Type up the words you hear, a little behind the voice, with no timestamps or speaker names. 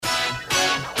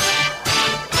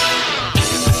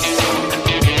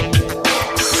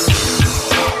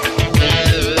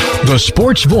The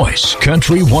Sports Voice,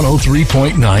 Country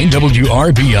 103.9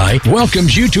 WRBI,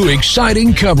 welcomes you to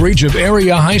exciting coverage of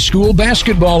area high school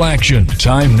basketball action.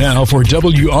 Time now for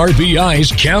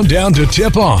WRBI's Countdown to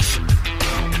Tip-Off.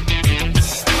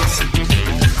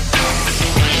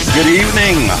 Good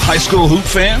evening, high school hoop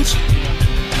fans.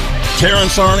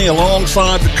 Terrence Arney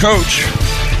alongside the coach,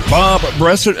 Bob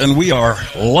Bressert, and we are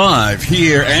live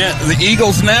here at the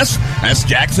Eagles Nest. That's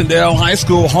Jacksonville High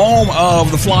School, home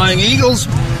of the Flying Eagles,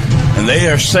 and they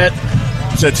are set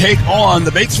to take on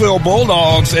the Batesville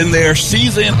Bulldogs in their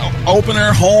season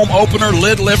opener, home opener,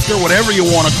 lid lifter, whatever you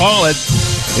want to call it.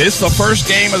 It's the first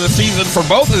game of the season for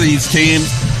both of these teams,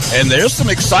 and there's some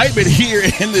excitement here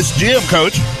in this gym,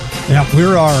 Coach. Yeah, we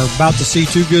are about to see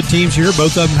two good teams here.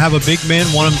 Both of them have a big man,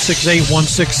 one of them 6'8", one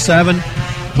 6'7".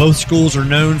 Both schools are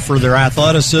known for their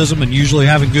athleticism and usually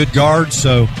having good guards,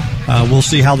 so we'll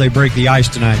see how they break the ice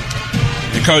tonight.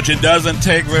 And Coach, it doesn't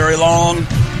take very long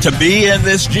to be in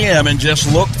this gym and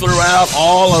just look throughout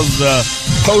all of the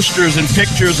posters and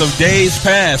pictures of days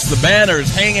past, the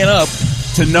banners hanging up,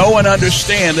 to know and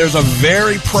understand there's a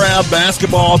very proud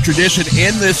basketball tradition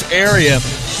in this area.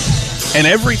 And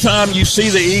every time you see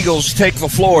the Eagles take the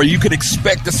floor, you could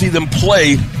expect to see them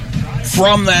play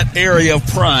from that area of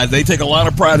pride. They take a lot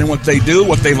of pride in what they do,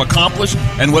 what they've accomplished,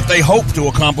 and what they hope to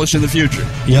accomplish in the future.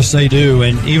 Yes, they do.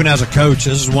 And even as a coach,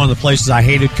 this is one of the places I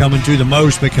hated coming to the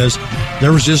most, because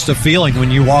there was just a feeling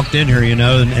when you walked in here, you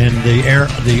know, and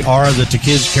the aura that the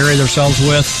kids carry themselves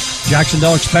with.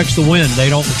 Jacksonville expects to win.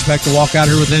 They don't expect to walk out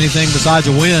here with anything besides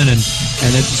a win, and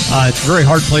it's a very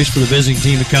hard place for the visiting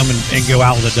team to come and go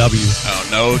out with a W. Oh,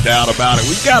 no doubt about it.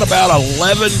 We've got about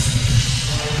 11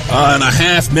 and a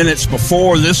half minutes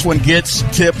before this one gets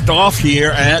tipped off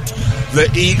here at the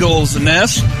Eagles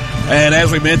Nest. And as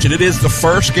we mentioned, it is the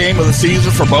first game of the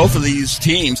season for both of these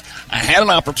teams. I had an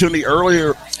opportunity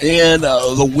earlier in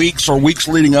the weeks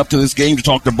leading up to this game to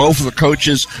talk to both of the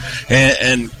coaches,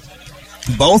 and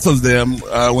both of them,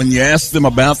 when you ask them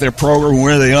about their program and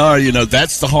where they are, you know,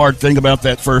 that's the hard thing about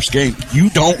that first game. You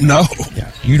don't know.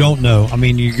 Yeah, you don't know. I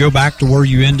mean, you go back to where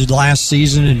you ended last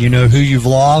season and you know who you've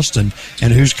lost and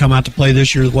who's come out to play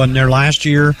this year that wasn't there last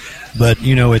year. But,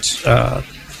 you know, it's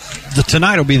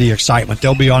tonight will be the excitement.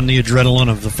 They'll be on the adrenaline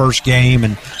of the first game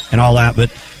and all that.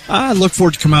 But I look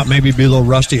forward to come out, maybe be a little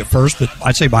rusty at first, but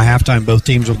I'd say by halftime both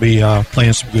teams will be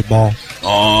playing some good ball.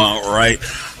 All right.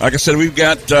 Like I said, we've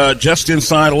got just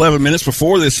inside 11 minutes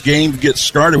before this game gets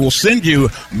started. We'll send you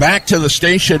back to the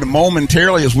station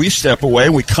momentarily as we step away.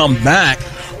 When we come back,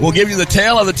 we'll give you the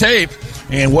tail of the tape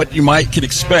and what you can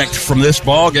expect from this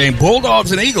ball game.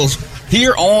 Bulldogs and Eagles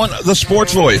here on the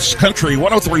Sports Voice, Country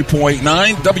 103.9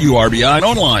 WRBI, and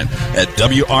online at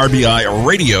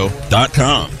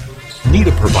WRBIRadio.com. Need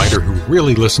a provider who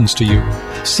really listens to you?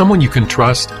 Someone you can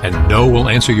trust and know will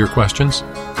answer your questions?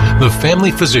 The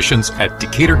family physicians at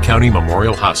Decatur County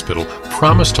Memorial Hospital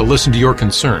promise to listen to your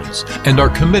concerns and are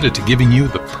committed to giving you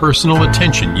the personal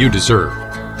attention you deserve.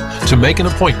 To make an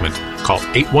appointment, call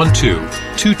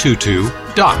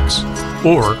 812-222-DOCS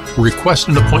or request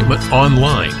an appointment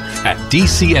online at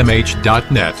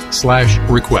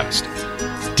dcmh.net/request.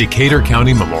 Decatur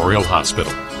County Memorial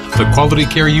Hospital. The quality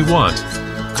care you want,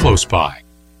 close by.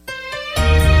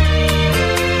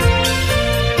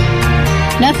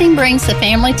 Nothing brings the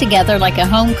family together like a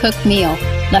home-cooked meal.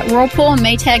 Let Whirlpool and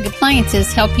Maytag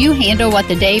Appliances help you handle what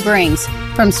the day brings.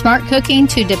 From smart cooking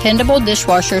to dependable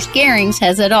dishwashers, Garings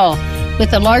has it all. With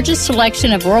the largest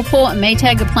selection of Whirlpool and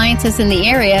Maytag appliances in the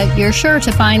area, you're sure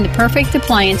to find the perfect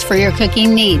appliance for your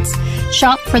cooking needs.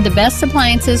 Shop for the best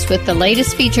appliances with the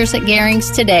latest features at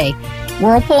Garings today.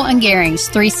 Whirlpool and Garings,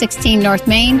 316 North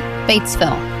Main,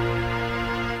 Batesville.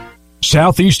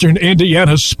 Southeastern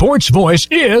Indiana's Sports Voice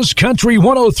is Country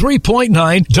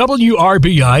 103.9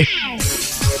 WRBI.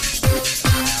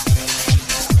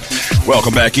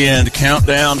 Welcome back in to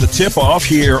Countdown to Tip-Off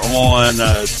here on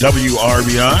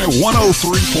WRBI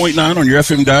 103.9 on your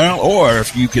FM dial, or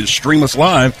if you can stream us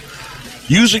live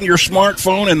using your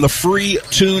smartphone and the free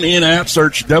TuneIn app,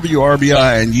 search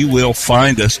WRBI and you will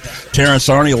find us. Terrence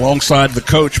Arney alongside the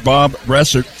coach, Bob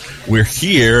Bressert. We're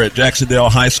here at Jacksonville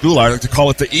High School. I like to call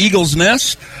it the Eagles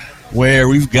Nest, where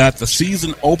we've got the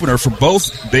season opener for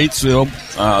both Batesville,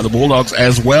 the Bulldogs,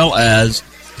 as well as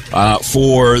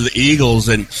for the Eagles.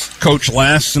 And, Coach,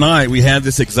 last night we had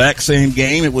this exact same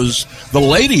game. It was the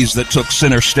ladies that took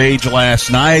center stage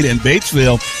last night, and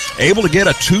Batesville able to get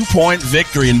a 2-point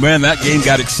victory. And, man, that game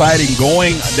got exciting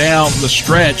going down the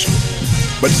stretch.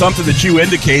 But something that you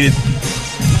indicated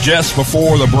just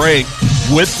before the break,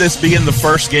 with this being the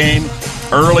first game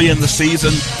early in the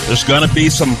season, there's going to be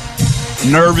some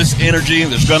nervous energy.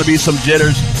 There's going to be some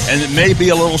jitters, and it may be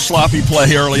a little sloppy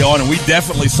play early on, and we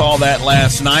definitely saw that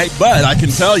last night. But I can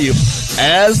tell you,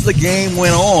 as the game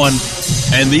went on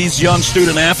and these young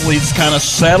student athletes kind of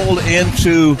settled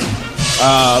into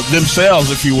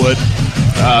themselves, if you would,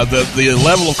 the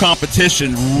level of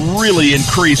competition really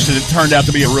increased, and it turned out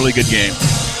to be a really good game.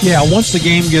 Yeah, once the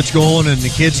game gets going and the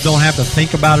kids don't have to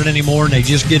think about it anymore and they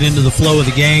just get into the flow of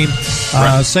the game,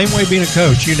 Right. Same way being a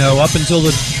coach. Up until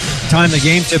the time the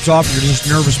game tips off, you're just a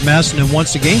nervous mess, and then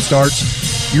once the game starts,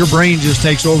 your brain just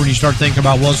takes over and you start thinking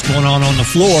about what's going on the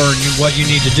floor and what you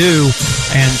need to do.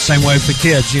 And same way with the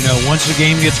kids. Once the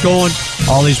game gets going,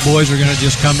 all these boys are going to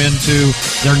just come into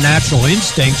their natural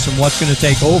instincts and what's going to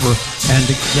take over. And,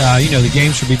 the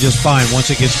game should be just fine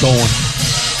once it gets going.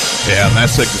 Yeah, and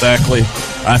that's exactly,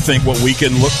 I think, what we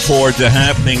can look forward to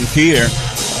happening here.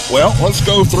 Well, let's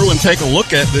go through and take a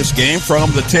look at this game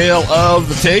from the tail of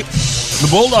the tape. The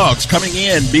Bulldogs coming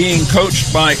in, being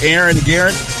coached by Aaron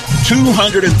Garrett,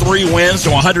 203 wins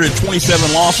to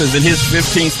 127 losses in his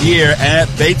 15th year at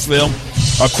Batesville.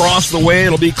 Across the way,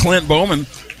 it'll be Clint Bowman,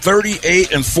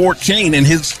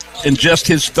 38-14 in just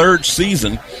his third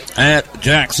season at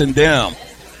Jacksonville.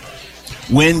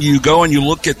 When you go and you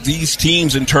look at these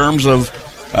teams in terms of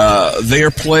their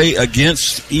play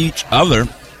against each other,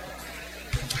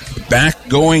 back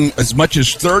going as much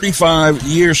as 35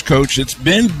 years, Coach, it's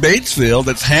been Batesville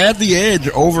that's had the edge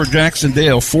over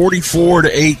Jacksonville,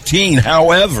 44-18.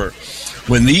 However,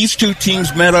 when these two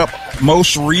teams met up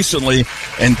most recently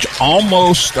and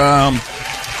almost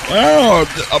about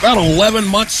 11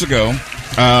 months ago,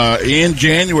 in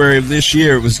January of this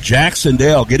year, it was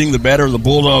Jacksonville getting the better of the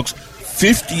Bulldogs.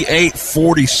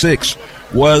 58-46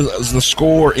 was the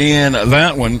score in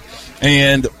that one.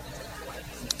 And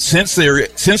since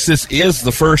this is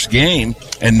the first game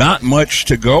and not much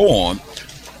to go on,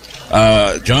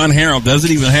 John Harrell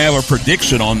doesn't even have a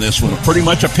prediction on this one. Pretty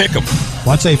much a pick-em.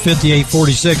 Well, I'd say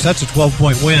 58-46. That's a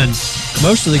 12-point win.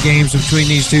 Most of the games between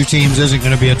these two teams isn't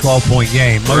going to be a 12-point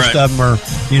game. Most of them are,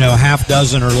 half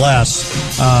dozen or less.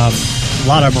 A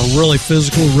lot of them are really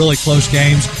physical, really close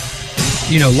games.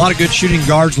 A lot of good shooting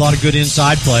guards, a lot of good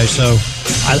inside play. So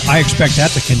I expect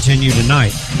that to continue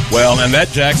tonight. Well, and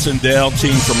that Jacksonville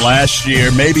team from last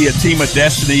year, maybe a team of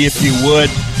destiny, if you would.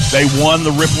 They won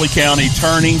the Ripley County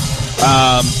tourney.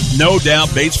 No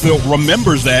doubt Batesville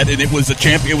remembers that, and it was a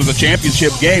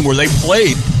championship game where they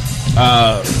played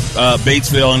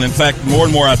Batesville. And in fact, more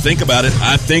and more I think about it,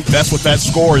 I think that's what that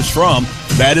score is from.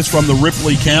 That is from the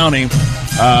Ripley County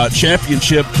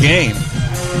championship game.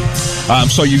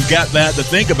 So you've got that to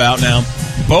think about now.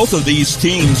 Both of these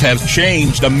teams have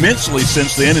changed immensely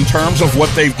since then in terms of what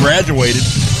they've graduated,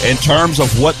 in terms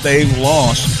of what they've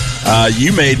lost.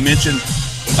 You made mention,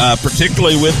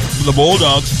 particularly with the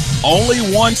Bulldogs, only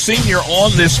one senior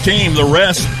on this team. The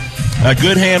rest, a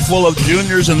good handful of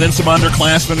juniors and then some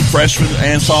underclassmen, freshmen,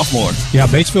 and sophomores. Yeah,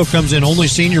 Batesville comes in only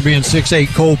senior being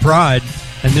 6'8" Cole Pride.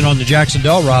 And then on the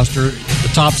Jacksonville roster,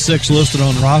 the top 6 listed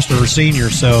on the roster are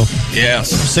seniors. So, yes,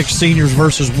 6 seniors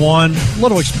versus 1. A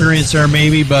little experience there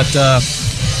maybe, but,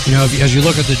 as you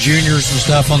look at the juniors and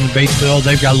stuff on the Batesville,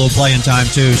 they've got a little playing time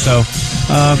too. So,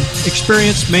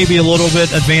 experience maybe a little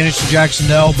bit advantage to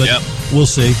Jacksonville, but we'll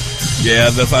see. Yeah,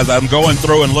 I'm going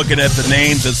through and looking at the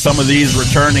names of some of these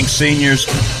returning seniors.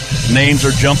 Names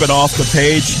are jumping off the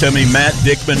page to me. Matt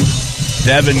Dickman,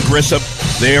 Devin Grissom,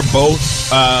 they're both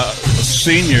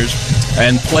seniors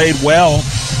and played well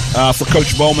for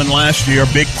Coach Bowman last year,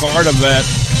 a big part of that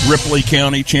Ripley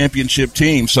County championship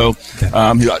team. So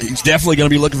he's definitely going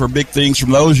to be looking for big things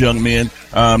from those young men,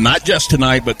 not just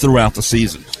tonight, but throughout the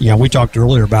season. Yeah, we talked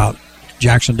earlier about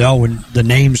Jacksonville when the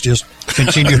names just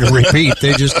continue to repeat.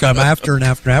 They just come after and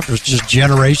after and after. It's just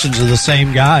generations of the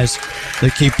same guys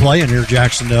that keep playing here at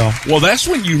Jacksonville. Well, that's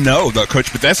when you know, though,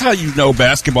 Coach, but that's how you know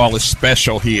basketball is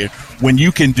special here, when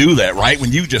you can do that, right?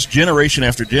 When you just generation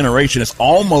after generation, it's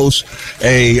almost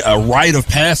a rite of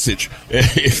passage.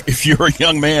 If you're a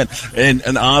young man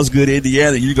in Osgood,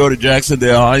 Indiana, you go to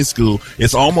Jacksonville High School,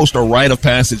 it's almost a rite of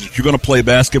passage that you're going to play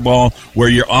basketball where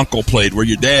your uncle played, where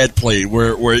your dad played,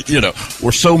 where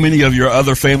so many of your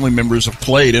other family members have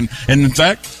played. And in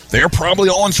fact, they're probably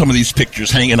on some of these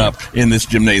pictures hanging up in this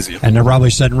gymnasium. And they're probably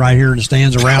sitting right here in the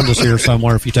stands around us here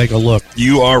somewhere if you take a look.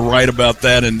 You are right about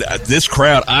that. And this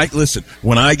crowd, listen,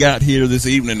 when I got here this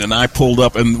evening and I pulled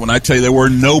up, and when I tell you there were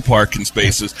no parking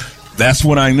spaces, that's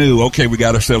when I knew, okay, we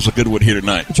got ourselves a good one here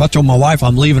tonight. So I told my wife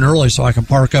I'm leaving early so I can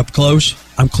park up close.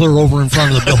 I'm clear over in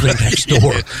front of the building next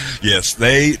door. Yes,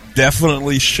 they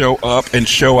definitely show up and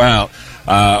show out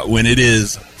when it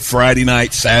is Friday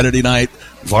night, Saturday night,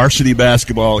 varsity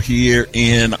basketball here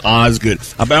in Osgood.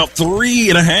 About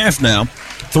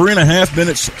 3.5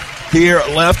 minutes here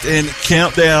left in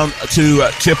countdown to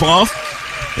tip-off.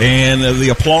 And the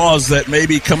applause that may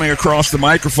be coming across the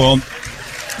microphone,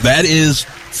 that is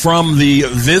from the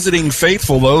visiting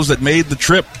faithful, those that made the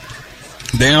trip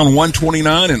down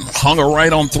 129 and hung a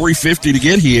right on 350 to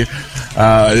get here.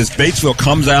 As Batesville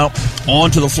comes out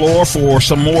onto the floor for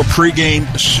some more pregame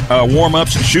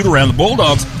warm-ups and shoot-around. The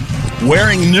Bulldogs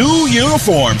wearing new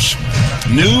uniforms,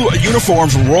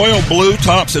 royal blue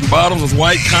tops and bottoms with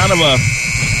white, kind of a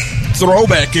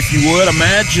throwback, if you would.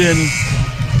 Imagine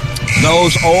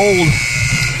those old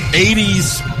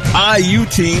 80s IU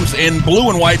teams in blue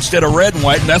and white instead of red and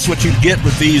white, and that's what you get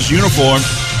with these uniforms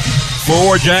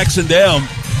for Jacksonville.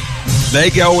 They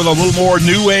go with a little more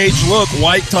new age look,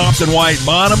 white tops and white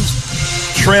bottoms,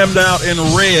 trimmed out in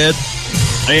red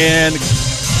and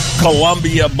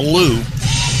Columbia blue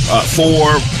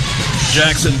for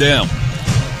Jacksonville.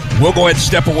 We'll go ahead and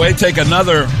step away, take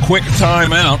another quick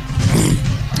timeout,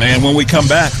 and when we come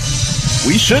back,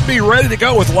 we should be ready to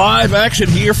go with live action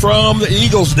here from the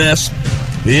Eagles' Nest.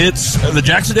 It's the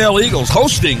Jacksonville Eagles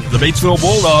hosting the Batesville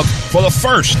Bulldogs for the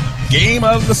first game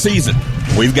of the season.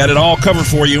 We've got it all covered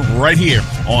for you right here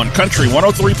on Country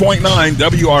 103.9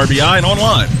 WRBI and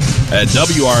online at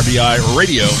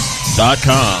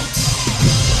WRBIRadio.com.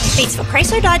 Batesville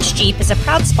Chrysler Dodge Jeep is a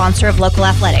proud sponsor of local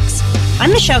athletics.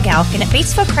 I'm Michelle Galk, and at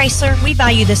Batesville Chrysler, we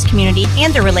value this community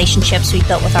and the relationships we've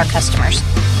built with our customers.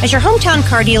 As your hometown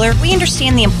car dealer, we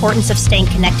understand the importance of staying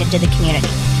connected to the community.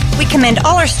 We commend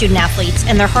all our student athletes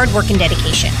and their hard work and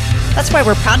dedication. That's why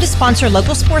we're proud to sponsor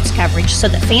local sports coverage so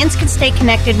that fans can stay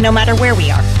connected no matter where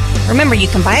we are. Remember, you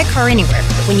can buy a car anywhere,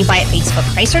 but when you buy at Batesville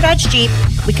Chrysler Dodge Jeep,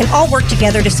 we can all work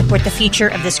together to support the future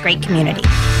of this great community.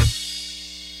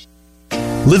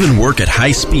 Live and work at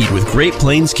high speed with Great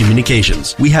Plains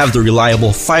Communications. We have the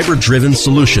reliable fiber-driven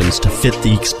solutions to fit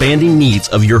the expanding needs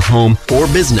of your home or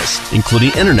business, including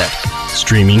internet,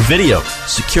 streaming video,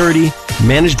 security,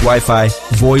 managed Wi-Fi,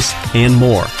 voice, and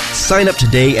more. Sign up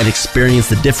today and experience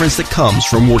the difference that comes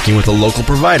from working with a local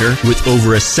provider with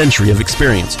over a century of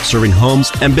experience serving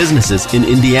homes and businesses in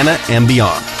Indiana and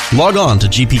beyond. Log on to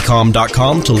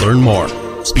gpcom.com to learn more.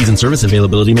 Speeds and service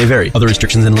availability may vary. Other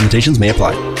restrictions and limitations may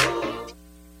apply.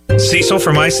 Cecil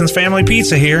from Ison's Family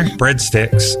Pizza here.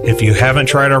 Breadsticks. If you haven't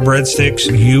tried our breadsticks,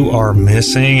 you are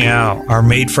missing out. Our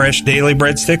made fresh daily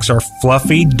breadsticks are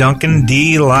fluffy Dunkin'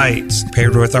 delights.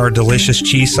 Paired with our delicious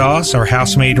cheese sauce, our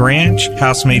house-made ranch,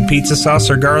 house-made pizza sauce,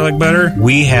 or garlic butter,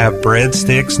 we have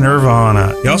breadsticks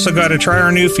nirvana. You also got to try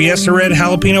our new Fiesta Red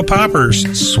Jalapeno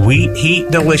Poppers. Sweet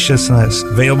heat deliciousness.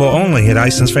 Available only at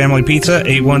Ison's Family Pizza,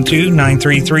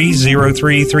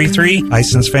 812-933-0333,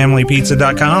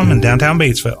 IsonsFamilyPizza.com in downtown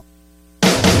Batesville.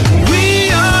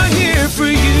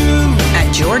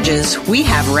 George's, we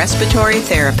have respiratory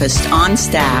therapists on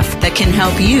staff that can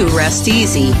help you rest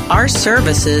easy. Our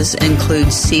services include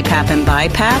CPAP and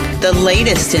BiPAP, the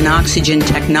latest in oxygen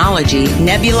technology,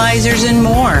 nebulizers, and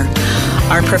more.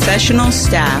 Our professional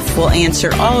staff will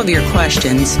answer all of your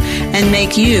questions and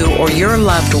make you or your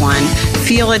loved one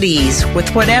feel at ease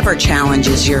with whatever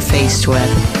challenges you're faced with.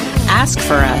 Ask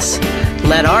for us.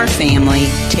 Let our family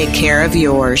take care of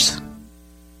yours.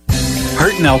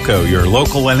 Hurt & Elko, your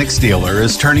local Lennox dealer,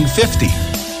 is turning 50.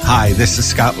 Hi, this is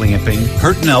Scott Lamping.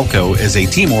 Hurt & Elko is a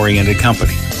team-oriented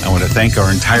company. I want to thank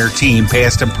our entire team,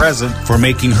 past and present, for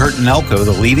making Hurt & Elko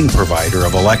the leading provider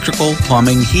of electrical,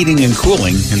 plumbing, heating, and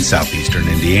cooling in southeastern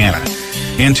Indiana.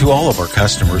 And to all of our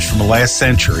customers from the last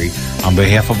century, on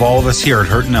behalf of all of us here at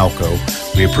Hurt & Elko,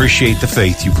 we appreciate the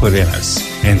faith you put in us,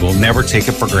 and we'll never take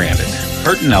it for granted.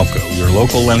 Hurt & Elko, your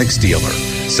local Lennox dealer,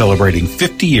 celebrating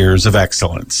 50 years of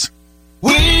excellence.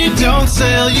 We don't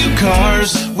sell you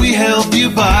cars, we help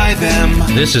you buy them.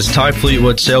 This is Ty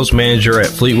Fleetwood, sales manager at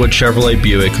Fleetwood Chevrolet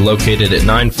Buick, located at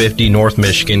 950 North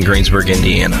Michigan, Greensburg,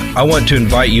 Indiana. I want to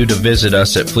invite you to visit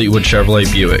us at Fleetwood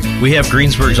Chevrolet Buick. We have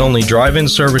Greensburg's only drive-in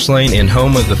service lane and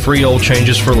home of the free oil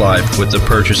changes for life with the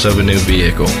purchase of a new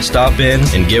vehicle. Stop in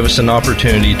and give us an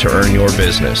opportunity to earn your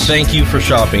business. Thank you for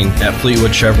shopping at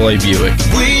Fleetwood Chevrolet Buick.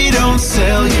 We don't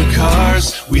sell you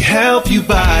cars, we help you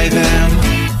buy them.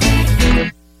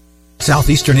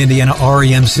 Southeastern Indiana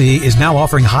REMC is now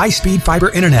offering high-speed fiber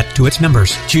internet to its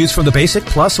members. Choose from the basic,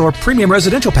 plus, or premium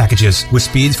residential packages with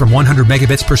speeds from 100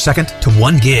 megabits per second to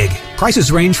 1 gig.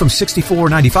 Prices range from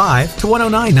 $64.95 to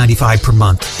 $109.95 per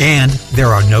month. And there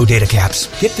are no data caps.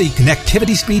 Get the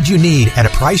connectivity speed you need at a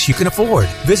price you can afford.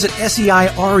 Visit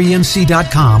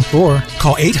SEIREMC.com or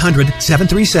call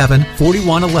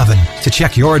 800-737-4111 to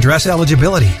check your address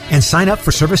eligibility and sign up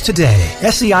for service today.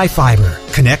 SEI Fiber,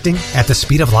 connecting at the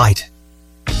speed of light.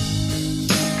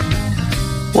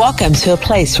 Welcome to a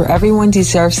place where everyone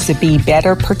deserves to be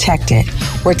better protected,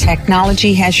 where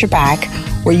technology has your back,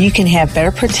 where you can have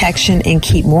better protection and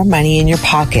keep more money in your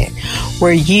pocket,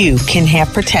 where you can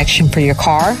have protection for your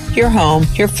car, your home,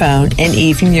 your phone, and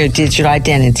even your digital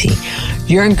identity.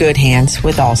 You're in good hands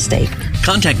with Allstate.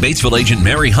 Contact Batesville agent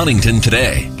Mary Huntington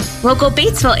today. Local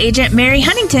Batesville agent Mary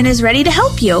Huntington is ready to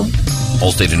help you.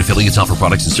 Allstate and affiliates offer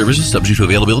products and services subject to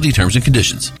availability, terms, and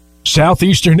conditions.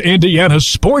 Southeastern Indiana's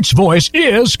sports voice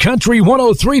is Country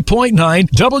 103.9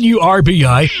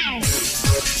 WRBI.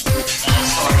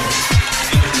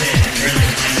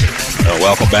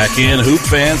 Welcome back in, Hoop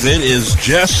fans. It is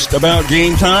just about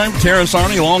game time. Terrence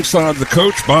Arney alongside the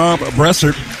coach, Bob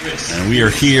Bressert. And we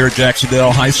are here at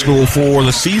Jacksonville High School for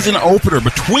the season opener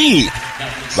between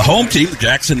the home team, the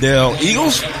Jacksonville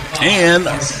Eagles, and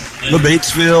the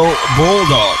Batesville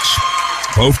Bulldogs.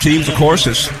 Both teams, of course,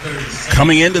 is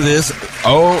coming into this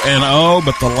 0-0,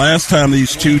 but the last time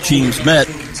these two teams met,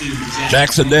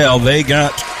 Jacksonville, they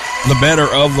got the better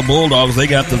of the Bulldogs. They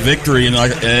got the victory, and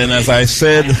as I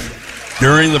said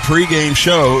during the pregame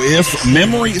show, if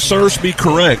memory serves me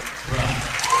correct,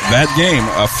 that game,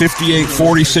 a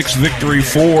 58-46 victory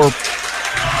for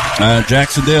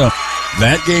Jacksonville.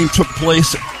 That game took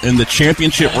place in the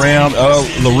championship round of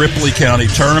the Ripley County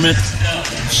tournament.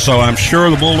 So I'm sure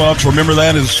the Bulldogs remember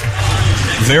that as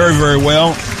very, very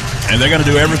well. And they're going to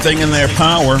do everything in their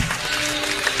power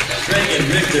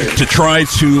to try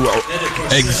to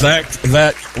exact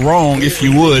that wrong, if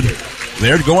you would.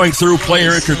 They're going through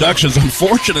player introductions.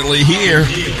 Unfortunately, here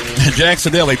in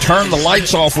Jacksonville, they turn the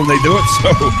lights off when they do it.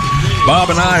 So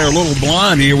Bob and I are a little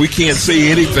blind here. We can't see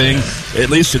anything, at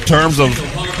least in terms of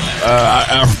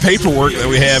our paperwork that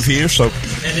we have here. So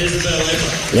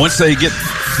once they get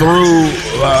through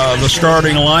the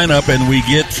starting lineup and we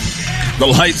get the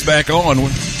lights back on,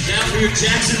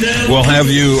 we'll have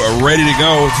you ready to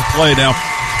go to play. Now,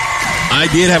 I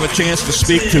did have a chance to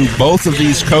speak to both of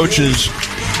these coaches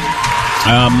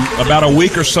about a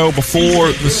week or so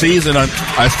before the season. I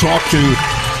talked to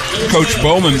Coach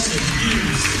Bowman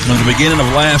at the beginning of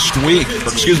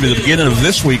the beginning of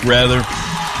this week, rather,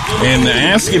 and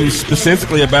asked him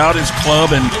specifically about his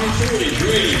club and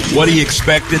what he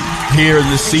expected here in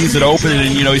this season opening.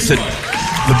 And, he said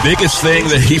the biggest thing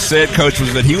that he said, Coach,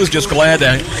 was that he was just glad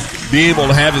to be able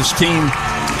to have his team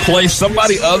play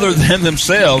somebody other than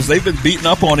themselves. They've been beating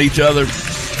up on each other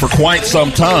for quite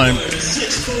some time.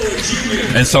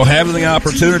 And so having the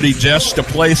opportunity just to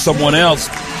play someone else,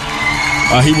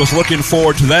 he was looking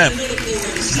forward to that.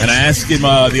 And I asked him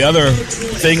the other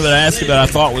thing that I asked him that I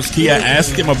thought was key. I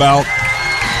asked him about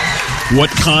what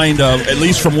kind of, at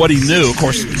least from what he knew, of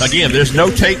course, again, there's no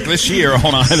tape this year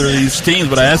on either of these teams,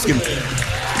 but I asked him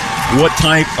what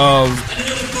type of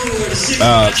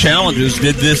challenges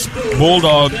did this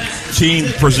Bulldog team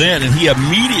present, and he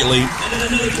immediately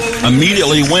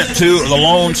went to the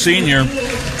lone senior,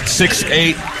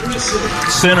 6'8"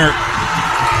 center,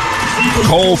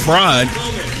 Cole Pride,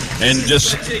 and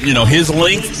just, his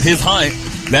length, his height,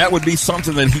 that would be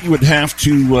something that he would have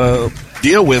to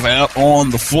deal with out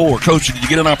on the floor. Coach, did you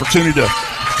get an opportunity to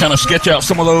kind of sketch out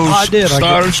some of those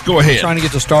starters? Go ahead. Trying to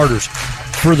get the starters.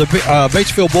 For the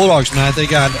Batesville Bulldogs tonight, they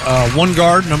got one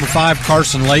guard, number 5,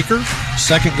 Carson Laker.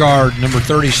 Second guard, number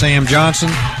 30, Sam Johnson.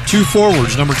 Two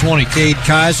forwards, number 20, Cade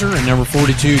Kaiser, and number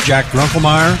 42, Jack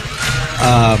Grunkelmeyer.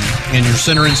 And your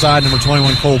center inside, number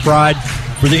 21, Cole Pride.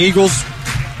 For the Eagles,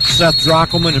 Seth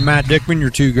Drockelman and Matt Dickman,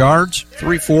 your two guards.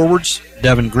 Three forwards,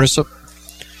 Devin Grissop,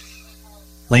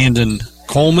 Landon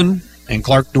Coleman, and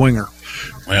Clark Dwinger.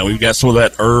 Well, we've got some of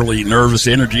that early nervous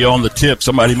energy on the tip.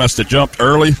 Somebody must have jumped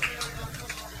early,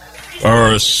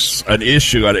 or an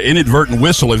issue, an inadvertent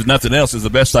whistle, if nothing else, is the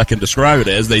best I can describe it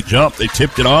as. They jumped, they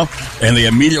tipped it off, and they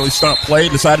immediately stopped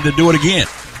playing, decided to do it again.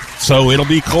 So it'll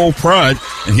be Cole Pride,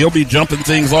 and he'll be jumping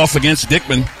things off against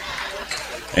Dickman.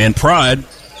 And Pride,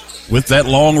 with that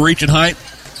long reach and height,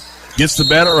 gets the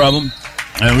better of him.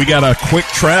 And we got a quick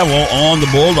travel on the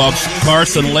Bulldogs.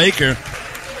 Carson Laker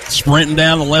sprinting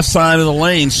down the left side of the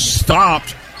lane,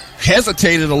 stopped,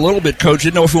 hesitated a little bit, Coach.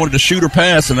 Didn't know if he wanted to shoot or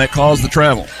pass, and that caused the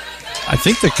travel. I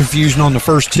think the confusion on the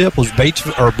first tip was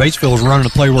Batesville was running a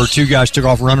play where two guys took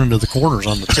off running to the corners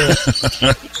on the tip.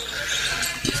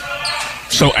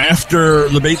 So after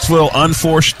the Batesville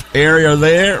unforced area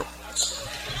there,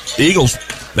 Eagles,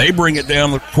 they bring it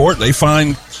down the court. They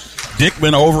find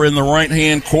Dickman over in the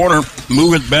right-hand corner,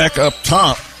 move it back up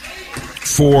top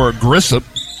for Grissop.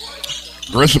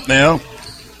 Grissop now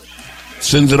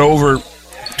sends it over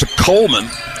to Coleman.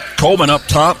 Coleman up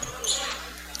top.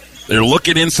 They're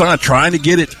looking inside, trying to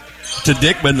get it to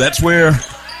Dickman. That's where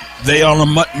they,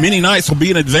 on many nights, will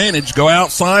be an advantage. Go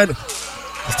outside.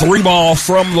 Three ball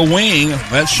from the wing.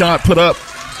 That shot put up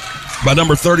by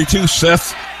number 32,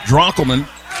 Seth Drockelman.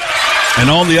 And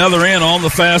on the other end, on the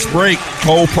fast break,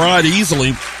 Cole Pride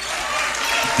easily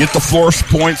get the first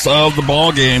points of the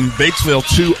ball game. Batesville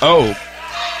 2-0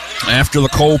 after the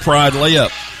Cole Pride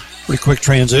layup. Pretty quick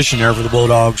transition there for the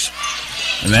Bulldogs.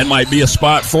 And that might be a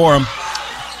spot for them.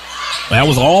 That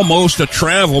was almost a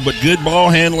travel, but good ball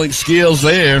handling skills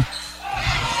there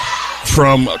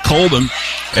from Colvin.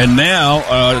 And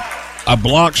now a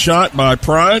block shot by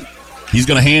Pride. He's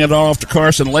going to hand it off to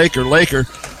Carson Laker. Laker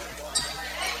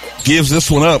gives this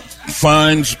one up,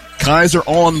 finds Kaiser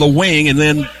on the wing, and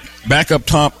then back up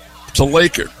top to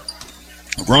Laker.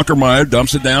 Grunkermeyer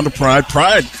dumps it down to Pride.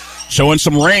 Pride showing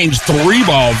some range. Three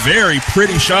ball. Very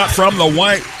pretty shot from the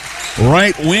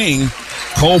right wing.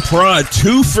 Cole Pride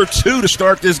 2 for 2 to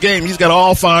start this game. He's got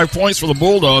all 5 points for the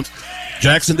Bulldogs.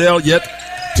 Jacksonville yet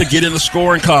to get in the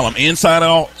scoring column. Inside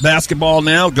out basketball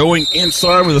now. Going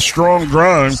inside with a strong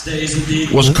drive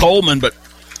was Coleman, but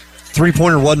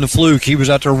three-pointer wasn't a fluke. He was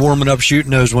out there warming up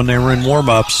shooting those when they were in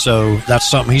warm-ups, so that's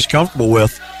something he's comfortable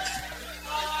with.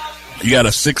 You got a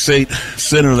 6'8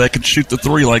 center that can shoot the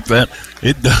three like that.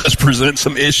 It does present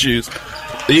some issues.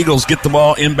 The Eagles get the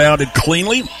ball inbounded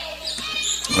cleanly.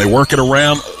 They work it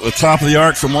around the top of the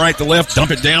arc from right to left.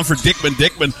 Dump it down for Dickman.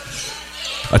 Dickman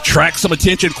attracts some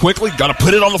attention quickly. Got to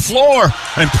put it on the floor.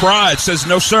 And Pride says,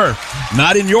 no, sir,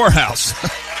 not in your house.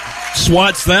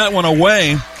 Swats that one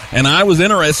away. And I was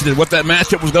interested in what that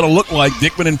matchup was going to look like,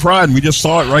 Dickman and Pride, and we just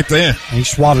saw it right there. He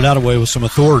swatted that away with some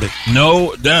authority.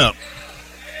 No doubt.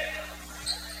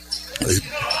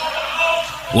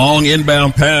 Long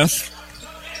inbound pass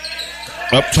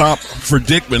up top for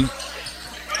Dickman.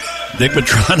 Dickman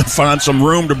trying to find some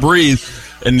room to breathe,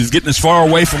 and he's getting as far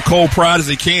away from Cole Pride as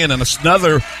he can. And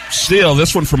another steal,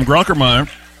 this one from Grunkermeyer.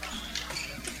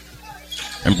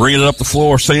 And bringing it up the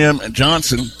floor, Sam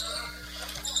Johnson.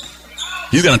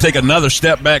 He's going to take another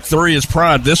step back three as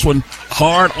Pride. This one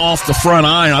hard off the front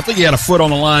iron. I think he had a foot on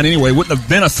the line anyway. Wouldn't have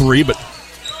been a three, but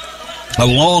a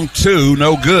long two,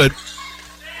 no good.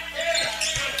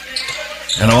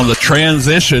 And on the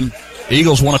transition,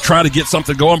 Eagles want to try to get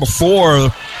something going before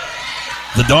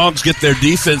the Dogs get their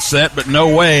defense set, but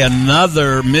no way.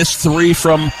 Another missed three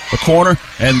from the corner,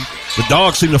 and the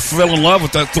Dogs seem to fall in love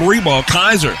with that three ball.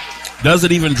 Kaiser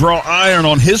doesn't even draw iron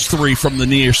on his three from the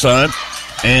near side.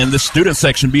 And the student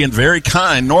section being very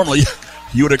kind. Normally,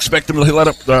 you would expect them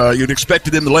to you'd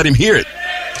expected them to let him hear it.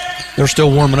 They're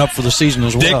still warming up for the season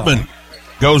as well. Dickman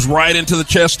goes right into the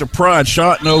chest of Pride.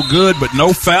 Shot no good, but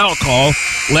no foul call,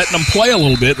 letting them play a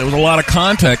little bit. There was a lot of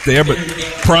contact there, but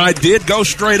Pride did go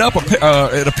straight up.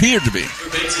 It appeared to be.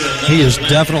 He is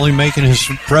definitely making his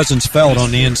presence felt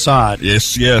on the inside.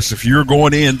 Yes. If you're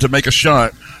going in to make a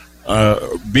shot,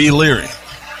 be leery.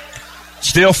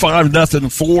 Still 5-0,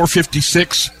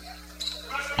 4:56.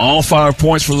 All 5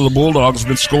 points for the Bulldogs have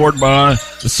been scored by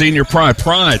the senior Pride.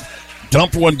 Pride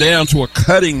dumped one down to a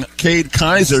cutting Cade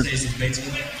Kaiser.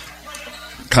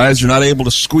 Kaiser not able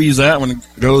to squeeze that one. It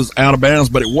goes out of bounds,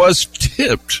 but it was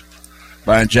tipped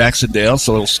by Jacksonville,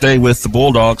 so it'll stay with the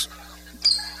Bulldogs.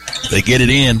 They get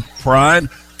it in. Pride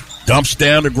dumps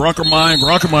down to Grunkermeyer.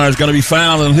 Grunkermeyer is going to be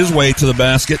fouled on his way to the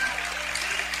basket.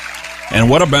 And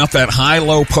what about that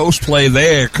high-low post play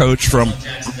there, Coach, from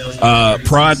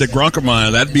Pride to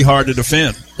Grunkermeyer? That'd be hard to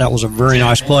defend. That was a very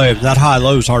nice play. That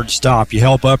high-low is hard to stop. You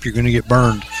help up, you're going to get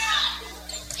burned.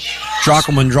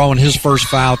 Drockelman drawing his first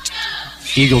foul.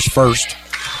 Eagles first.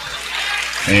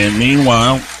 And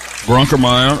meanwhile,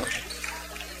 Grunkermeyer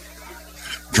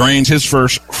drains his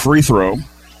first free throw.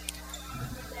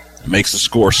 Makes the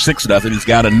score 6-0. He's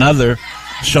got another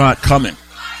shot coming.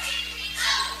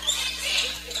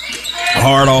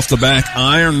 Hard off the back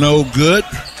iron, no good.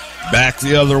 Back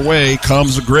the other way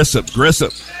comes Grissop.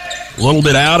 Grissop, a little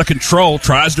bit out of control,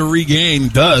 tries to regain,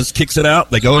 does, kicks it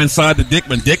out. They go inside to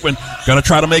Dickman. Dickman going to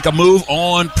try to make a move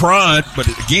on Pride, but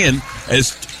again,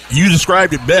 as you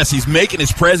described it best, he's making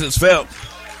his presence felt.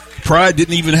 Pride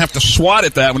didn't even have to swat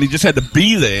at that one. He just had to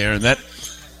be there, and that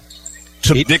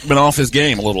took Dickman off his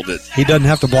game a little bit. He doesn't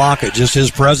have to block it. Just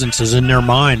his presence is in their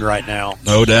mind right now.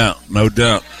 No doubt.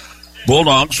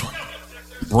 Bulldogs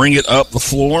bring it up the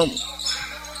floor.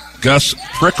 Gus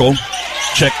Prickle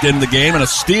checked in the game and a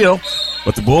steal,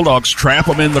 but the Bulldogs trap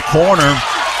him in the corner.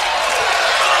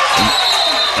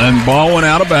 And ball went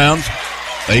out of bounds.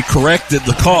 They corrected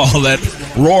the call. That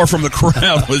roar from the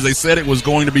crowd was they said it was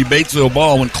going to be Batesville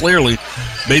ball when clearly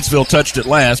Batesville touched it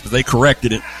last, but they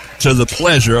corrected it to the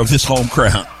pleasure of this home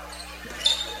crowd.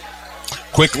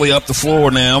 Quickly up the floor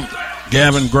now.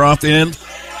 Gavin Groth in.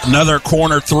 Another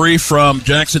corner three from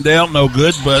Jacksonville, no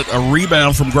good, but a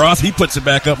rebound from Groff. He puts it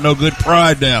back up, no good.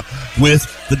 Pride now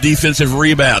with the defensive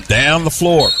rebound. Down the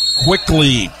floor,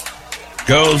 quickly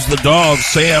goes the dog.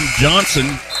 Sam Johnson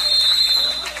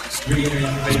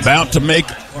is about to make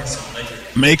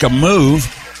a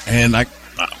move, and I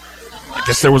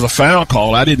guess there was a foul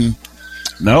call. I didn't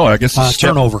know. I guess it's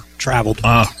turnover. Traveled.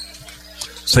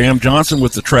 Sam Johnson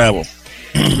with the travel.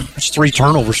 That's 3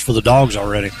 turnovers for the Dogs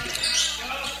already.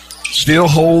 Still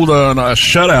hold on a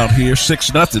shutout here,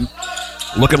 6-0.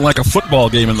 Looking like a football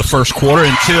game in the first quarter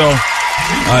until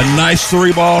a nice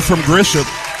 3-ball from Grisham.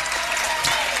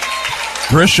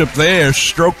 Grisham there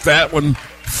stroked that one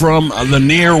from the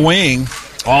near wing,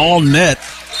 all net,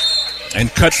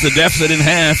 and cuts the deficit in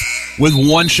half with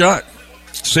 1 shot.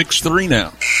 6-3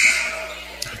 now.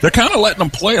 They're kind of letting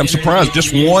them play. I'm surprised.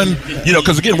 Just one,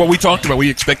 because, again, what we talked about, we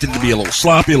expected it to be a little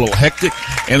sloppy, a little hectic,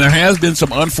 and there has been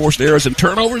some unforced errors and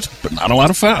turnovers, but not a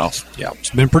lot of fouls. Yeah, it's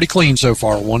been pretty clean so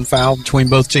far. 1 foul between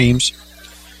both teams.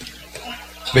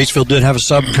 Batesville did have a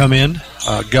sub come in.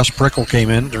 Gus Prickle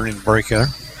came in during the break there.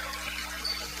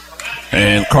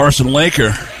 And Carson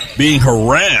Laker being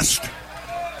harassed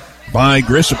by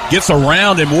Grissom. Gets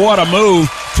around him. What a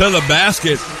move to the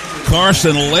basket.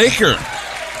 Carson Laker.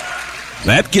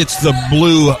 That gets the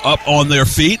Blue up on their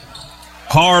feet.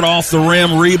 Hard off the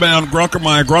rim, rebound,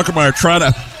 Grunkemeyer. Grunkemeyer trying to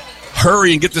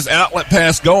hurry and get this outlet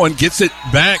pass going. Gets it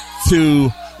back to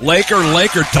Laker.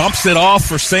 Laker dumps it off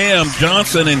for Sam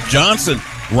Johnson, and Johnson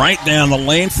right down the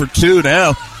lane for 2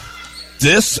 now.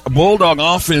 This Bulldog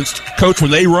offense, Coach,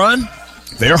 when they run,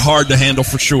 they're hard to handle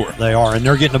for sure. They are, and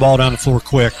they're getting the ball down the floor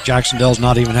quick. Jacksonville's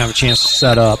not even having a chance to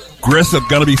set up. Grissom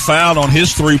going to be fouled on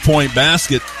his 3-point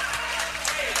basket.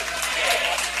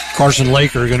 Carson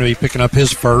Laker going to be picking up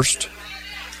his first.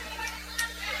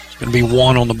 It's going to be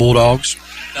 1 on the Bulldogs.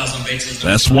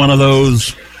 That's one of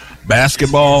those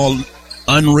basketball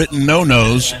unwritten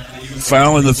no-nos,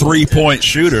 fouling the 3-point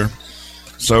shooter.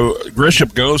 So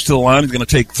Grisham goes to the line. He's going to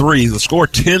take 3. The score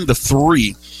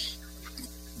 10-3.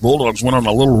 Bulldogs went on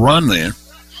a little run there.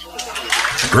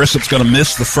 Grisham's going to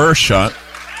miss the first shot.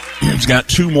 He's got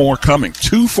 2 more coming.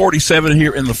 2:47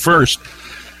 here in the first.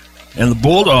 And the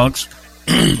Bulldogs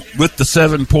with the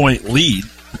 7-point lead.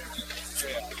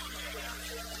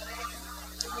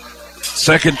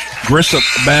 Second Grisham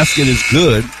basket is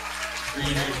good.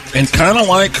 And kind of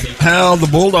like how the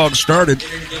Bulldogs started,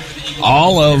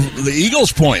 all of the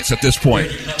Eagles' points at this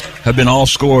point have been all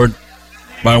scored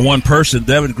by one person.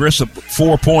 Devin Grisham,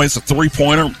 4 points, a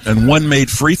 3-pointer, and 1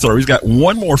 made free throw. He's got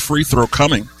 1 more free throw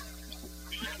coming.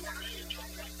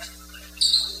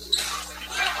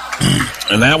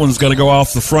 And that one's going to go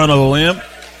off the front of the rim.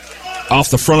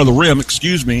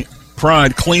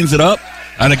 Pride cleans it up.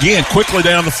 And again, quickly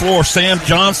down the floor, Sam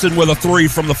Johnson with a 3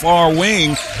 from the far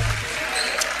wing.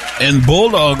 And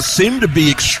Bulldogs seem to be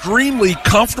extremely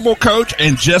comfortable, Coach,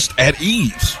 and just at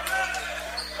ease.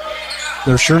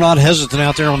 They're sure not hesitant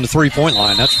out there on the 3-point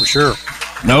line, that's for sure.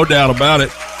 No doubt about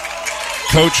it.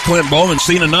 Coach Clint Bowman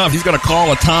seen enough. He's going to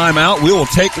call a timeout. We will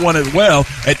take one as well.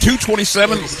 At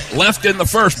 2:27 left in the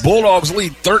first, Bulldogs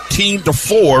lead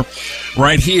 13-4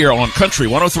 right here on Country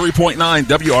 103.9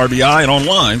 WRBI and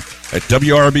online at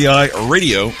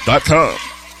WRBIRadio.com.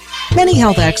 Many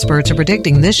health experts are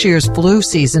predicting this year's flu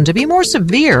season to be more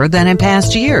severe than in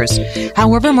past years.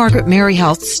 However, Margaret Mary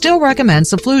Health still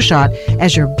recommends the flu shot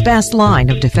as your best line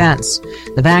of defense.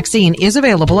 The vaccine is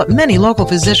available at many local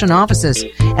physician offices,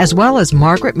 as well as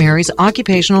Margaret Mary's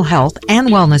Occupational Health and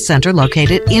Wellness Center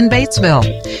located in Batesville.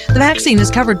 The vaccine is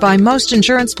covered by most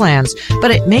insurance plans,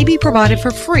 but it may be provided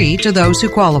for free to those who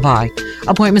qualify.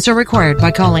 Appointments are required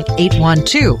by calling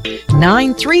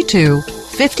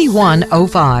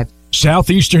 812-932-5105.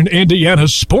 Southeastern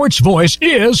Indiana's sports voice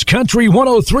is Country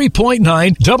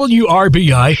 103.9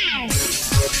 WRBI.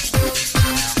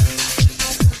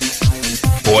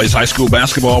 Boys high school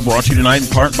basketball brought to you tonight in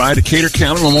part by Decatur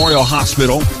County Memorial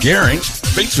Hospital, Gehrings,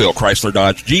 Batesville Chrysler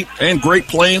Dodge Jeep, and Great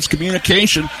Plains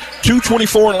Communication.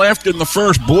 2:24 left in the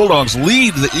first. Bulldogs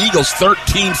lead the Eagles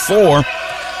 13-4.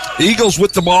 Eagles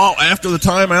with the ball after the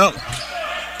timeout,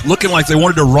 looking like they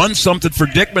wanted to run something for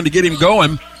Dickman to get him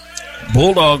going.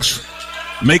 Bulldogs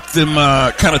make them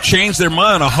kind of change their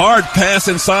mind. A hard pass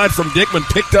inside from Dickman,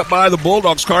 picked up by the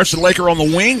Bulldogs. Carson Laker on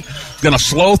the wing, going to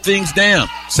slow things down.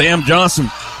 Sam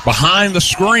Johnson behind the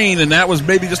screen, and that was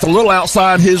maybe just a little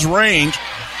outside his range.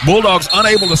 Bulldogs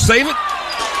unable to save it,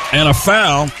 and a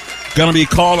foul going to be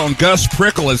called on Gus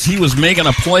Prickle as he was making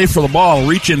a play for the ball.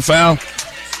 Reach-in foul,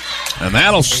 and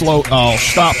that'll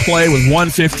stop play with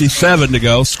 1:57 to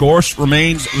go. Score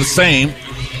remains the same.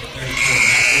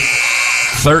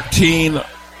 13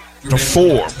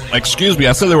 28-4. Excuse me,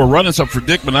 I said they were running something for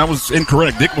Dickman. I was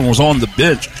incorrect. Dickman was on the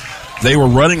bench. They were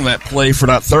running that play for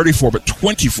not 34, but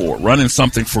 24, running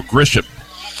something for Grisham.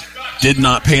 Did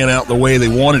not pan out the way they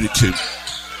wanted it to.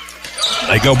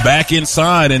 They go back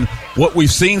inside, and what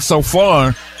we've seen so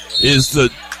far is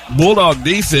the Bulldog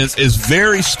defense is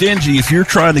very stingy if you're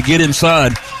trying to get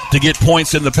inside to get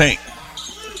points in the paint.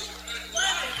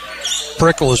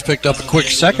 Prickle has picked up a quick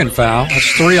second foul.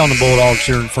 That's 3 on the Bulldogs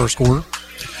here in the first quarter.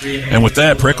 And with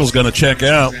that, Prickle's going to check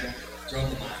out.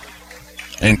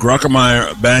 And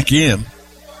Gruckemeyer back in.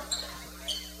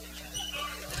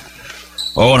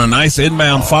 Oh, and a nice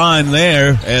inbound find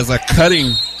there as a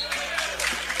cutting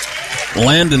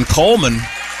Landon Coleman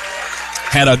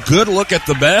had a good look at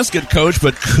the basket, coach,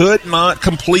 but could not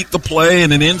complete the play,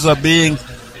 and it ends up being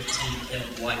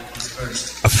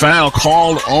a foul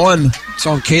called on. It's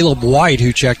on Caleb White,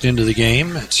 who checked into the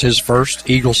game. It's his first,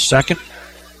 Eagles' second.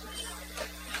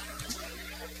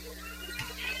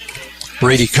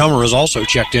 Brady Comer has also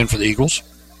checked in for the Eagles.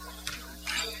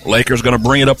 Lakers going to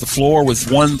bring it up the floor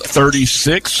with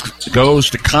 136.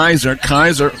 Goes to Kaiser.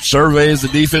 Kaiser surveys the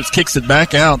defense, kicks it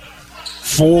back out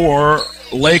for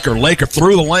Laker. Laker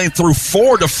through the lane, through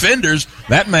 4 defenders.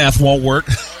 That math won't work.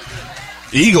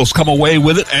 Eagles come away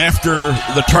with it after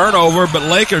the turnover, but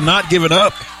Laker not giving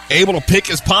up. Able to pick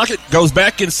his pocket, goes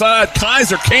back inside.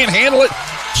 Kaiser can't handle it.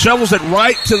 Shovels it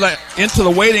right into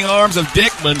the waiting arms of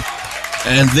Dickman.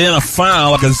 And then a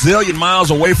foul, a gazillion miles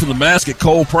away from the basket.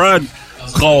 Cole Pride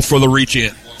call for the reach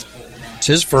in. It's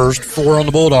his first, 4 on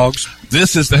the Bulldogs.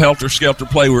 This is the helter-skelter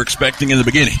play we're expecting in the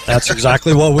beginning. That's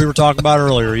exactly what we were talking about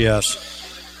earlier, yes.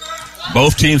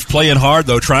 Both teams playing hard,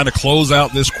 though, trying to close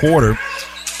out this quarter.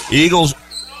 Eagles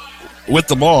with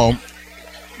the ball.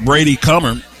 Brady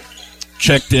Comer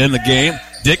checked in the game.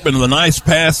 Dickman with a nice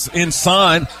pass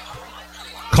inside.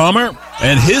 Comer,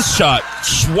 and his shot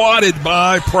swatted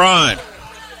by Pride.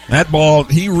 That ball,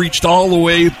 he reached all the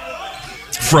way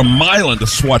from Milan to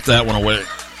swat that one away.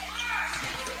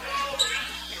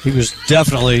 He was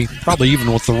definitely, probably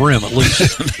even with the rim at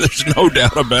least. There's no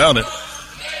doubt about it.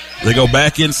 They go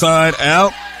back inside,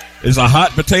 out. Is a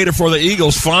hot potato for the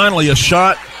Eagles. Finally, a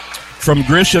shot from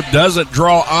Grisham. Doesn't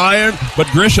draw iron, but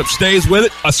Grisham stays with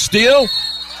it. A steal,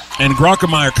 and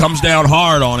Gruckemeyer comes down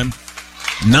hard on him.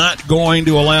 Not going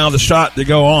to allow the shot to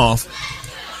go off.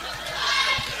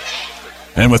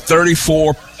 And with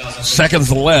 34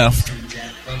 seconds left,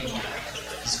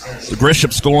 the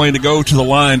Grisham's going to go to the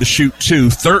line to shoot 2.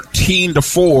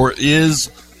 13-4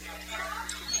 is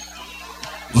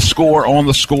the score on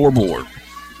the scoreboard.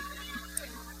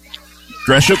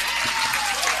 Grisham,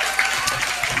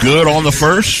 good on the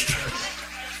first.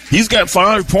 He's got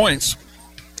 5 points,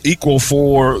 equal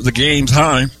for the game's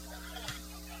high.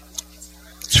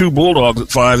 2 Bulldogs at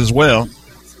 5 as well.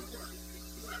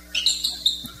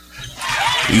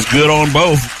 He's good on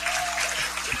both.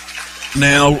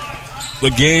 Now,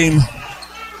 the game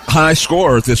high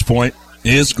scorer at this point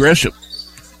is Grisham.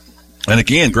 And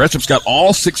again, Grisham's got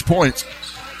all 6 points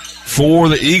for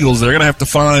the Eagles. They're going to have to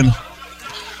find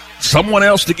someone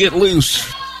else to get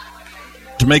loose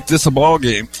to make this a ball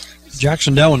game.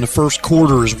 Jacksonville in the first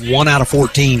quarter is 1 out of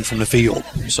 14 from the field.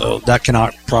 So that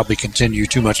cannot probably continue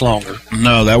too much longer.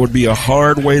 No, that would be a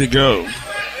hard way to go.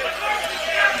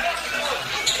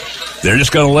 They're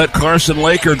just going to let Carson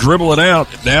Laker dribble it out.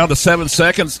 Down to 7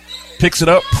 seconds. Picks it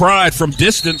up. Pride from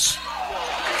distance.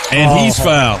 And he's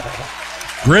fouled.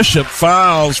 Grisham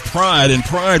fouls Pride, and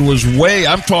Pride was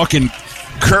I'm talking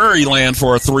Curry land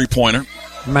for a 3-pointer.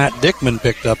 Matt Dickman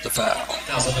picked up the foul.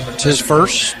 It's his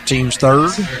first, team's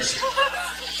third.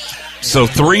 So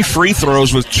 3 free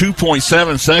throws with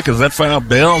 2.7 seconds. That foul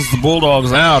bails the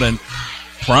Bulldogs out, and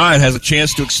Pride has a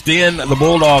chance to extend the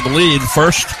Bulldog lead.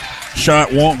 First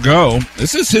shot won't go.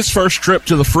 This is his first trip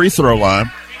to the free throw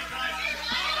line.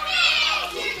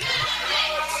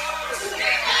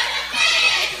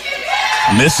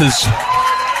 Misses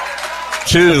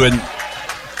 2, and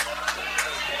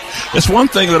it's one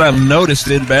thing that I've noticed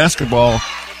in basketball,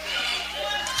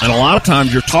 and a lot of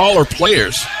times your taller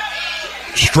players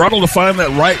struggle to find that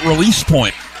right release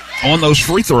point on those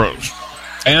free throws.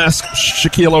 Ask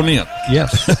Shaquille O'Neal.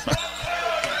 Yes.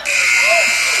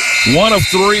 1 of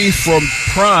 3 from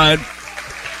Pride.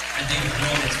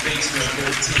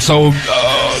 So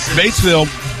Batesville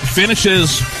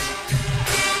finishes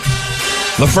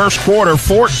the first quarter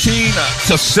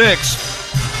 14-6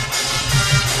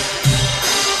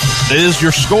 is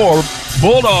your score.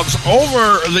 Bulldogs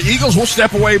over the Eagles. We'll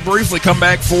step away briefly, come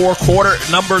back for quarter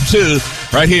number 2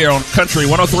 right here on Country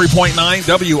 103.9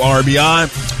 WRBI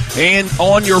and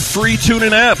on your free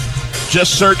TuneIn app.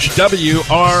 Just search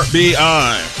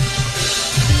WRBI.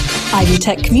 Ivy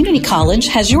Tech Community College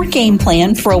has your game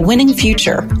plan for a winning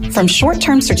future. From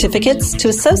short-term certificates to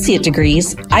associate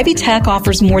degrees, Ivy Tech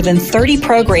offers more than 30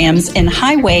 programs in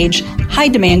high-wage,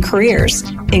 high-demand careers,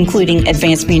 including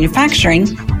advanced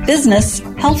manufacturing, business,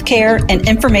 healthcare, and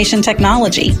information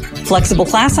technology. Flexible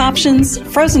class options,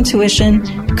 frozen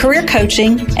tuition, career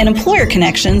coaching, and employer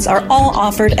connections are all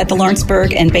offered at the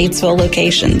Lawrenceburg and Batesville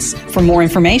locations. For more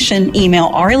information, email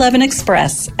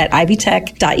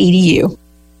r11express@ivytech.edu.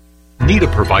 Need a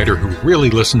provider who really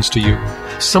listens to you?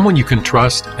 Someone you can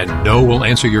trust and know will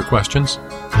answer your questions?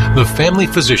 The family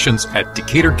physicians at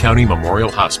Decatur County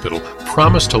Memorial Hospital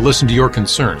promise to listen to your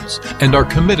concerns and are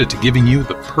committed to giving you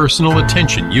the personal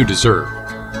attention you deserve.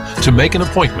 To make an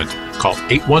appointment, call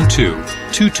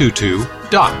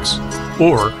 812-222-DOCS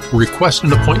or request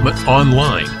an appointment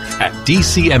online at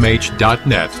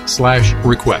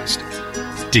dcmh.net/request.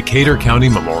 Decatur County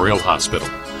Memorial Hospital.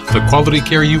 The quality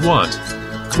care you want,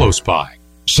 close by.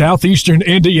 Southeastern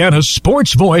Indiana's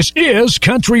sports voice is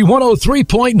Country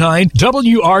 103.9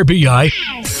 WRBI.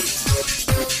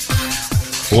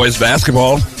 Boys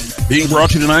basketball being brought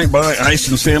to you tonight by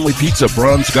Ison's Family Pizza,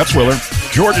 Bruns, Gutzwiller,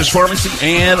 George's Pharmacy,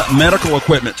 and Medical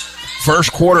Equipment.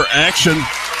 First quarter action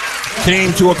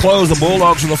came to a close. The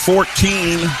Bulldogs with a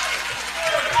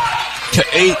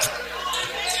 14-8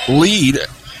 lead.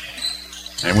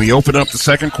 And we open up the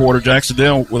second quarter.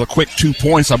 Jacksonville with a quick 2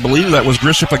 points. I believe that was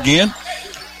Grisham again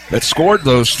that scored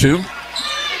those two.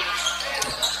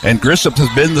 And Grisham has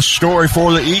been the story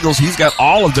for the Eagles. He's got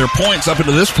all of their points up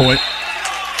until this point.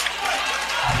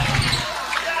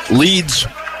 Leads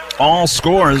all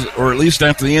scores, or at least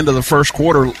after the end of the first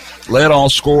quarter, led all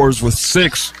scorers with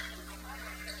 6.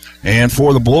 And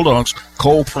for the Bulldogs,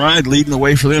 Cole Pride leading the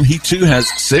way for them. He too has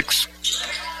 6.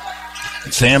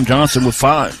 And Sam Johnson with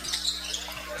 5.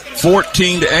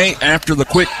 14-8 after the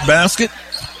quick basket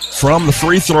from the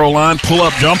free throw line.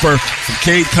 Pull-up jumper from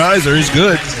Cade Kaiser is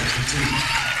good.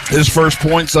 His first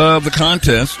points of the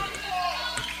contest.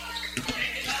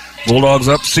 Bulldogs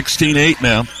up 16-8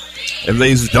 now, and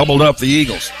they've doubled up the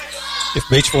Eagles. If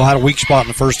Batesville had a weak spot in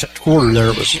the first quarter there,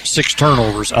 it was 6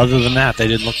 turnovers. Other than that, they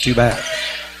didn't look too bad.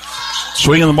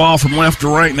 Swinging the ball from left to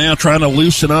right now, trying to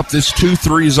loosen up this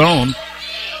 2-3 zone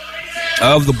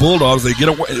of the Bulldogs. They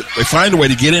find a way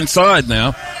to get inside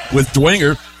now with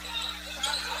Dwenger.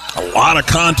 A lot of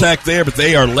contact there, but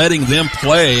they are letting them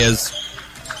play as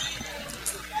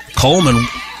Coleman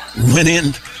went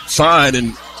inside,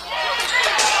 and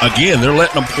again, they're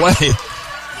letting them play.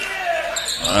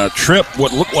 Trip,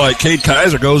 what looked like Cade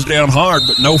Kaiser goes down hard,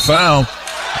 but no foul.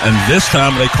 And this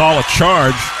time they call a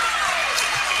charge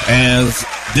as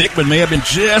Dickman may have been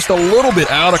just a little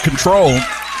bit out of control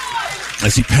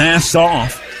as he passed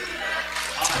off.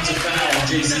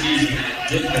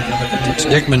 It's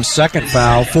Dickman's second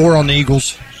foul, 4 on the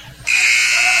Eagles.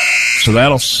 So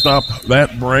that'll stop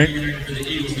that break.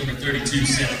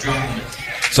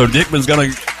 So Dickman's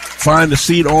going to find a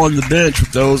seat on the bench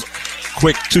with those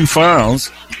quick 2 fouls,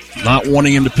 not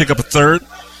wanting him to pick up a third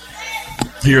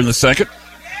here in the second.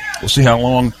 We'll see how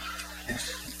long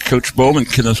Coach Bowman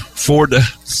can afford to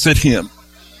sit him.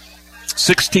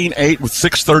 16-8 with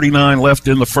 6:39 left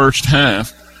in the first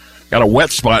half. Got a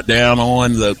wet spot down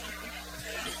on the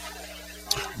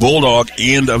Bulldog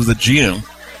end of the gym.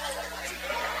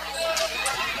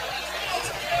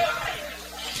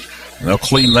 They'll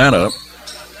clean that up.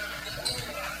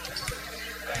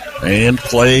 And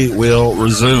play will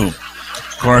resume.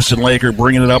 Carson Laker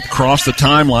bringing it up across the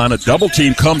timeline. A double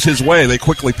team comes his way. They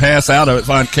quickly pass out of it.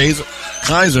 Find Kaiser.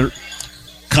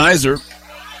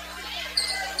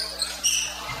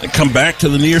 They come back to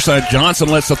the near side. Johnson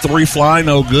lets the 3 fly.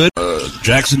 No good.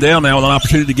 Jacksonville now with an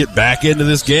opportunity to get back into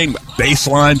this game.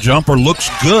 Baseline jumper looks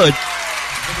good.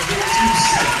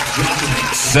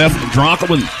 Seth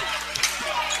Drockelman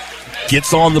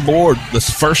gets on the board.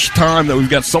 This first time that we've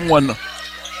got someone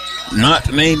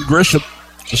not named Grisham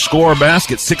to score a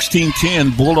basket.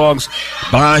 16-10. Bulldogs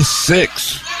by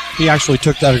 6. He actually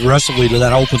took that aggressively to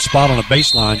that open spot on the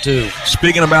baseline, too.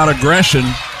 Speaking about aggression,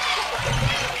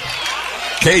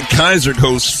 Cade Kaiser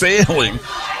goes sailing,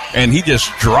 and he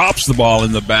just drops the ball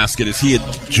in the basket as he had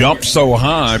jumped so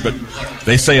high. But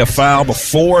they say a foul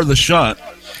before the shot,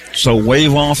 so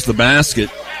wave off the basket,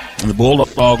 and the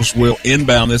Bulldogs will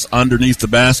inbound this underneath the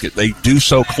basket. They do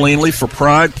so cleanly for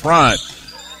Pride. Pride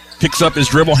picks up his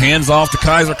dribble, hands off to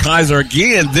Kaiser. Kaiser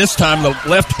again. This time the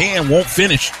left hand won't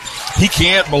finish. He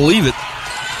can't believe it.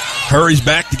 Hurries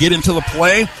back to get into the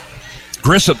play.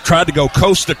 Grisham tried to go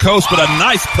coast to coast, but a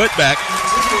nice putback.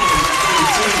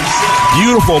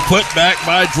 Beautiful putback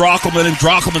by Drockelman, and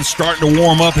Drockelman starting to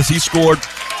warm up as he scored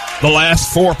the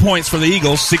last 4 points for the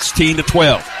Eagles,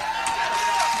 16-12.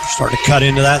 Starting to cut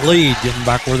into that lead, getting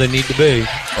back where they need to be.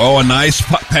 Oh, a nice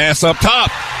pass up top.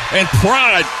 And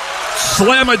Pride,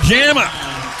 slamma-jamma,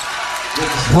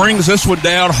 brings this one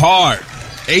down hard.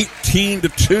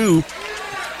 18-2.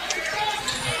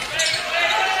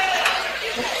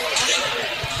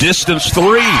 Distance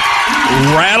 3.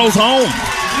 Rattles home.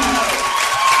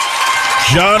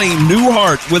 Johnny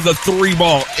Newhart with a 3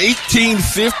 ball.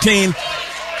 18-15.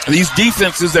 These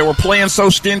defenses that were playing so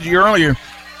stingy earlier,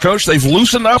 Coach, they've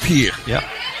loosened up here. Yeah.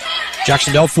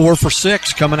 Jacksonville 4 for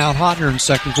 6, coming out hot here in the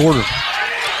second quarter.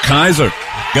 Kaiser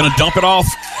going to dump it off.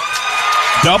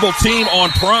 Double team on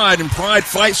Pride, and Pride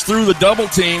fights through the double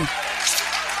team.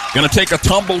 Going to take a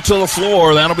tumble to the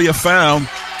floor. That'll be a foul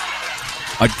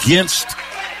against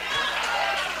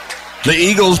the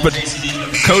Eagles. But,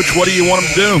 Coach, what do you want him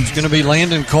to do? It's going to be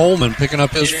Landon Coleman picking up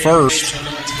his first.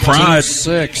 Pride.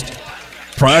 Sixth.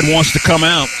 Pride wants to come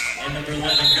out.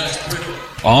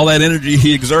 All that energy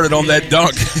he exerted on that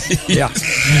dunk. Yeah.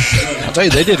 I'll tell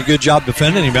you, they did a good job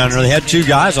defending him down there. They had 2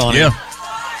 guys on him.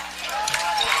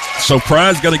 So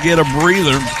Pride's going to get a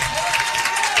breather.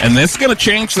 And that's going to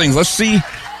change things. Let's see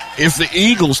if the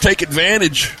Eagles take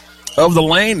advantage of the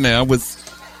lane now with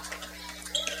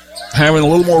having a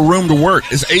little more room to work.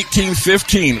 It's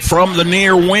 18-15 from the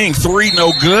near wing. 3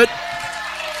 no good.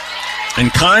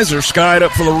 And Kaiser skied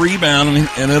up for the rebound,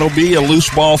 and it'll be a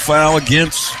loose ball foul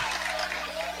against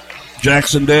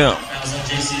Jacksonville.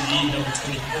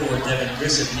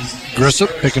 Grissop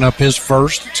picking up his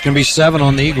first. It's going to be 7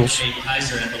 on the Eagles.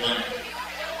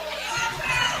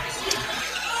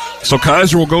 So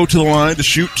Kaiser will go to the line to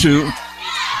shoot 2.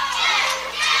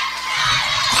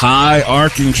 High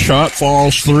arcing shot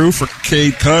falls through for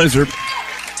Cade Kaiser.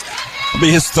 It'll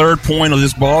be his 3rd point of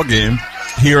this ball game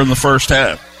here in the first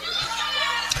half.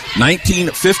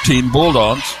 19-15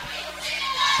 Bulldogs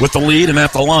with the lead and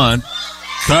at the line.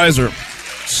 Kaiser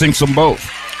sinks them both.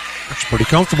 That's pretty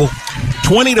comfortable.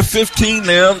 20-15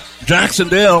 now.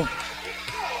 Jacksonville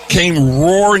came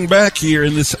roaring back here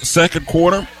in this second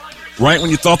quarter. Right when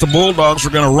you thought the Bulldogs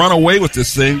were going to run away with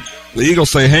this thing, the Eagles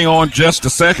say, hang on just a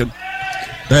second.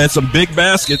 They had some big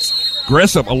baskets.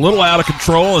 Gressop a little out of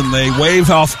control, and they wave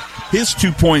off his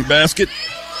 2-point basket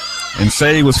and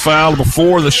say he was fouled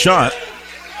before the shot.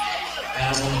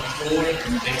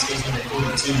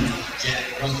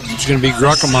 It's going to be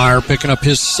Druckenmeyer picking up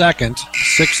his second.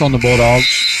 6 on the Bulldogs.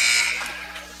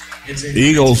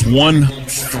 Eagles 1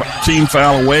 team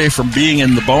foul away from being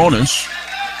in the bonus.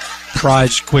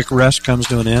 Pride's quick rest comes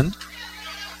to an end.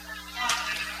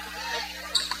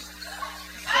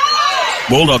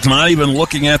 Bulldogs not even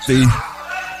looking at the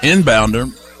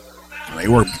inbounder. They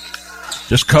were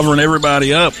just covering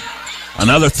everybody up.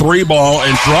 Another 3 ball,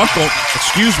 and Drunkleman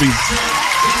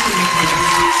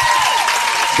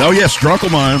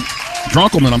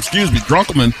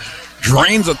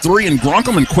drains a 3, and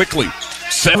Grunkelman quickly.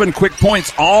 7 quick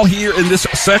points, all here in this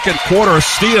second quarter. A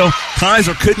steal.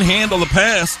 Kaiser couldn't handle the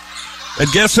pass.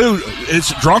 And guess who?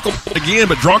 It's Drunkelman again,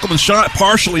 but Drunkelman's shot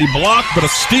partially blocked, but a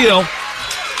steal.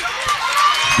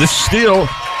 This steal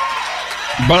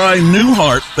by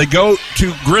Newhart. They go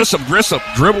to Grissop. Grissop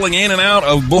dribbling in and out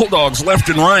of Bulldogs left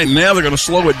and right. Now they're going to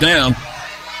slow it down.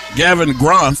 Gavin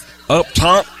Groth up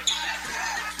top.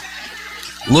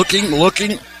 Looking.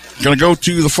 Going to go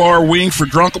to the far wing for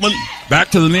Drunkelman. Back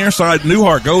to the near side.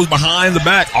 Newhart goes behind the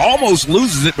back. Almost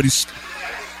loses it, but he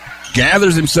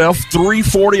gathers himself.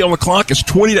 3:40 on the clock. It's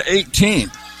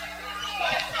 20-18.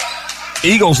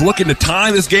 Eagles looking to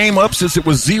tie this game up since it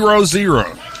was 0-0.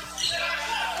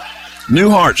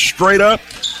 Newhart straight up.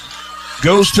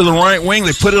 Goes to the right wing.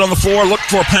 They put it on the floor. Look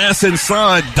for a pass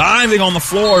inside. Diving on the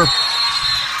floor.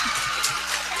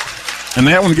 And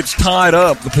that one gets tied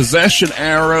up. The possession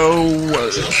arrow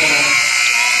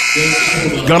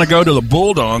going to go to the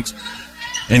Bulldogs.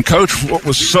 And, Coach, what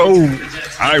was so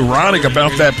ironic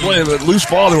about that play, that loose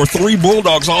ball, there were 3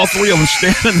 Bulldogs, all 3 of them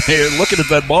standing there looking at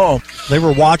that ball. They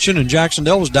were watching, and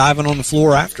Jacksonville was diving on the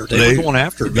floor after. They were going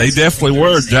after it. They definitely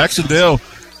were. Jacksonville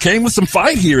came with some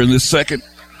fight here in this second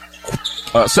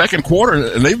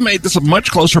quarter, and they've made this a much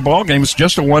closer ball game. It's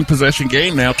just a 1-possession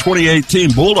game now,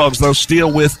 20-18. Bulldogs, though, still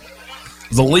with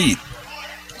the lead.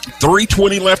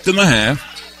 3:20 left in the half.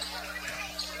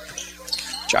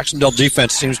 Jacksonville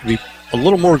defense seems to be a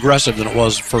little more aggressive than it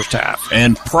was the first half.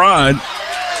 And Pride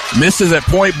misses at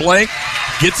point blank,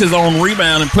 gets his own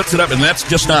rebound and puts it up, and that's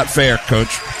just not fair,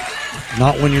 Coach.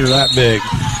 Not when you're that big.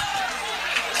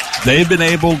 They've been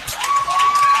able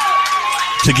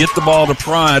to get the ball to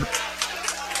Pride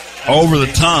over the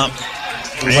top.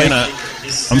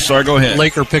 I'm sorry, go ahead.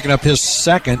 Laker picking up his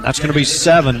second. That's going to be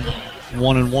 7,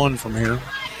 1-1 from here.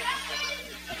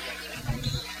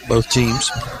 both teams.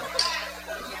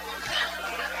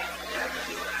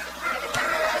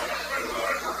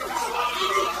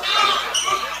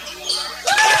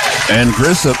 And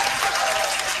Grissop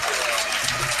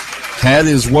had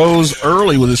his woes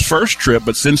early with his first trip,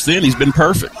 but since then he's been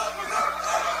perfect.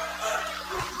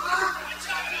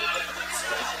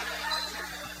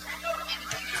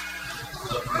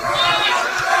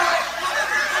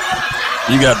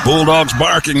 You got Bulldogs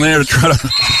barking there to try to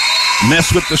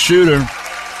mess with the shooter.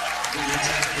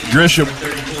 Grisham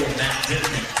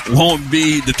won't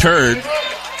be deterred.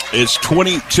 It's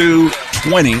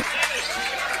 22-20.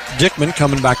 Dickman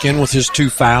coming back in with his 2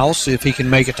 fouls. See if he can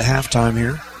make it to halftime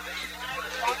here.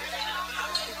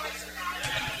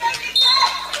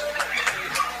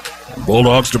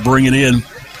 Bulldogs to bring it in.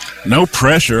 No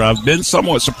pressure. I've been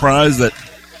somewhat surprised that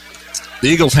the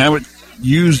Eagles haven't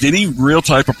used any real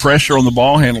type of pressure on the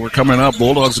ball handler coming up.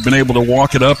 Bulldogs have been able to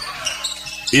walk it up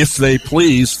if they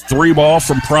please. 3 ball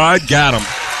from Pride. Got him.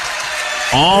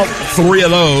 All 3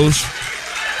 of those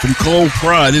from Cole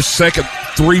Pride, his second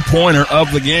 3-pointer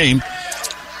of the game.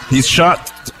 He's shot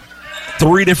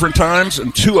 3 different times,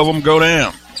 and 2 of them go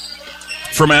down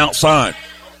from outside.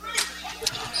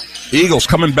 Eagles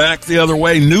coming back the other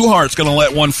way. Newhart's going to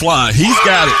let one fly. He's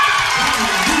got it.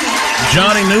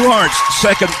 Johnny Newhart's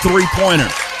second 3-pointer.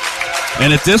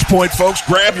 And at this point, folks,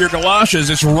 grab your galoshes.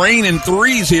 It's raining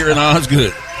threes here in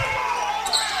Osgood.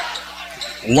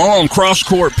 Long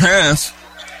cross-court pass.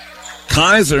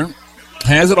 Kaiser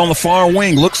has it on the far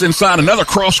wing. Looks inside. Another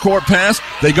cross-court pass.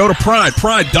 They go to Pride.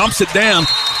 Pride dumps it down.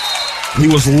 He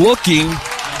was looking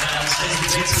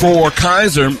for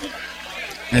Kaiser,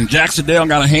 and Jackson Dale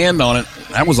got a hand on it.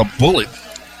 That was a bullet.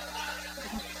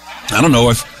 I don't know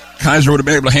if Kaiser would have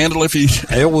been able to handle it if he...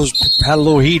 It had a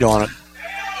little heat on it.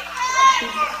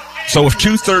 So with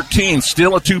 2:13,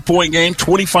 still a 2-point game,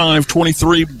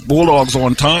 25-23, Bulldogs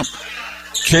on top.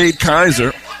 Cade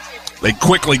Kaiser, they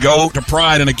quickly go to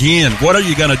Pride, and again, what are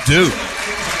you going to do?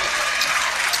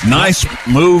 Nice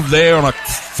move there on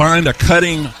find a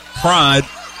cutting Pride,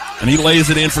 and he lays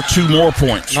it in for 2 more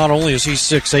points. Not only is he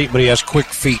 6'8", but he has quick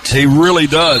feet. He really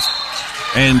does.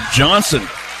 And Johnson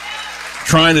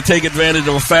trying to take advantage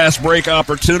of a fast break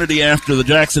opportunity after the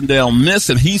Jacksonville miss,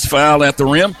 and he's fouled at the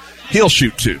rim. He'll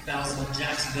shoot 2.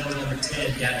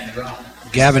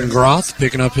 Gavin Groth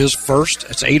picking up his first.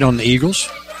 That's 8 on the Eagles.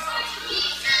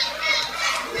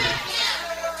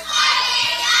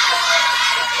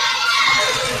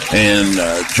 And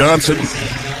Johnson,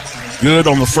 good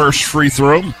on the first free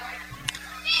throw.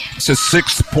 It's his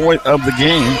 6th point of the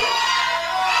game.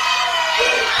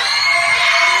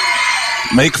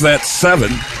 Make that 7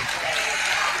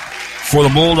 for the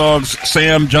Bulldogs.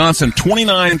 Sam Johnson,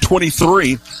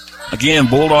 29-23. Again,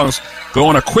 Bulldogs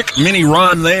going a quick mini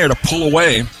run there to pull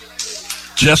away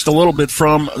just a little bit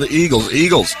from the Eagles.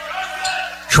 Eagles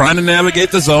trying to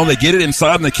navigate the zone. They get it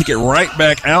inside, and they kick it right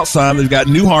back outside. They've got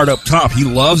Newhart up top. He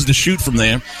loves to shoot from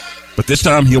there, but this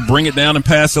time he'll bring it down and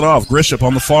pass it off. Grisham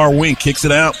on the far wing, kicks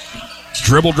it out.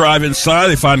 Dribble drive inside.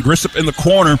 They find Grisham in the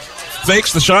corner.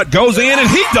 Fakes the shot, goes in, and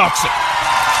he ducks it.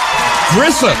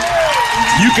 Grisham.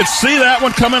 You could see that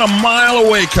one coming a mile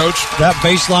away, Coach. That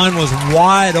baseline was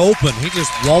wide open. He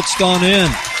just waltzed on in.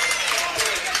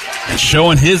 And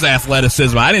showing his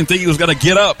athleticism. I didn't think he was going to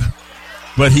get up,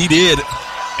 but he did,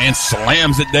 and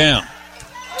slams it down.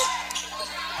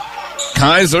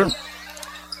 Kaiser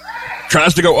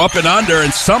tries to go up and under,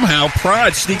 and somehow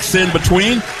Pride sneaks in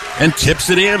between and tips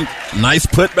it in. Nice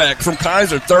putback from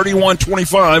Kaiser,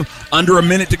 31-25, under a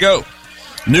minute to go.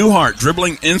 Newhart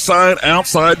dribbling inside,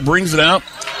 outside, brings it out.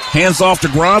 Hands off to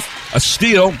Groth. A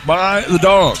steal by the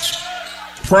Dogs.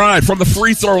 Pride from the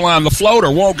free throw line. The floater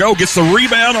won't go. Gets the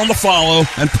rebound on the follow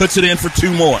and puts it in for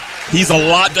 2 more. He's a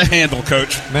lot to handle,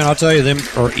 Coach. Man, I'll tell you, them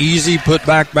are easy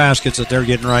put-back baskets that they're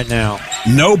getting right now.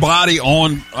 Nobody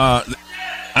on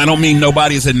I don't mean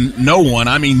nobody as in no one.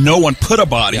 I mean no one put a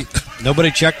body. Yeah.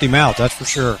 Nobody checked him out, that's for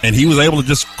sure. And he was able to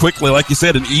just quickly, like you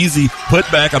said, an easy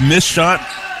putback, a missed shot.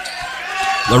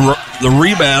 The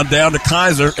rebound down to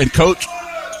Kaiser, and Coach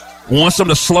wants them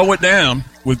to slow it down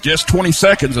with just 20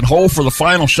 seconds and hold for the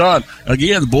final shot.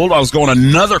 Again, the Bulldogs going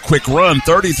another quick run,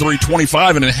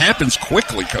 33-25, and it happens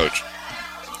quickly, Coach.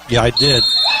 Yeah, I did.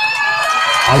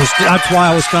 That's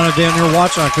why I was kind of down here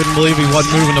watching. I couldn't believe he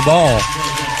wasn't moving the ball.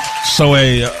 So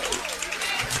a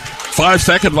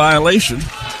 5-second violation.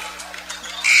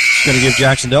 It's going to give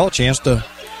Jacksonville a chance to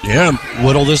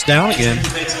whittle this down again.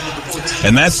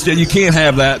 And that's, you can't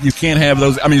have that. You can't have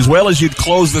those. I mean, as well as you'd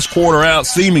close this quarter out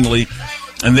seemingly,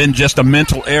 and then just a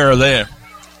mental error there.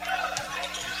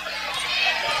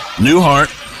 Newhart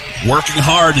working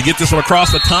hard to get this one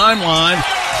across the timeline.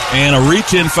 And a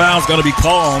reach-in foul is going to be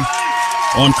called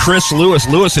on Chris Lewis.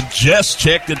 Lewis had just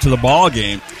checked into the ball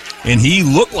game, and he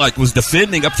looked like was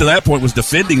defending, up to that point, was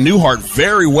defending Newhart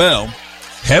very well.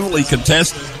 Heavily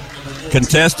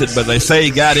contested, but they say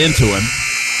he got into him.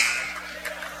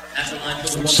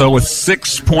 So with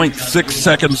 6.6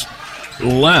 seconds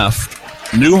left,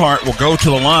 Newhart will go to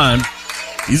the line.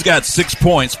 He's got 6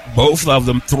 points, both of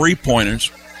them three-pointers.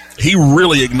 He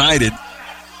really ignited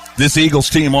this Eagles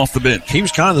team off the bench. He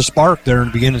was kind of the spark there in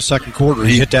the beginning of the second quarter.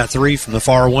 He hit that three from the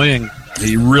far wing.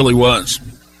 He really was.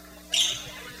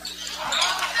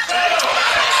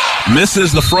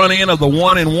 Misses the front end of the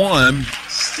 1-and-1.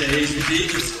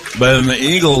 But then the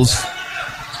Eagles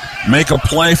make a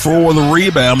play for the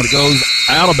rebound, but it goes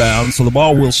out of bounds, so the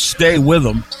ball will stay with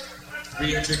them.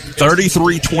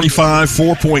 33-25,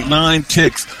 4.9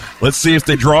 ticks. Let's see if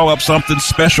they draw up something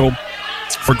special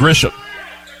for Grisham.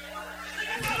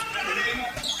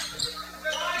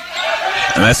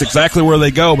 And that's exactly where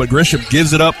they go, but Grisham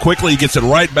gives it up quickly. He gets it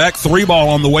right back. Three ball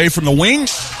on the way from the wing.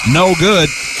 No good.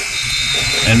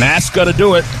 And that's going to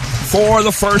do it for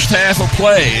the first half of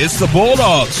play. It's the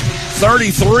Bulldogs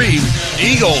 33,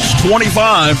 Eagles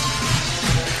 25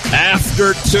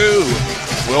 after 2.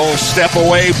 We'll step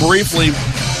away briefly,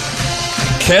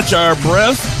 catch our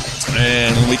breath,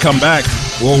 and when we come back,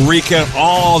 we'll recap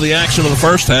all the action of the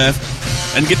first half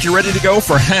and get you ready to go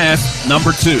for half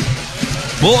number 2.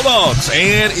 Bulldogs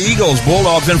and Eagles.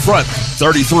 Bulldogs in front,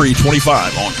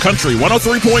 33-25 on Country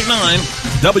 103.9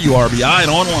 WRBI and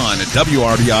online at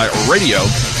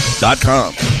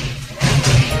WRBIRadio.com.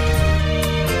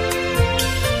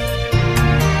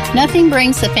 Nothing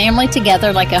brings the family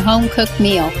together like a home-cooked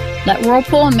meal. Let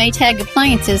Whirlpool and Maytag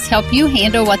Appliances help you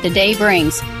handle what the day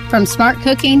brings. From smart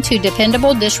cooking to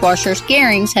dependable dishwashers,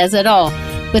 Gehring's has it all.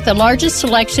 With the largest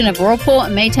selection of Whirlpool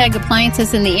and Maytag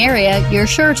appliances in the area, you're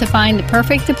sure to find the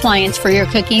perfect appliance for your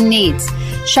cooking needs.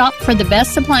 Shop for the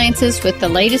best appliances with the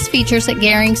latest features at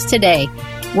Gehring's today.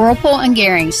 Whirlpool and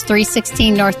Gehring's,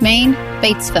 316 North Main,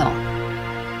 Batesville.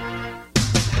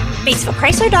 Batesville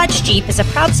Chrysler Dodge Jeep is a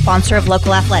proud sponsor of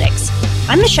local athletics.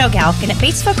 I'm Michelle Galk, and at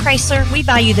Batesville Chrysler, we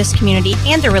value this community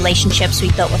and the relationships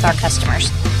we've built with our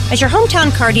customers. As your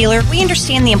hometown car dealer, we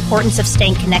understand the importance of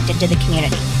staying connected to the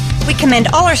community. We commend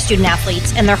all our student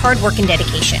athletes and their hard work and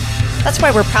dedication. That's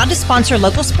why we're proud to sponsor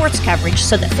local sports coverage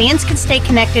so that fans can stay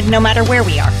connected no matter where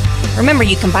we are. Remember,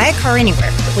 you can buy a car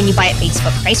anywhere, but when you buy at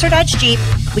Batesville Chrysler Dodge Jeep,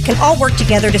 we can all work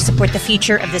together to support the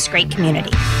future of this great community.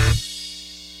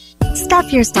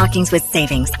 Stuff your stockings with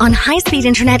savings on high-speed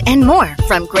internet and more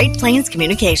from Great Plains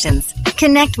Communications.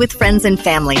 Connect with friends and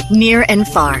family near and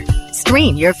far.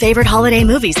 Stream your favorite holiday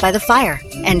movies by the fire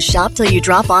and shop till you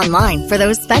drop online for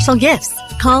those special gifts.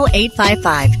 Call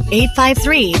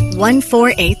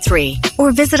 855-853-1483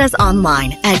 or visit us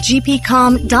online at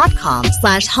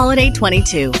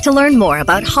gpcom.com/holiday22 to learn more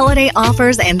about holiday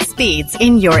offers and speeds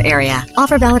in your area.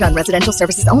 Offer valid on residential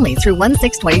services only through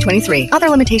 1/6/2023. Other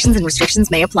limitations and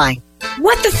restrictions may apply.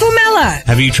 What the Fumella?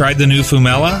 Have you tried the new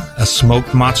Fumella, a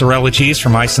smoked mozzarella cheese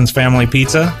from Ison's Family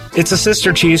Pizza? It's a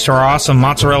sister cheese to our awesome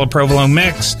mozzarella provolone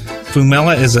mix.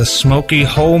 Fumella is a smoky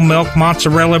whole milk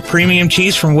mozzarella premium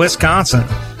cheese from Wisconsin.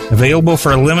 Available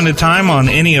for a limited time on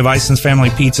any of Ison's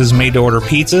Family Pizza's made-to-order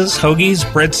pizzas, hoagies,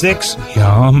 breadsticks,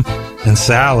 yum, and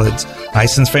salads.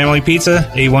 Ison's Family Pizza,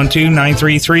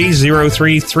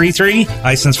 812-933-0333,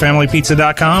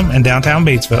 IsonsFamilyPizza.com, and downtown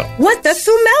Batesville. What the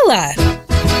Fumella?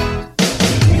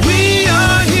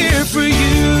 For you.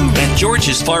 At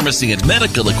George's Pharmacy and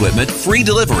Medical Equipment, free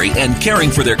delivery and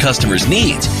caring for their customers'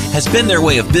 needs has been their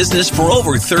way of business for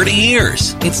over 30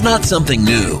 years. It's not something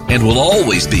new and will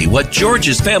always be what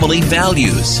George's family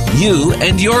values. You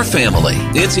and your family.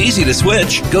 It's easy to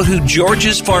switch. Go to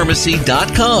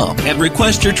georgespharmacy.com and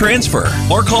request your transfer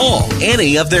or call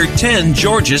any of their 10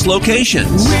 George's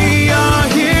locations. We are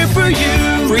here for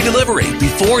you. Free delivery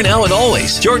before, now, and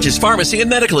always. George's Pharmacy and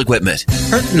Medical Equipment.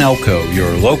 Hurton Elko,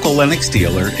 your local Lennox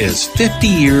dealer, is 50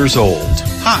 years old.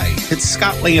 Hi, it's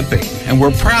Scott Lamping, and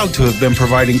we're proud to have been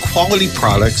providing quality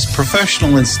products,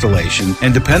 professional installation,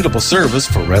 and dependable service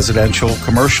for residential,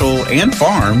 commercial, and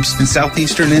farms in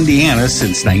southeastern Indiana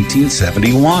since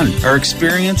 1971. Our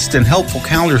experienced and helpful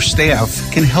counter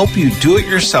staff can help you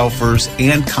do-it-yourselfers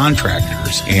and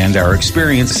contractors, and our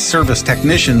experienced service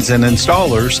technicians and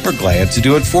installers are glad to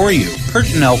do it for you.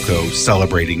 Hurton Elko,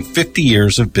 celebrating 50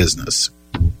 years of business.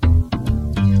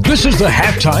 This is the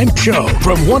Halftime Show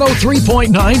from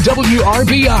 103.9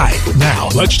 WRBI. Now,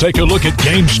 let's take a look at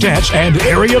game stats and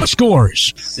area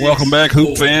scores. Welcome back,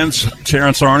 Hoop fans.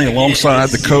 Terrence Arney alongside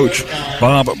the coach,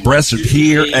 Bob Bressett,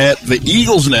 here at the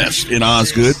Eagles Nest in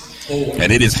Osgood.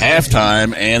 And it is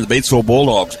halftime, and the Batesville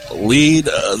Bulldogs lead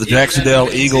the Jacksonville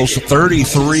Eagles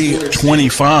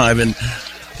 33-25. And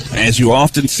as you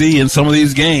often see in some of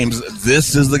these games,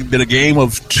 this has been a game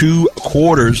of 2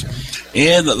 quarters.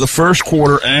 In the first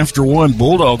quarter, after one,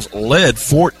 Bulldogs led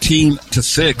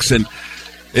 14-6, and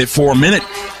for a minute,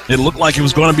 it looked like it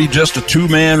was going to be just a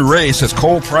 2-man race as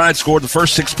Cole Pride scored the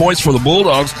first 6 points for the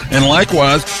Bulldogs, and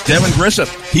likewise, Devin Grissett,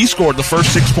 he scored the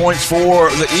first 6 points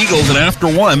for the Eagles, and after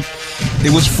one,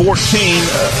 it was 14-6.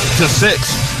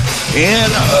 In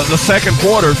the second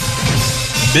quarter,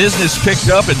 business picked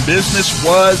up, and business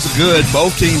was good.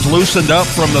 Both teams loosened up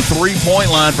from the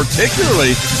three-point line,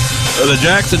 particularly the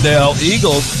Jacksonville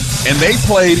Eagles, and they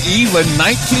played even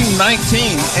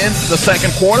 19-19 in the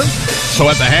second quarter. So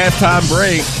at the halftime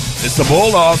break, it's the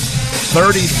Bulldogs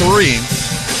 33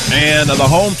 and the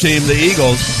home team, the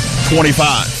Eagles,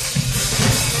 25.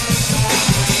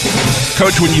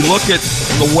 Coach, when you look at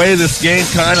the way this game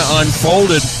kind of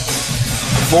unfolded,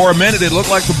 for a minute it looked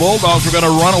like the Bulldogs were going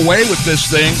to run away with this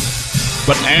thing,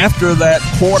 but after that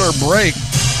quarter break,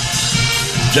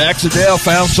 Jacksonville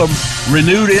found some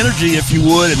renewed energy, if you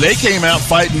would, and they came out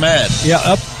fighting mad. Yeah,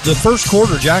 up the first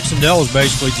quarter, Jacksonville was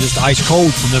basically just ice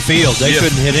cold from the field. They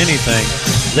couldn't hit anything.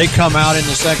 They come out in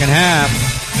the second half.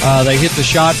 They hit the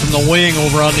shot from the wing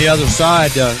over on the other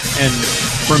side, and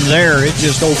from there, it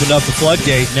just opened up the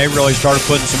floodgate, and they really started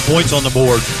putting some points on the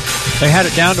board. They had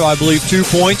it down to, I believe, 2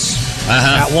 points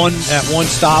at one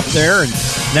stop there, and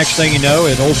next thing you know,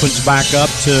 it opens back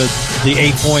up to the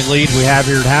 8-point lead we have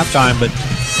here at halftime. But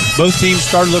both teams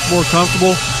started to look more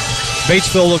comfortable.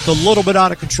 Batesville looked a little bit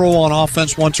out of control on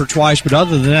offense once or twice, but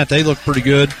other than that, they looked pretty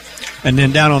good. And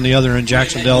then down on the other end,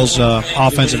 Jacksonville's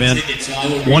offensive end,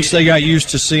 once they got used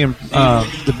to seeing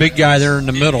the big guy there in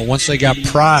the middle, once they got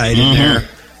Pride in there,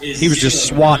 he was just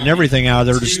swatting everything out of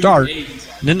there to start.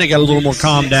 And then they got a little more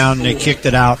calm down, and they kicked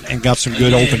it out and got some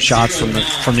good open shots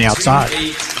from the outside.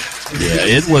 Yeah,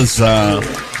 it was a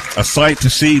sight to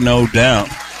see, no doubt.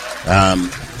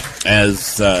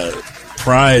 As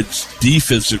Pride's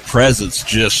defensive presence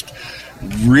just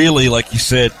really, like you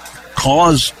said,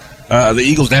 caused the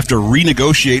Eagles to have to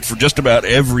renegotiate for just about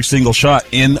every single shot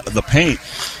in the paint.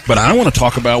 But I want to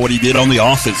talk about what he did on the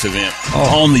offensive end.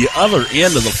 On the other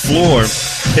end of the floor,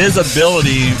 his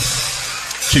ability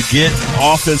to get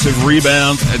offensive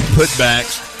rebounds and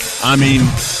putbacks. I mean,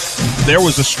 there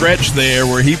was a stretch there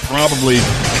where he probably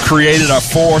created a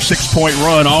 4 or 6 point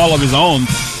run all of his own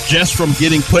just from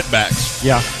getting putbacks.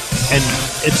 Yeah, and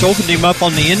it's opened him up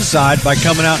on the inside by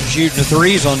coming out and shooting the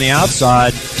threes on the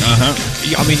outside.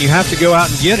 I mean, you have to go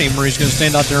out and get him or he's going to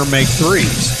stand out there and make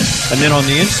threes. And then on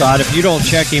the inside, if you don't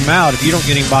check him out, if you don't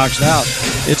get him boxed out,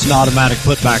 it's an automatic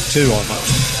putback too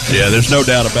almost. Yeah, there's no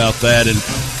doubt about that. And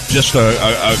just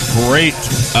a great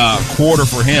quarter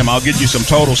for him. I'll get you some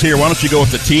totals here. Why don't you go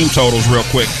with the team totals real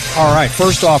quick? All right.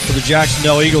 First off, for the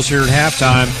Jacksonville Eagles here at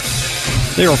halftime,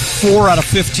 they are 4 out of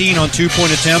 15 on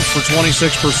 2-point attempts for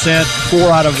 26%,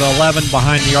 4 out of 11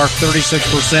 behind the arc,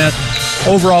 36%.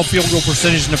 Overall field goal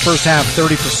percentage in the first half,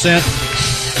 30%.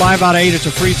 5 out of 8 at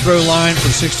the free throw line for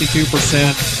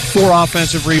 62%. 4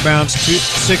 offensive rebounds,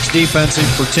 6 defensive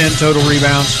for 10 total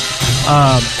rebounds.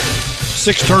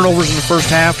 6 turnovers in the first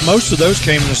half. Most of those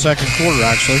came in the second quarter,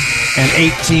 actually, and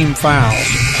 8 team fouls.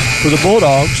 For the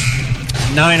Bulldogs,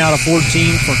 9 out of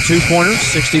 14 for 2-pointers,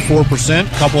 64%. A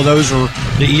couple of those are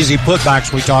the easy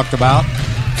putbacks we talked about.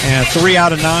 And 3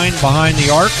 out of 9 behind the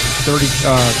arc,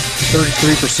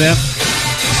 33%.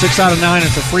 6 out of 9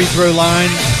 at the free throw line,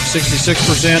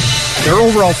 66%. Their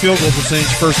overall field goal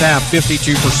percentage first half,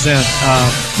 52%.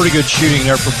 Pretty good shooting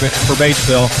there for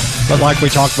Batesville. But like we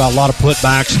talked about, a lot of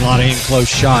putbacks and a lot of in-close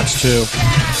shots, too.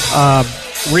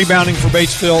 Rebounding for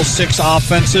Batesville, 6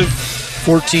 offensive,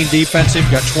 14 defensive.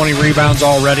 Got 20 rebounds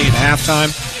already at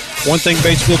halftime. One thing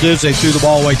Batesville did is they threw the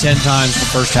ball away 10 times in the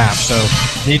first half. So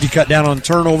need to cut down on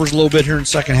turnovers a little bit here in the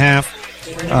second half.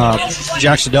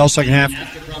 Jacksonville, second half,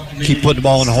 keep putting the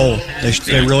ball in the hole.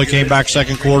 They really came back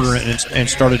second quarter and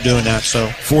started doing that. So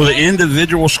for the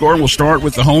individual score, we'll start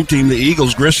with the home team, the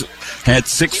Eagles. Grissett had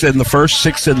 6 in the first,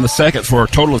 6 in the second for a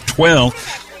total of 12.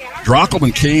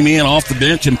 Drockelman came in off the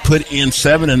bench and put in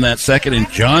 7 in that second, and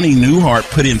Johnny Newhart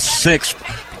put in 6,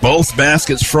 both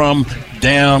baskets from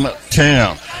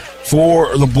downtown.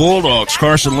 For the Bulldogs,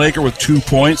 Carson Laker with 2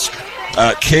 points.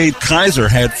 Cade Kaiser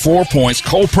had 4 points.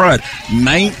 Cole Pride,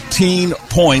 19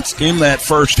 points in that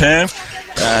first half.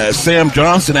 Sam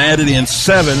Johnson added in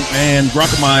 7, and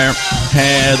Druckemeyer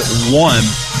had 1.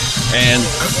 And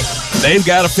they've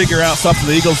got to figure out something,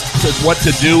 the Eagles, what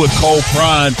to do with Cole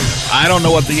Pride. I don't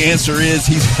know what the answer is.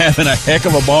 He's having a heck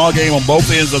of a ball game on both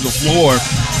ends of the floor.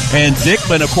 And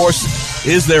Dickman, of course,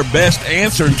 is their best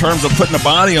answer in terms of putting a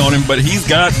body on him, but he's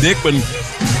got Dickman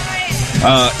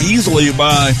easily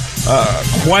by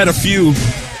quite a few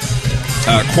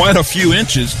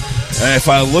inches. If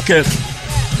I look at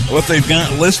what they've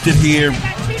got listed here,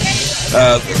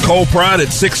 Cole Pride at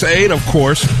 6'8", of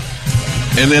course,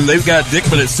 and then they've got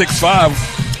Dickman at 6'5".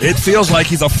 It feels like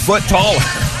he's a foot taller.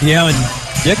 Yeah, and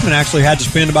Dickman actually had to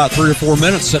spend about 3 or 4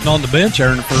 minutes sitting on the bench there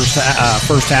in the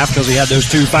first half because he had those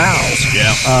 2 fouls.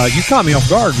 Yeah. You caught me off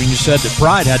guard when you said that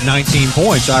Pride had 19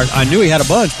 points. I knew he had a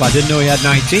bunch, but I didn't know he had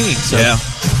 19. So. Yeah,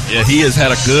 he has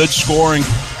had a good scoring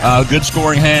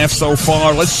half so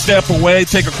far. Let's step away,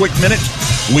 take a quick minute.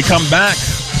 When we come back,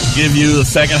 give you the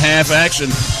second half action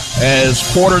as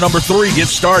quarter number 3 gets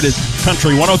started.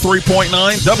 Country 103.9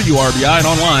 WRBI and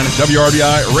online at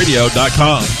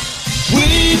WRBIRadio.com.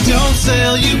 We don't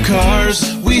sell you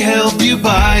cars, we help you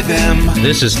buy them.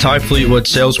 This is Ty Fleetwood,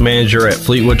 sales manager at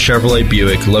Fleetwood Chevrolet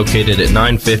Buick, located at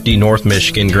 950 North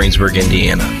Michigan, Greensburg,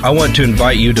 Indiana. I want to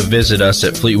invite you to visit us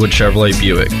at Fleetwood Chevrolet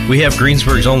Buick. We have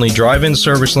Greensburg's only drive-in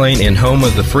service lane and home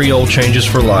of the free oil changes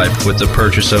for life with the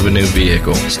purchase of a new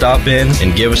vehicle. Stop in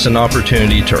and give us an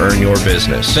opportunity to earn your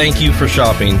business. Thank you for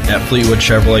shopping at Fleetwood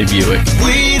Chevrolet Buick.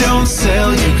 We don't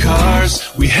sell you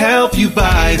cars, we help you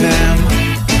buy them.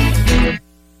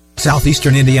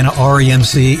 Southeastern Indiana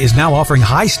REMC is now offering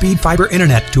high-speed fiber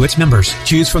internet to its members.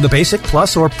 Choose from the basic,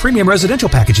 plus, or premium residential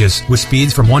packages with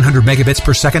speeds from 100 megabits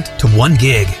per second to 1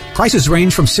 gig. Prices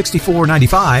range from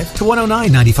 $64.95 to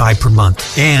 $109.95 per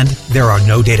month. And there are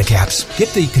no data caps. Get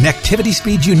the connectivity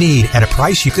speed you need at a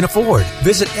price you can afford.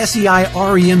 Visit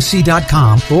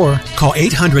SEIREMC.com or call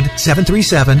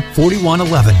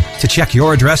 800-737-4111 to check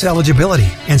your address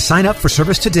eligibility and sign up for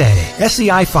service today.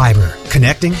 SEI Fiber,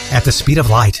 connecting at the speed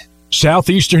of light.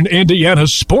 Southeastern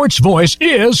Indiana's sports voice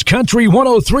is Country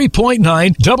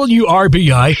 103.9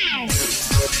 WRBI.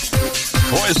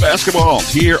 Boys basketball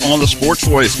here on the Sports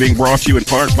Voice, being brought to you in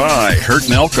part by Hurt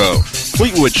and Elko,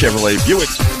 Fleetwood Chevrolet Buick,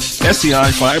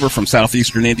 SEI Fiber from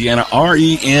Southeastern Indiana,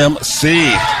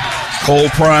 REMC. Cole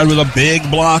Pride with a big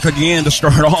block again to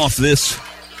start off this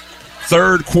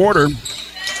third quarter.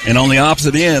 And on the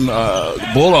opposite end, the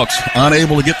Bulldogs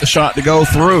unable to get the shot to go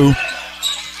through.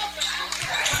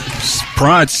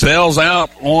 Pride sails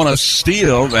out on a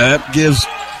steal. That gives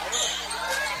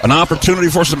an opportunity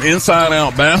for some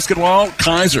inside-out basketball.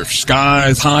 Kaiser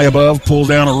skies high above, pulls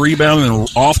down a rebound, and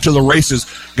off to the races.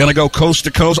 Going to go coast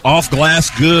to coast, off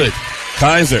glass, good.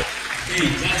 Kaiser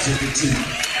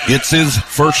gets his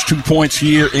first 2 points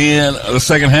here in the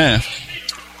second half.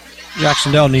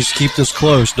 Jacksonville needs to keep this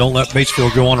close. Don't let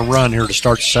Batesville go on a run here to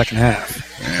start the second half.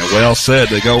 Yeah, well said.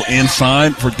 They go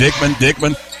inside for Dickman.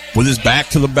 Dickman with his back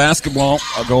to the basketball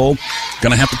goal.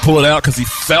 Going to have to pull it out because he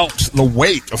felt the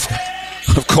weight of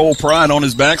Cole Pride on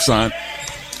his backside.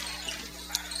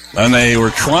 And they were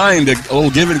trying to a little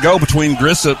give and go between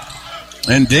Grissett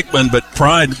and Dickman, but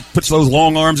Pride puts those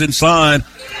long arms inside.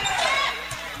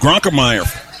 Gronkemeyer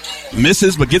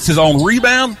misses but gets his own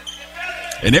rebound.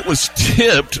 And it was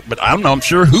tipped, but I'm not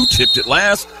sure who tipped it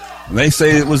last. And they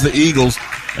say it was the Eagles,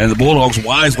 and the Bulldogs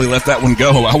wisely let that one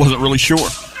go. I wasn't really sure.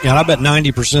 Yeah, and I bet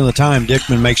 90% of the time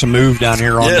Dickman makes a move down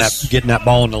here on that, getting that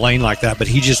ball in the lane like that, but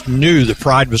he just knew the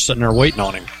Pride was sitting there waiting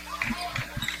on him.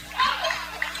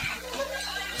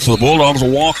 So the Bulldogs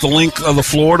will walk the length of the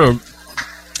floor to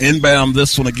inbound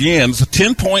this one again. It's a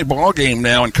 10-point ball game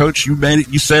now, and Coach, you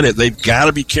said it. They've got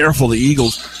to be careful. The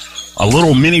Eagles, a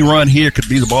little mini run here could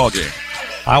be the ball game.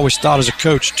 I always thought as a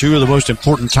coach, 2 of the most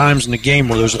important times in the game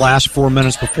were those last 4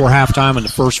 minutes before halftime and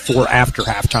the first 4 after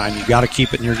halftime. You got to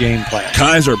keep it in your game plan.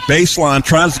 Kaiser, baseline,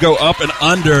 tries to go up and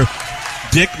under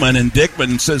Dickman, and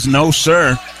Dickman says, no,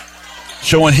 sir,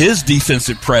 showing his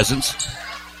defensive presence.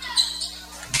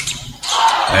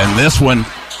 And this one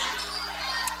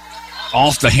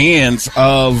off the hands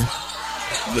of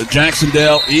the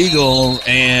Jacksonville Eagles,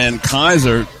 and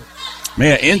Kaiser may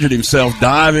have injured himself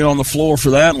diving on the floor for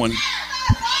that one.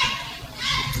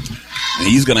 And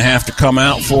he's going to have to come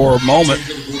out for a moment.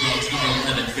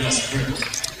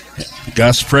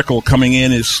 Gus Prickle coming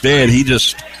in instead. He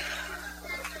just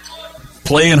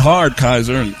playing hard,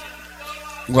 Kaiser, and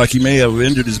like he may have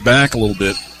injured his back a little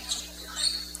bit.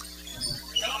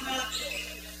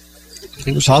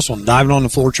 He was hustling, diving on the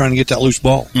floor, trying to get that loose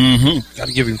ball. Mm-hmm. Got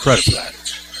to give him credit for that.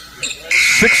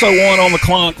 6:01 on the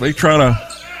clock. They try to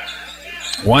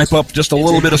wipe up just a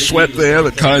little bit of sweat there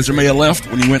that Kaiser may have left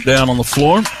when he went down on the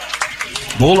floor.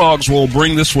 Bulldogs will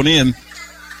bring this one in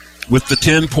with the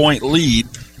 10-point lead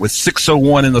with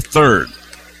 6:01 in the third.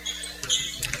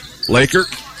 Laker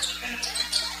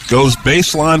goes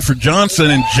baseline for Johnson,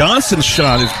 and Johnson's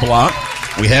shot is blocked.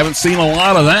 We haven't seen a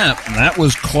lot of that. And that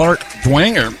was Clark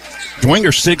Dwenger.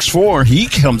 Dwenger 6'4". He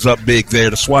comes up big there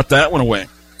to swat that one away.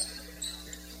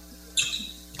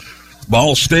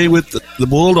 Ball stay with the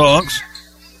Bulldogs.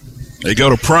 They go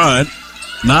to Pride.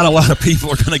 Not a lot of people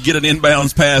are going to get an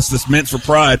inbounds pass that's meant for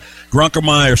Pride.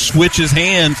 Grunkemeyer switches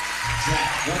hands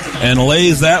and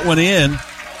lays that one in.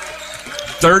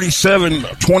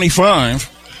 37-25.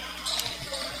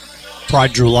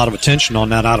 Pride drew a lot of attention on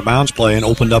that out-of-bounds play and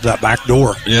opened up that back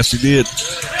door. Yes, he did.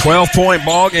 12-point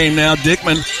ball game now.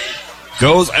 Dickman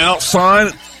goes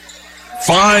outside,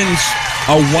 finds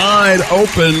a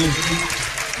wide-open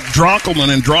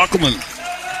Drockelman, and Drockelman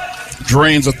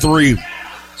drains a three.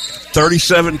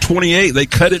 37-28. They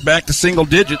cut it back to single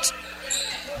digits.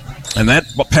 And that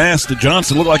pass to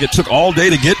Johnson looked like it took all day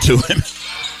to get to him.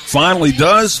 Finally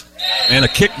does. And a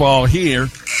kickball here.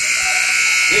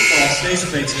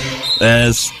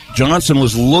 As Johnson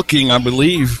was looking, I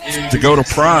believe, to go to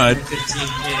Pride.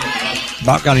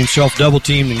 About got himself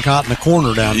double-teamed and caught in the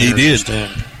corner down there. He did.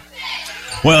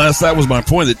 Well, that was my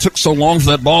point. It took so long for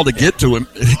that ball to get to him.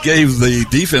 It gave the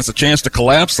defense a chance to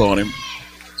collapse on him.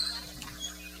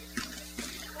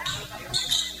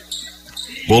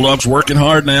 Bulldogs working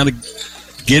hard now to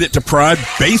get it to Pride.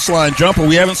 Baseline jumper.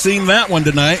 We haven't seen that one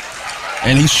tonight.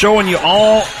 And he's showing you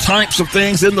all types of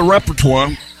things in the repertoire.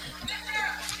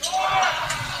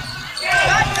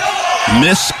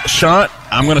 Miss shot.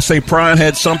 I'm going to say Pride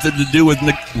had something to do with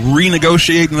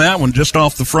renegotiating that one just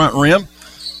off the front rim.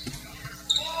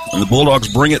 And the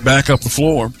Bulldogs bring it back up the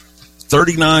floor.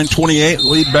 39-28,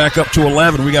 lead back up to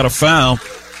 11. We got a foul.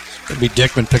 It'll be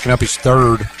Dickman picking up his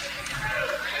third.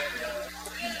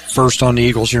 First on the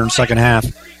Eagles here in the second half.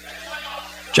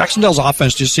 Jacksonville's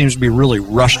offense just seems to be really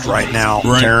rushed right now,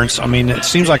 Terrence. I mean, it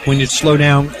seems like when you slow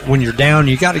down, when you're down,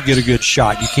 you got to get a good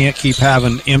shot. You can't keep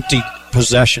having empty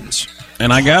possessions.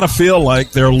 And I got to feel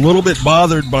like they're a little bit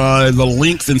bothered by the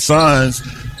length and size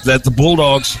that the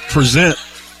Bulldogs present.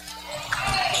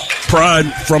 Pride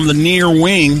from the near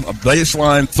wing, a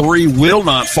baseline three will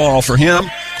not fall for him.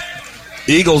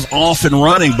 Eagles off and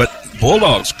running, but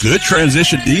Bulldogs, good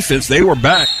transition defense. They were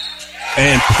back.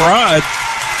 And Pride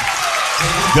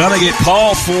going to get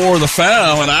called for the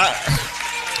foul, and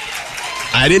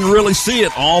I didn't really see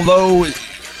it, although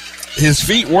his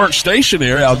feet weren't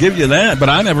stationary. I'll give you that, but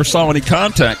I never saw any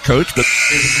contact, Coach. But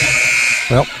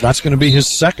well, that's going to be his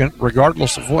second,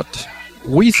 regardless of what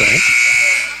we think.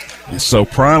 And so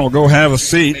Pride will go have a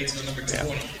seat,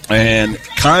 and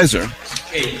Kaiser,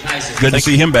 good to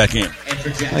see him back in. I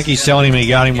think he's telling him he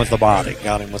got him with the body.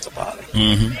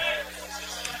 Mm-hmm.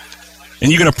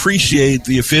 And you can appreciate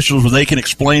the officials when they can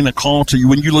explain a call to you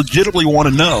when you legitimately want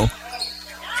to know.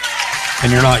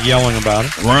 And you're not yelling about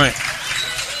it. Right.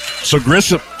 So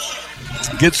Grissop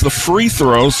gets the free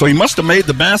throw, so he must have made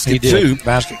the basket, he did. too.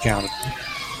 Basket counted.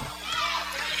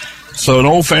 So an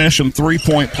old-fashioned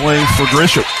three-point play for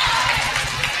Grissop.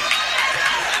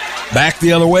 Back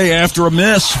the other way after a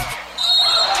miss.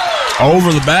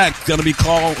 Over the back, going to be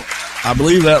called. I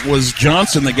believe that was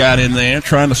Johnson that got in there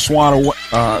trying to swat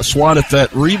at that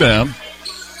rebound.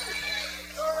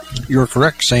 You're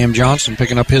correct. Sam Johnson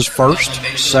picking up his first,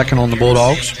 second on the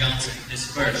Bulldogs.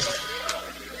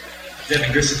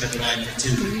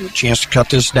 Chance to cut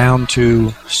this down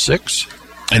to 6.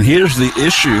 And here's the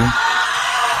issue.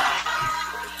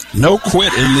 No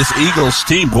quit in this Eagles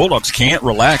team. Bulldogs can't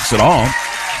relax at all.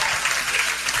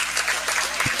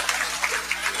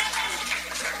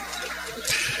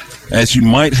 As you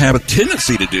might have a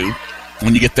tendency to do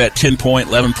when you get that 10-point,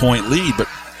 11-point lead. But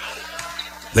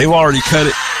they've already cut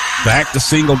it back to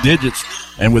single digits.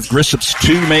 And with Grissop's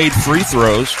 2 made free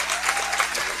throws,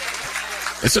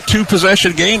 it's a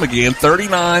 2-possession game again,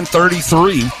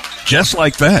 39-33, just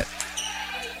like that.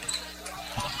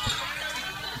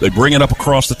 They bring it up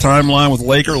across the timeline with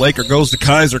Laker. Laker goes to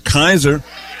Kaiser. Kaiser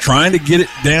trying to get it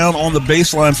down on the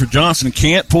baseline for Johnson.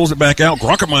 Can't, pulls it back out.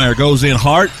 Grunkemeyer goes in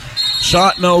hard.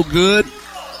 Shot no good.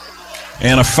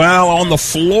 And a foul on the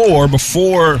floor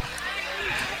before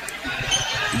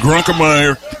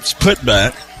Grunkemeyer's put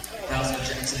back.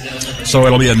 So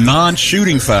it'll be a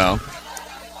non-shooting foul.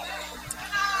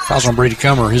 Fouls on Brady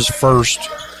Comer, his first.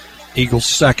 Eagles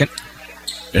second.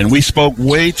 And we spoke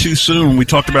way too soon when we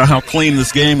talked about how clean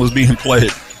this game was being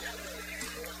played.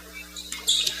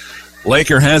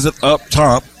 Laker has it up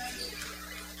top.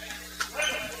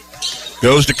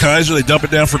 Goes to Kaiser. They dump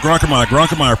it down for Grunkemeyer.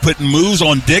 Grunkemeyer putting moves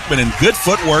on Dickman, and good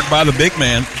footwork by the big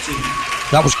man.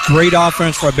 That was great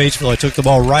offense by Batesville. They took the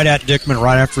ball right at Dickman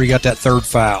right after he got that third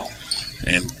foul.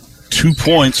 And 2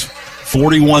 points,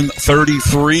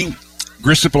 41-33.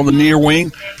 Grissop on the near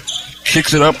wing.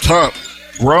 Kicks it up top.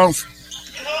 Grove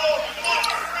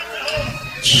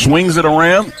swings it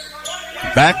around.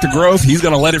 Back to Groth. He's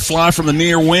going to let it fly from the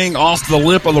near wing off the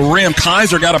lip of the rim.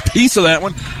 Kaiser got a piece of that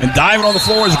one, and diving on the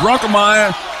floor is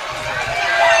Grunkelmeyer.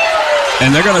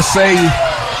 And they're going to say,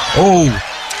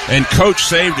 and Coach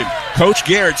saved him. Coach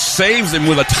Garrett saves him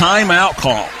with a timeout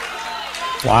call.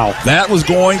 Wow. That was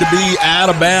going to be out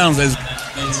of bounds as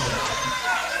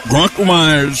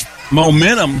Grunkelmeyer's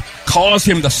momentum caused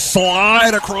him to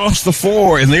slide across the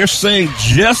floor, and they're saying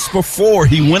just before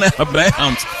he went out of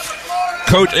bounds,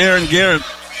 Coach Aaron Garrett.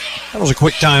 That was a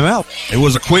quick timeout. It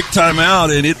was a quick timeout,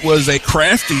 and it was a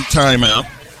crafty timeout.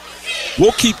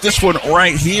 We'll keep this one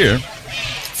right here.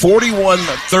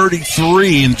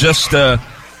 41-33, and just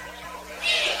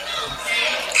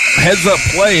heads-up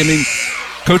play. I mean,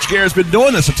 Coach Garrett's been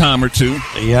doing this a time or two.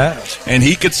 He has. And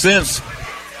he could sense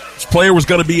this player was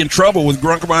going to be in trouble with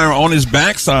Grunkelmeyer on his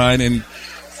backside, and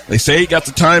they say he got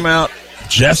the timeout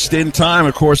just in time.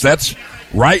 Of course, that's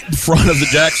right in front of the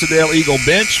Jacksonville Eagle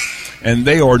bench, and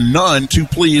they are none too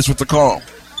pleased with the call.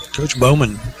 Coach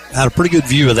Bowman had a pretty good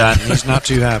view of that, and he's not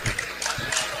too happy.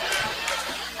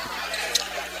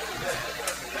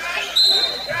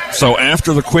 So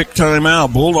after the quick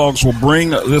timeout, Bulldogs will bring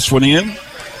this one in.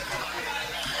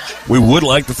 We would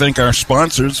like to thank our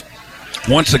sponsors.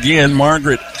 Once again,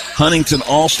 Margaret Huntington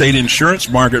Allstate Insurance,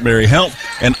 Margaret Mary Health,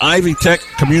 and Ivy Tech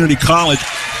Community College.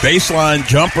 Baseline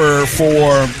jumper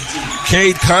for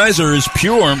Cade Kaiser is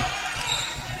pure.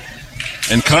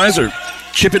 And Kaiser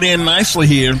chipping in nicely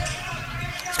here.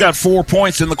 He's got 4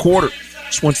 points in the quarter.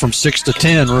 Just went from 6 to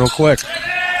 10 real quick.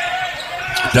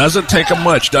 Doesn't take him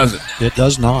much, does it? It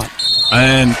does not.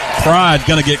 And Pride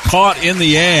going to get caught in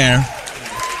the air.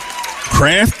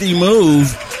 Crafty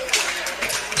move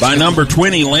by number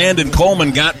 20, Landon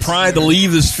Coleman. Got Pride to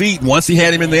leave his feet. Once he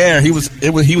had him in the air, he was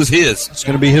his. It's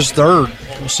going to be his third.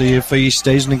 We'll see if he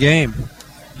stays in the game.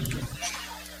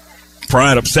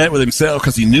 Pride upset with himself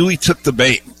because he knew he took the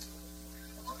bait.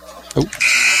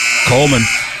 Coleman.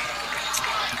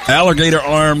 Alligator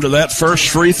armed to that first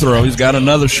free throw. He's got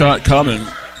another shot coming.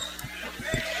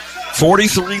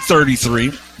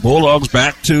 43-33. Bulldogs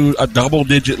back to a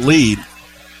double-digit lead.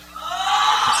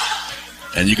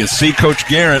 And you can see Coach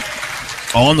Garrett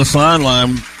on the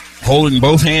sideline holding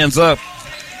both hands up,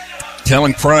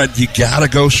 telling Pride, you got to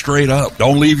go straight up.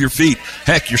 Don't leave your feet.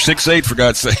 Heck, you're 6'8", for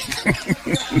God's sake.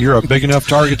 You're a big enough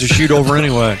target to shoot over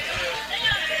anyway.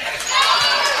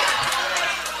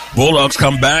 Bulldogs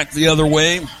come back the other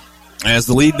way as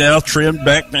the lead now trimmed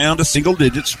back down to single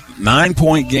digits.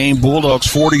 9-point game, Bulldogs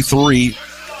 43,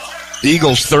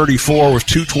 Eagles 34 with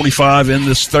 2:25 in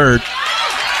this third.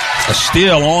 A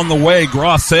steal on the way.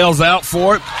 Groth sails out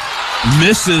for it,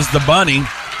 misses the bunny,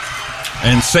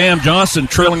 and Sam Johnson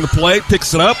trailing the play,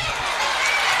 picks it up.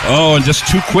 Oh, and just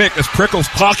too quick as Prickles'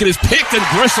 pocket is picked, and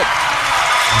Grissom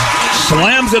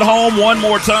slams it home one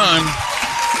more time.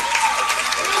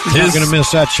 He's not going to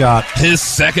miss that shot. His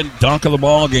second dunk of the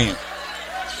ball game.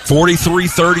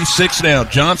 43-36 now.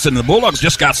 Johnson, the Bulldogs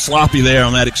just got sloppy there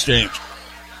on that exchange.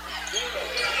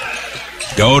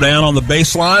 Go down on the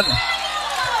baseline.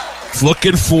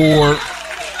 Looking for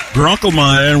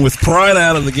Grunkelmeyer, and with Pride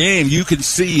out of the game, you can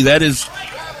see that is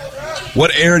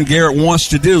what Aaron Garrett wants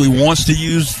to do. He wants to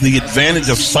use the advantage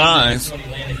of size,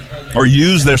 or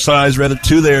use their size, rather,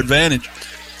 to their advantage.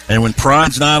 And when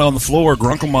Pride's not on the floor,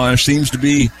 Grunkelmeyer seems to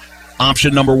be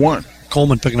option number one.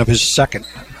 Coleman picking up his second.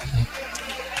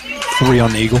 3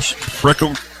 on the Eagles.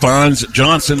 Prickle finds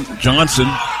Johnson. Johnson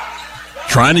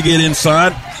trying to get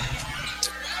inside.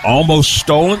 Almost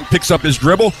stolen. Picks up his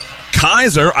dribble.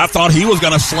 Kaiser, I thought he was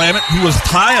going to slam it. He was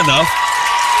high enough.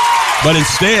 But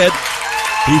instead,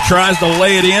 he tries to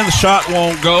lay it in. The shot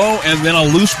won't go. And then a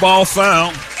loose ball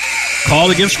foul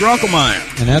called against Grunkelmeyer.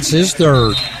 And that's his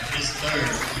third.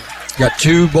 Got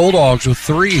 2 Bulldogs with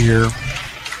 3 here.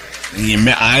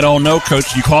 I don't know,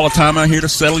 Coach. You call a timeout here to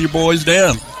settle your boys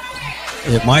down.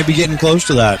 It might be getting close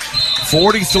to that.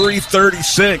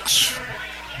 43-36.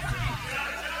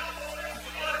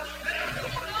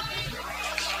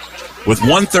 With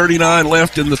 1:39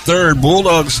 left in the third,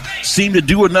 Bulldogs seem to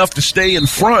do enough to stay in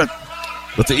front,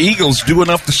 but the Eagles do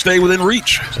enough to stay within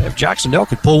reach. If Jacksonville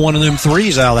could pull one of them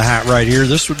threes out of the hat right here,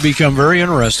 this would become very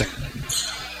interesting.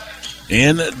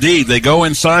 Indeed. They go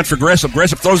inside for Gressip.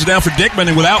 Gressip throws it down for Dickman,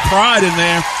 and without Pride in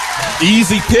there,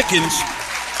 easy pickings.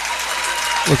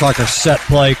 Looked like a set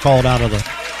play called out of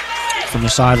from the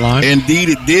sideline. Indeed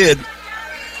it did.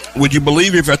 Would you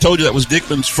believe it if I told you that was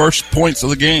Dickman's first points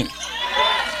of the game?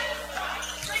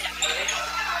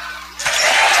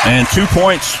 And 2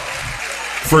 points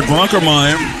for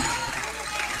Grunkelmeyer.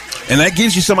 And that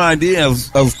gives you some idea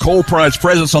of Cole Pride's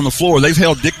presence on the floor. They've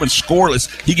held Dickman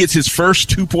scoreless. He gets his first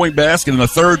 2-point basket in the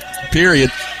third period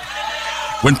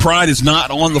when Pride is not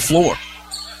on the floor.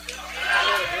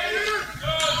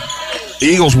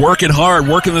 Eagles working hard,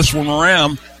 working this one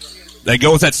around. They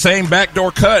go with that same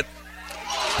backdoor cut.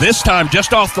 This time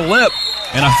just off the lip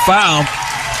and a foul.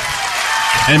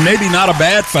 And maybe not a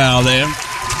bad foul there.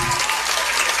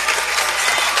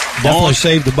 Definitely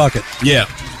saved the bucket. Yeah.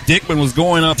 Dickman was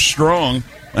going up strong.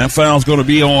 That foul's going to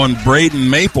be on Braden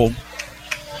Maple.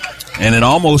 And it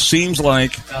almost seems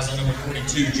like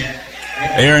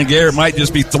Aaron Garrett might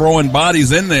just be throwing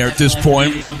bodies in there at this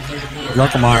point.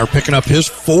 Druckenmeyer picking up his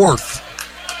fourth.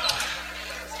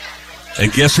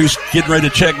 And guess who's getting ready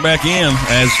to check back in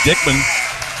as Dickman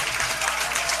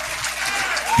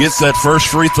gets that first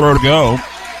free throw to go.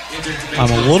 I'm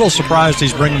a little surprised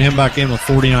he's bringing him back in with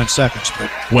 49 seconds,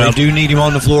 but well, they do need him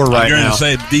on the floor right now. You're going to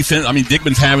say defense. I mean,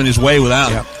 Dickman's having his way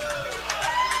without him.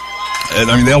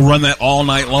 And I mean, they'll run that all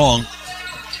night long.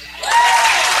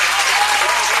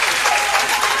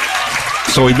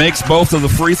 So he makes both of the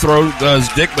free throws, does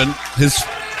Dickman. His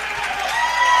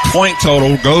point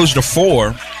total goes to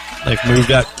 4. They've moved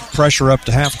that pressure up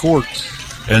to half court.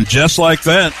 And just like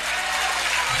that,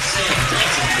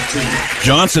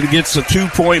 Johnson gets a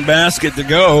 2-point basket to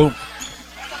go.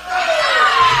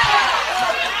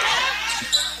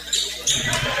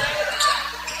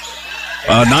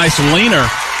 A nice leaner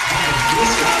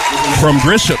from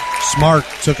Grisham. Smart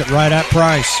took it right at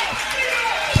Pride,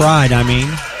 I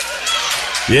mean.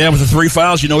 Yeah, with the 3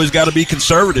 fouls, you know he's got to be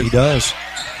conservative. He does.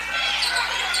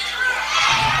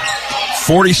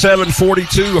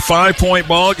 47-42, a 5-point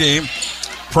ball game.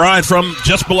 Pride from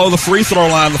just below the free throw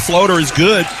line. The floater is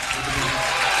good.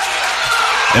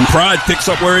 And Pride picks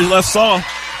up where he left off.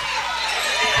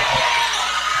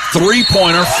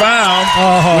 3-pointer foul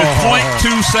with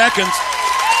 0.2 seconds.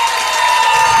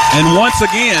 And once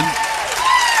again,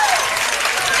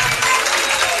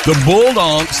 the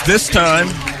Bulldogs this time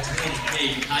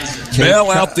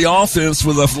bail out the offense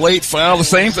with a late foul. The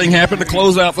same thing happened to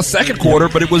close out the second quarter,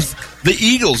 but it was the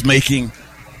Eagles making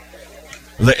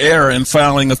the error and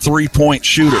fouling a 3-point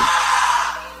shooter.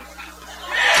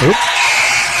 Oop.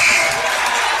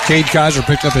 Cade Kaiser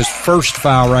picked up his first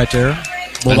foul right there.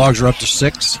 Bulldogs are up to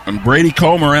 6. And Brady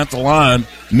Comer at the line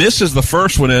misses the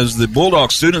first one as the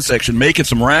Bulldog student section making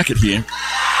some racket here.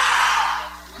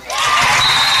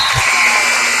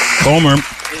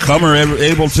 Comer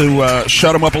able to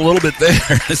shut him up a little bit there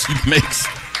as he makes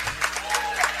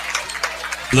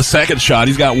the second shot.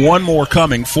 He's got one more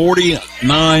coming,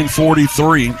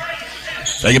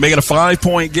 49-43. They can make it a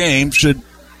 5-point game should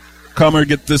Comer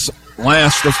get this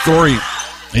last of 3.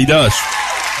 He does.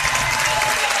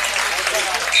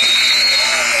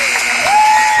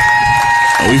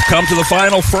 We've come to the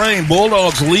final frame.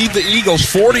 Bulldogs lead the Eagles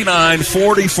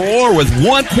 49-44 with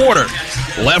 1 quarter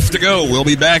left to go. We'll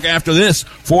be back after this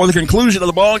for the conclusion of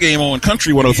the ball game on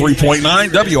Country 103.9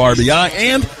 WRBI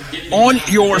and on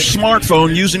your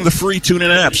smartphone using the free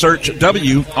TuneIn app. Search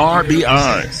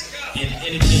WRBI.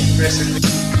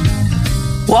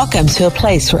 Welcome to a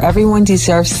place where everyone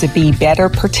deserves to be better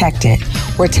protected,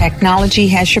 where technology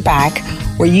has your back,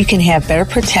 where you can have better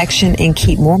protection and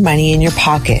keep more money in your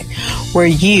pocket, where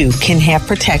you can have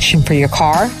protection for your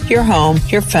car, your home,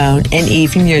 your phone, and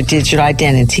even your digital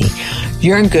identity.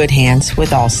 You're in good hands with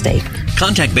Allstate.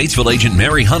 Contact Batesville agent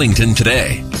Mary Huntington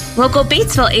today. Local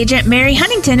Batesville agent Mary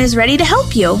Huntington is ready to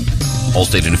help you.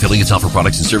 Allstate and affiliates offer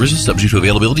products and services subject to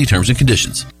availability, terms, and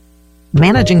conditions.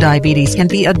 Managing diabetes can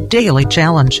be a daily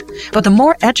challenge, but the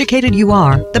more educated you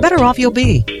are, the better off you'll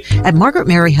be. At Margaret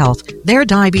Mary Health, their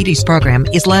diabetes program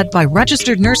is led by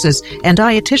registered nurses and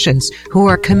dietitians who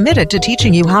are committed to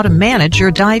teaching you how to manage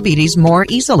your diabetes more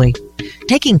easily.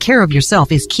 Taking care of yourself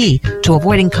is key to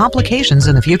avoiding complications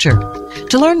in the future.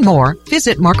 To learn more,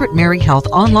 visit Margaret Mary Health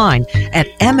online at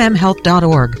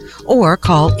mmhealth.org or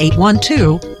call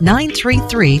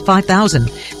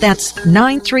 812-933-5000. That's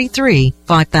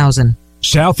 933-5000.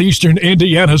 Southeastern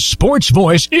Indiana's sports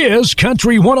voice is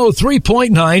Country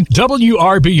 103.9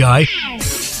 WRBI.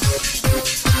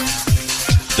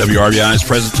 WRBI's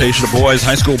presentation of boys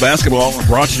high school basketball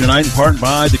brought to you tonight in part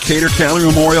by Decatur County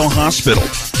Memorial Hospital,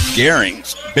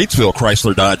 Garings, Batesville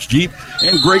Chrysler Dodge Jeep,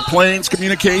 and Great Plains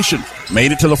Communication.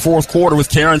 Made it to the fourth quarter with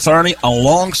Terrence Arney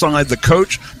alongside the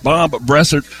coach, Bob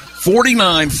Bressert.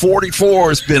 49-44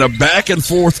 has been a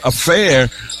back-and-forth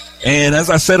affair. And as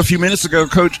I said a few minutes ago,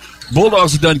 Coach,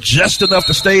 Bulldogs have done just enough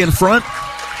to stay in front,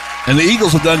 and the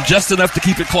Eagles have done just enough to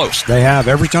keep it close. They have.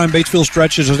 Every time Batesville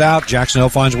stretches it out, Jacksonville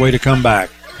finds a way to come back.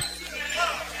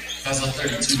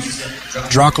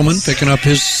 Drockelman picking up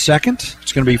his second.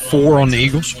 It's going to be 4 on the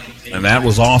Eagles. And that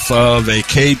was off of a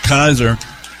Cade Kaiser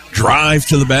drive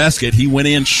to the basket. He went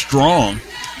in strong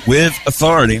with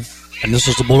authority. And this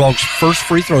is the Bulldogs' first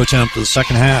free throw attempt of the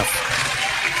second half.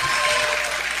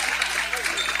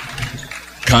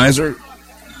 Kaiser,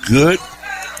 good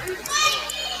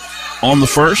on the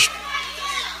first.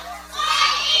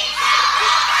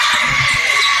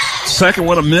 Second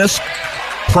one, a miss.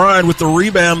 Pride with the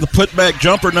rebound. The putback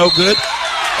jumper, no good.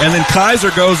 And then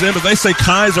Kaiser goes in, but they say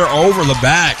Kaiser over the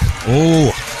back.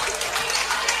 Oh.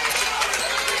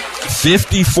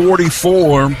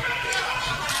 50-44.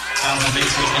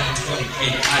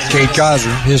 Cade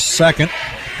Kaiser, his second.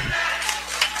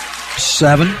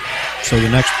 7. So the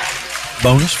next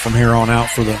bonus from here on out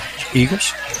for the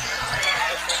Eagles.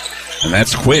 And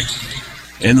that's quick.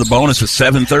 In the bonus is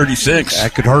 7:36.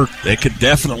 That could hurt. That could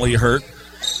definitely hurt.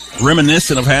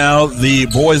 Reminiscent of how the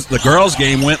girls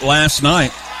game went last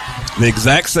night. The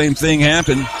exact same thing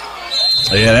happened.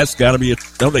 Yeah, that's got to be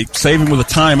they save him with a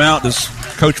timeout. This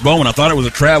Coach Bowman, I thought it was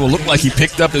a travel. Looked like he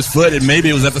picked up his foot, and maybe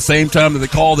it was at the same time that they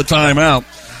called the timeout.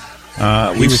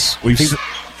 We've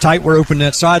tight. We're open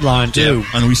that sideline too, yeah,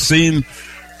 and we've seen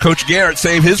Coach Garrett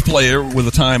save his player with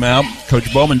a timeout.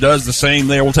 Coach Bowman does the same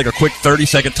there. We'll take a quick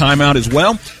 30-second timeout as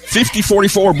well.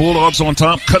 50-44, Bulldogs on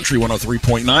top. Country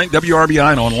 103.9,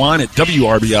 WRBI, and online at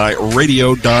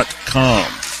WRBIRadio.com.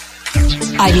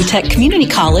 Ivy Tech Community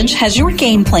College has your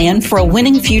game plan for a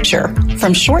winning future.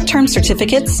 From short-term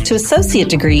certificates to associate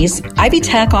degrees, Ivy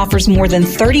Tech offers more than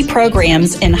 30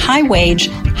 programs in high-wage,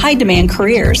 high-demand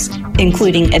careers,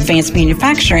 including advanced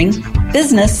manufacturing,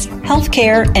 business,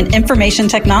 healthcare, and information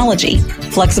technology.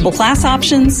 Flexible class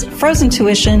options, frozen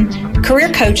tuition,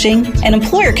 career coaching, and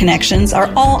employer connections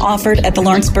are all offered at the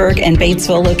Lawrenceburg and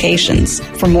Batesville locations.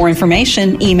 For more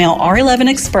information, email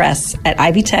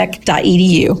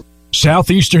r11express@ivytech.edu.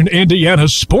 Southeastern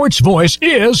Indiana's sports voice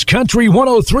is Country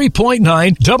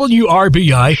 103.9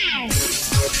 WRBI.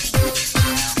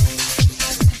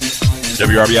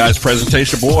 WRBI's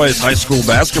presentation of boys high school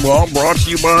basketball brought to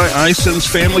you by Ison's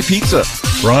Family Pizza,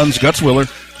 Bruns Gutzwiller,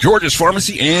 George's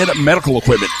Pharmacy, and Medical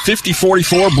Equipment.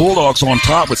 50-44, Bulldogs on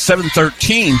top with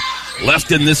 7:13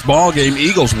 left in this ball game.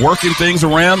 Eagles working things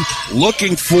around,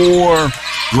 looking for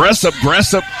Gressup.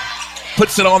 Gressup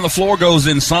puts it on the floor, goes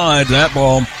inside. That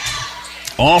ball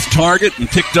off target and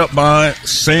picked up by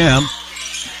Sam.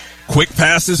 Quick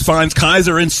passes, finds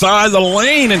Kaiser inside the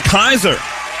lane, and Kaiser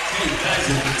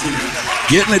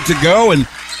getting it to go. And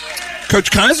Coach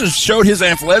Kaiser showed his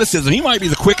athleticism. He might be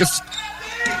the quickest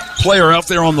player out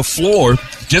there on the floor.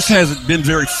 Just hasn't been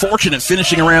very fortunate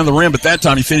finishing around the rim, but that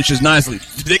time he finishes nicely.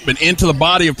 Dickman into the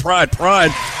body of Pride.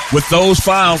 Pride, with those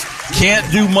fouls, can't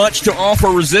do much to offer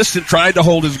resistance. Tried to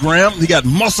hold his ground. He got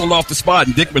muscled off the spot,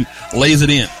 and Dickman lays it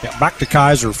in. Yeah, back to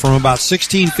Kaiser from about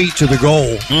 16 feet to the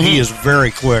goal. Mm-hmm. He is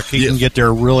very quick. He can get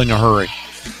there really in a hurry.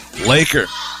 Laker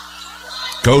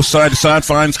goes side to side,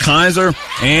 finds Kaiser,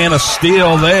 and a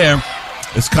steal there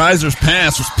as Kaiser's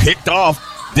pass was picked off.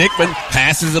 Dickman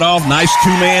passes it off. Nice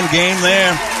two-man game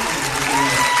there.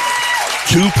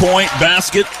 2-point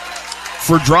basket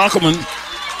for Drockelman.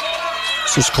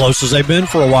 It's as close as they've been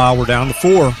for a while. We're down to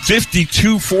 4.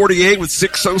 52-48 with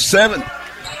 6:07.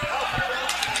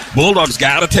 Bulldogs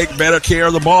got to take better care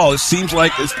of the ball. It seems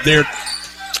like it's their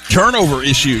turnover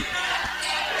issue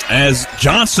as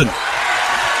Johnson,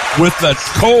 with the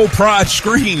Cole Pride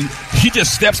screen, he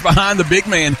just steps behind the big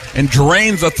man and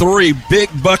drains a three. Big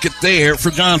bucket there for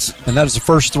Johnson. And that is the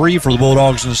first 3 for the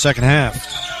Bulldogs in the second half.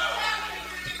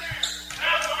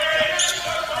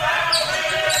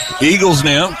 Eagles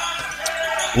now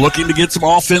looking to get some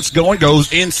offense going.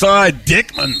 Goes inside.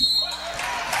 Dickman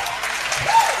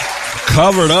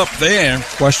covered up there.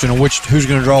 Question of who's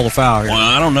going to draw the foul here. Well,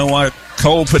 I don't know why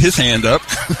Cole put his hand up,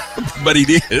 but he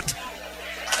did.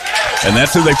 And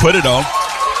that's who they put it on.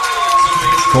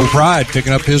 Cole Pride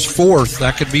picking up his 4th.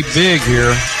 That could be big here.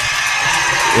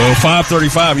 Well,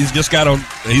 5:35. He's just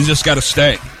got to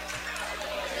stay.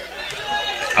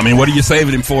 I mean, what are you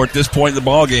saving him for at this point in the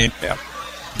ball game? Yeah.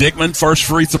 Dickman, first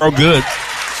free throw, good.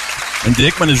 And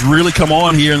Dickman has really come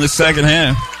on here in the second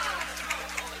half.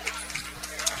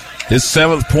 His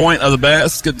 7th point of the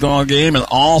basketball game, and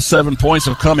all 7 points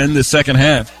have come in the second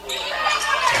half.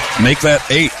 Make that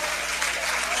 8.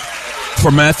 For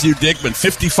Matthew Dickman,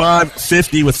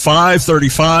 55-50 with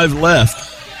 5:35 left.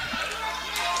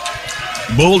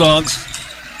 Bulldogs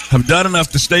have done enough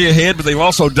to stay ahead, but they've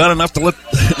also done enough to let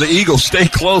the Eagles stay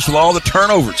close with all the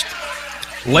turnovers.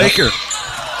 Laker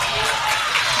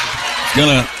going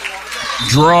to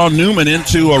draw Newman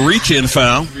into a reach-in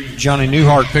foul. Johnny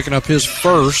Newhart picking up his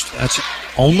first. That's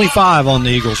Only 5 on the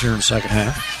Eagles here in the second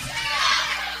half.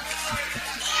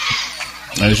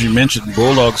 As you mentioned,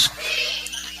 Bulldogs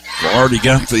already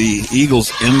got the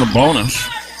Eagles in the bonus.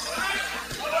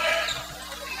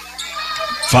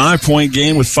 5-point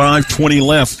game with 5:20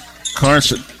 left.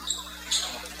 Carson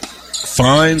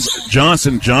finds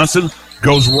Johnson. Johnson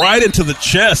goes right into the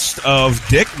chest of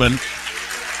Dickman.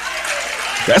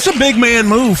 That's a big man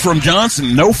move from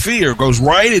Johnson. No fear. Goes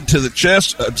right into the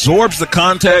chest, absorbs the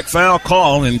contact foul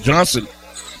call, and Johnson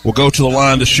will go to the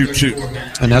line to shoot 2.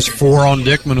 And that's 4 on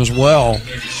Dickman as well.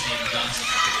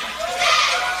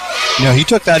 You know, he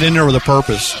took that in there with a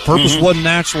purpose. Purpose wasn't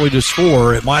naturally to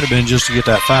score. It might have been just to get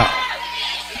that foul.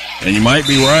 And you might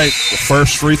be right. The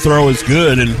first free throw is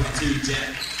good. And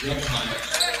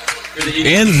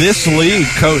in this league,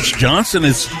 Coach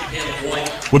Johnson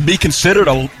would be considered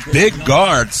a big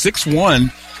guard,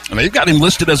 6'1", and they've got him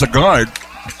listed as a guard.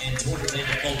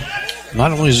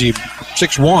 Not only is he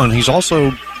 6'1",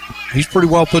 he's pretty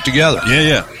well put together.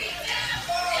 Yeah.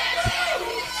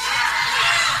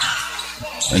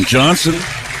 And Johnson,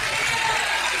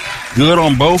 good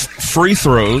on both free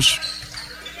throws.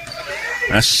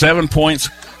 That's 7 points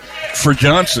for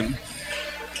Johnson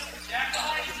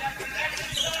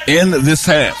in this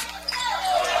half.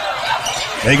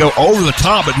 They go over the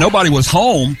top, but nobody was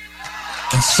home.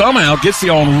 And somehow gets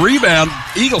the on rebound.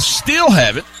 Eagles still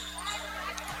have it.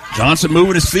 Johnson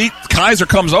moving his feet. Kaiser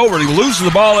comes over and he loses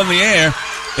the ball in the air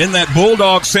in that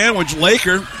Bulldog sandwich.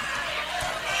 Laker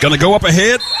going to go up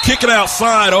ahead, kick it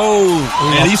outside.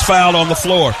 And he's fouled on the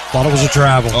floor. Thought it was a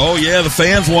travel. Oh, yeah, the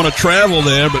fans want to travel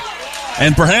there,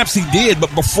 and perhaps he did,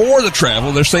 but before the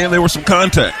travel, they're saying there was some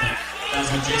contact.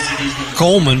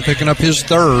 Coleman picking up his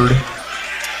third.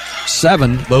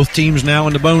 7, both teams now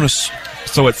in the bonus.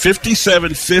 So at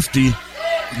 57-50,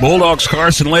 Bulldogs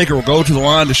Carson Laker will go to the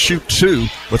line to shoot 2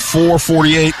 with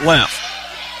 4:48 left.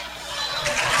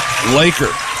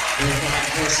 Laker.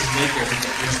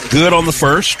 Good on the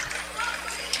first.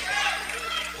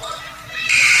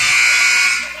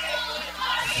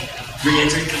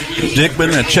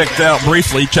 Dickman had checked out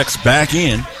briefly, checks back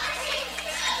in.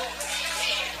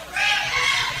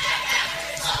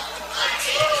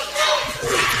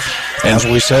 As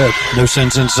we said, no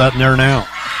sense in sitting there now.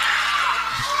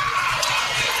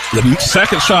 The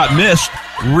second shot missed.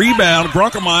 Rebound.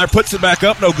 Grunkemeyer puts it back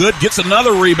up. No good. Gets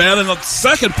another rebound, and the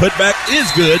second putback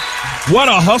is good. What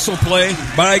a hustle play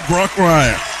by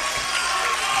Grunkemeyer.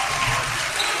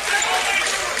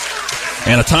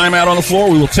 And a timeout on the floor.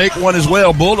 We will take one as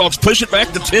well. Bulldogs push it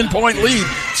back to 10-point lead.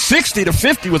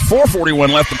 60-50 with 4:41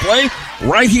 left to play.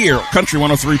 Right here, Country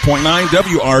 103.9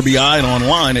 WRBI and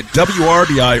online at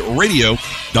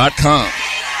WRBIRadio.com.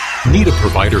 Need a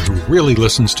provider who really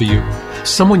listens to you?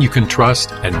 Someone you can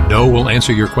trust and know will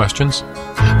answer your questions?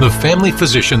 The family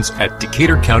physicians at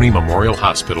Decatur County Memorial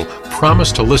Hospital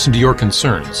promise to listen to your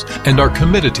concerns and are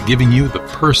committed to giving you the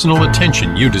personal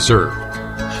attention you deserve.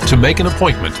 To make an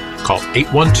appointment, call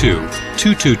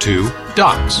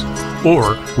 812-222-DOCS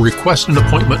or request an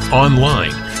appointment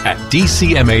online at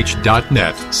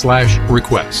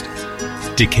dcmh.net/request.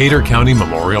 Decatur County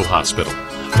Memorial Hospital.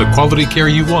 The quality care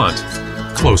you want,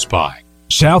 close by.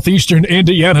 Southeastern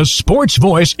Indiana's sports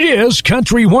voice is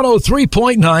Country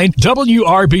 103.9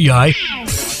 WRBI.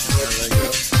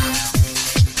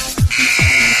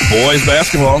 Boys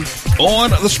basketball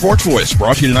on the Sports Voice.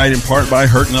 Brought to you tonight in part by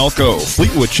Hurt and Elko,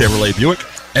 Fleetwood Chevrolet Buick,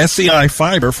 SCI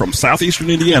Fiber from Southeastern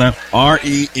Indiana,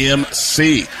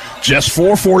 REMC. Just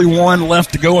 4:41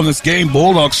 left to go in this game.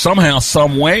 Bulldogs somehow,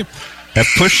 some way, have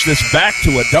pushed this back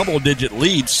to a double-digit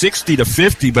lead,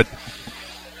 60-50, but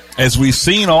as we've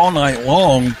seen all night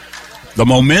long, the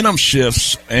momentum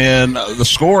shifts and the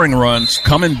scoring runs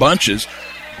come in bunches,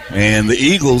 and the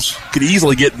Eagles could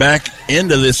easily get back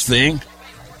into this thing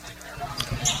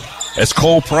as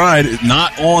Cole Pride is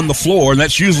not on the floor, and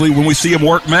that's usually when we see him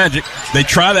work magic. They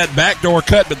try that backdoor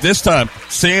cut, but this time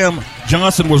Sam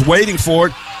Johnson was waiting for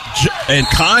it, and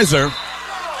Kaiser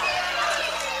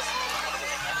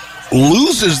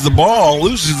loses the ball,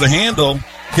 loses the handle,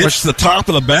 hits the top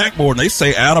of the backboard, and they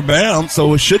say out of bounds,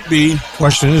 so it should be.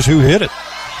 Question is, who hit it?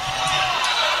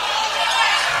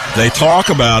 They talk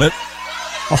about it.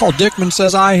 Oh, Dickman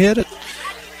says I hit it.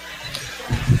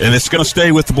 And it's going to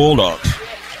stay with the Bulldogs.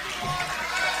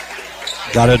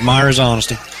 Got to admire his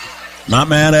honesty. Not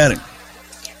mad at him.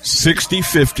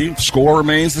 60-50. Score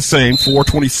remains the same.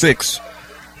 4:26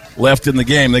 left in the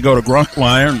game. They go to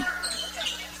Grunkemeyer.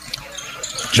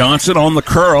 Johnson on the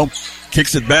curl.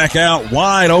 Kicks it back out.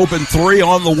 Wide open three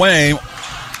on the way.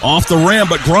 Off the rim,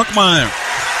 but Grunkemeyer.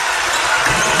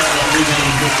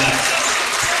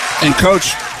 And,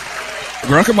 Coach,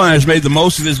 Grunkemeyer has made the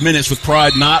most of his minutes with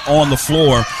Pride not on the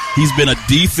floor. He's been a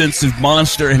defensive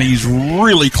monster, and he's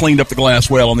really cleaned up the glass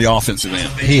well on the offensive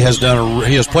end. He has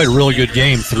played a really good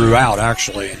game throughout,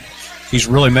 actually. He's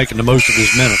really making the most of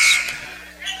his minutes.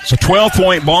 It's a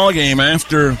 12-point ball game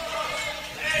after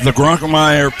the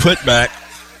Grunkemeyer putback,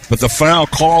 but the foul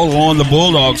call on the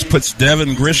Bulldogs puts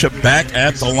Devin Grisham back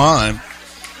at the line.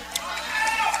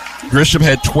 Grisham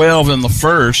had 12 in the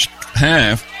first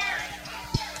half.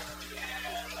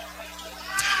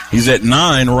 He's at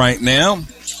 9 right now.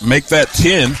 Make that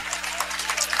 10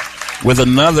 with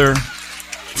another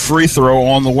free throw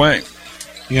on the way.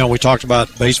 You know, we talked about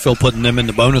Batesville putting them in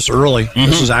the bonus early. Mm-hmm.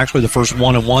 This is actually the first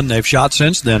 1-and-1 they've shot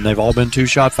since then. They've all been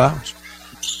 2-shot fouls.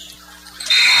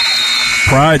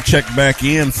 Pride checked back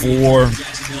in for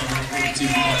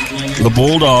the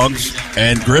Bulldogs,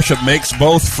 and Grisham makes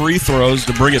both free throws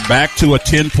to bring it back to a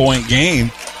 10-point game.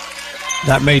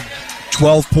 That made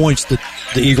 12 points that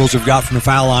the Eagles have got from the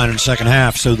foul line in the second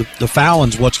half. So the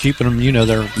fouling's what's keeping them,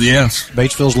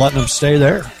 Batesville's letting them stay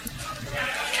there.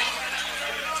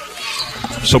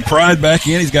 So Pride back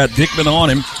in. He's got Dickman on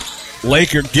him.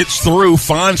 Laker gets through,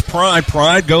 finds Pride.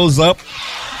 Pride goes up.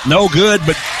 No good,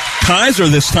 but Kaiser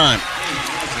this time.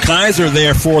 Kaiser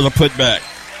there for the putback.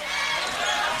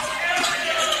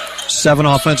 7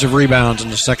 offensive rebounds in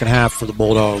the second half for the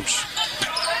Bulldogs.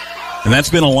 And that's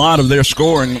been a lot of their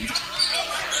scoring.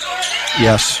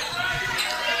 Yes.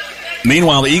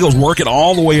 Meanwhile, the Eagles work it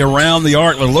all the way around the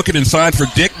arc. They're looking inside for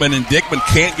Dickman, and Dickman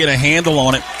can't get a handle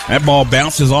on it. That ball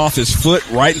bounces off his foot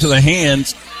right into the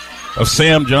hands of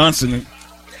Sam Johnson.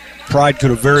 Pride could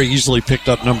have very easily picked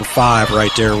up number 5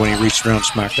 right there when he reached around and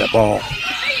smacked that ball.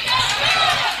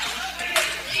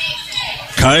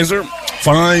 Kaiser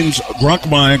finds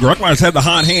Grunkemeyer. Grunkemeier's had the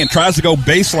hot hand, tries to go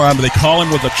baseline, but they call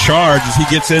him with a charge as he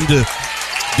gets into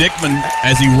Dickman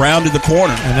as he rounded the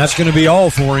corner. And that's going to be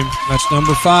all for him. That's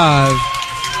number 5.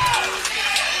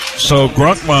 So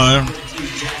Grunkemeyer.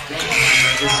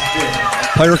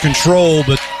 Player control,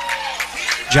 but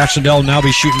Jacksonville will now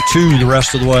be shooting 2 the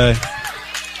rest of the way.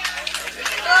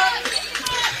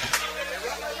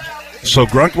 So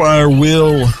Grunkemeyer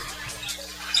will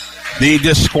be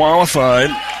disqualified.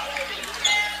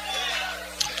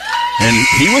 And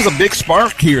he was a big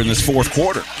spark here in this fourth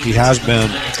quarter. He has been.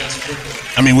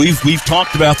 I mean, we've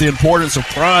talked about the importance of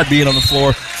Pride being on the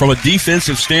floor from a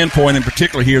defensive standpoint, in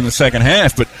particular here in the second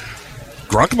half. But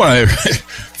Grunkemeyer,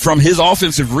 from his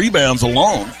offensive rebounds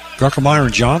alone. Grunkemeyer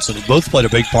and Johnson have both played a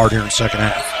big part here in the second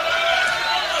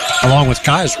half, along with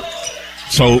Kaiser.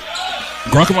 So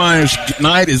Grunkemeyer's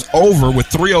night is over with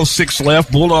 3:06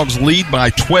 left. Bulldogs lead by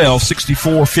 12,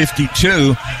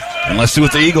 64-52. And let's see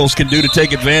what the Eagles can do to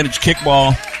take advantage.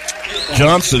 Kickball,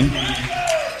 Johnson.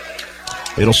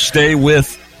 It'll stay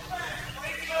with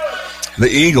the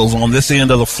Eagles on this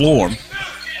end of the floor.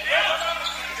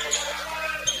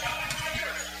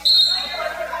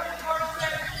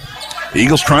 The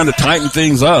Eagles trying to tighten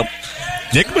things up.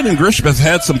 Dickman and Grisham have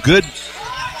had some good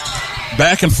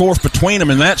back and forth between them,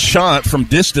 and that shot from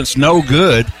distance, no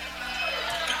good.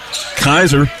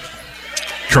 Kaiser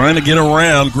trying to get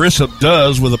around. Grisham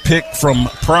does with a pick from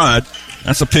Pride.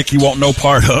 That's a pick he won't know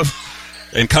part of.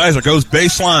 And Kaiser goes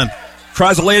baseline.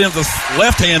 Tries to lay it into the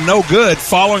left hand, no good.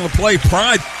 Following the play,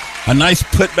 Pride, a nice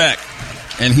putback.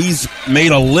 And he's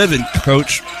made a living,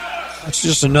 Coach. That's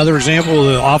just another example of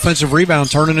the offensive rebound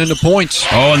turning into points.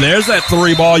 Oh, and there's that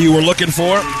 3 ball you were looking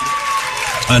for.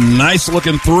 A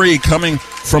nice-looking 3 coming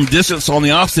from distance on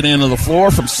the opposite end of the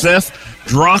floor from Seth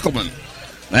Drockelman.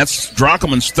 That's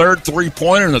Drockelman's third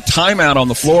 3-pointer and a timeout on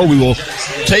the floor. We will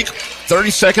take 30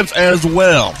 seconds as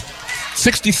well.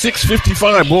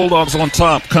 66-55, Bulldogs on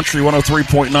top. Country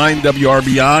 103.9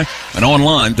 WRBI and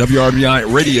online,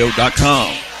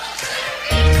 WRBIRadio.com.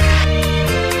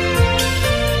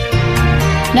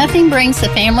 Nothing brings the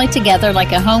family together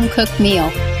like a home-cooked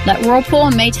meal. Let Whirlpool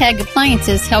and Maytag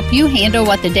Appliances help you handle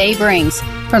what the day brings.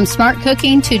 From smart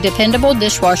cooking to dependable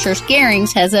dishwashers,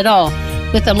 Garings has it all.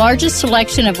 With the largest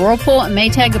selection of Whirlpool and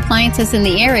Maytag appliances in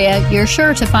the area, you're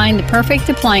sure to find the perfect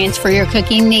appliance for your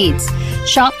cooking needs.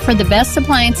 Shop for the best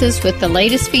appliances with the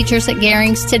latest features at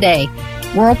Garings today.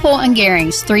 Whirlpool and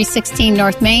Garings, 316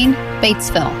 North Main,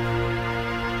 Batesville.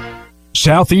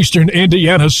 Southeastern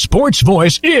Indiana's sports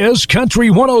voice is Country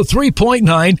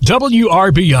 103.9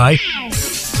 WRBI.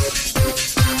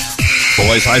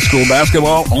 Boys High School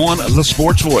basketball on the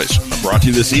Sports Voice. Brought to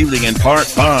you this evening in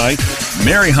part by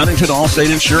Mary Huntington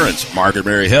Allstate Insurance, Margaret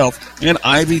Mary Health, and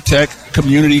Ivy Tech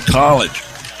Community College.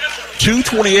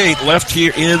 2:28 left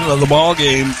here in the ball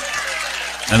game,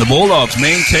 and the Bulldogs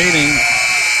maintaining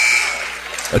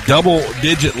a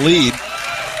double-digit lead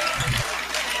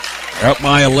Up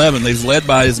by 11. They've led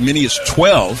by as many as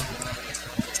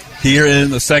 12 here in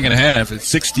the second half.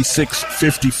 It's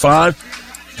 66-55.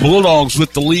 Bulldogs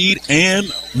with the lead and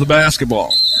the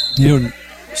basketball. You know,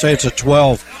 say it's a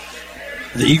 12.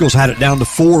 The Eagles had it down to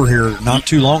 4 here not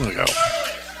too long ago.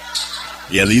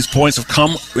 Yeah, these points have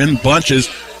come in bunches.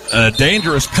 A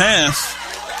dangerous pass.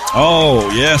 Oh,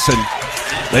 yes, and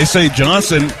they say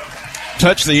Johnson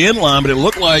touched the end line, but it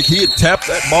looked like he had tapped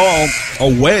that ball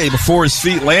away before his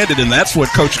feet landed, and that's what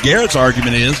Coach Garrett's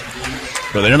argument is.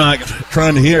 But they're not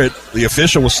trying to hear it. The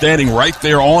official was standing right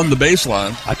there on the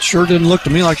baseline. It sure didn't look to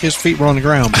me like his feet were on the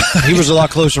ground. He was a lot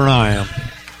closer than I am.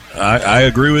 I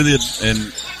agree with you,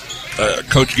 and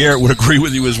Coach Garrett would agree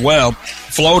with you as well.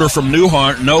 Floater from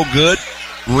Newhart, no good.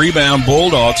 Rebound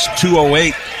Bulldogs,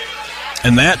 2:08.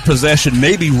 And that possession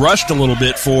maybe rushed a little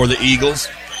bit for the Eagles.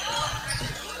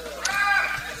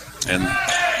 And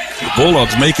the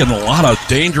Bulldogs making a lot of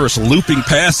dangerous looping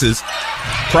passes.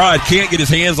 Pride can't get his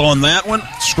hands on that one.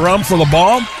 Scrum for the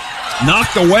ball.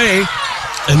 Knocked away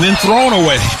and then thrown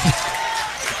away.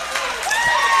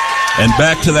 And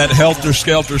back to that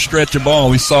helter-skelter stretch of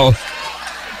ball we saw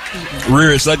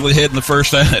rear its ugly head in the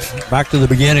first half. Back to the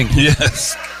beginning.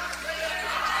 Yes.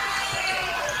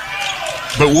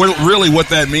 But really what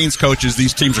that means, Coach, is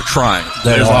these teams are trying.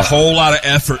 There's a whole lot of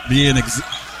effort being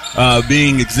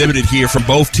exhibited here from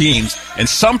both teams. And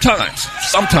sometimes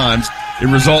it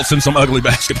results in some ugly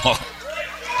basketball.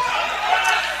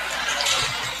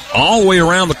 All the way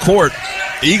around the court,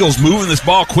 Eagles moving this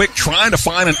ball quick, trying to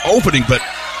find an opening, but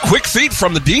quick feet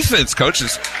from the defense,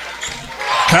 coaches.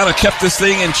 Kind of kept this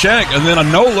thing in check, and then a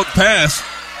no-look pass.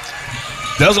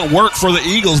 Doesn't work for the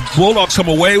Eagles. Bulldogs come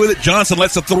away with it. Johnson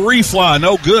lets a three fly.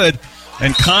 No good.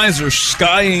 And Kaiser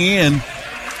skying in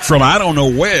from I don't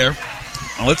know where.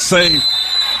 Let's say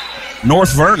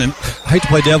North Vernon. I hate to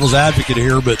play devil's advocate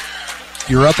here, but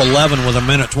you're up 11 with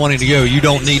 1:20 to go. You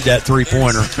don't need that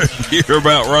three-pointer. You're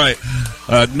about right.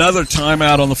 Another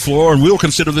timeout on the floor, and we'll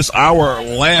consider this our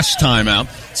last timeout.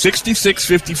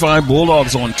 66-55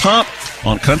 Bulldogs on top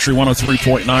on Country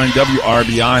 103.9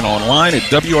 WRBI and online at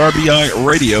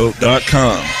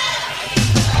WRBIRadio.com.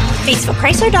 Batesville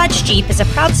Chrysler Dodge Jeep is a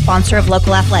proud sponsor of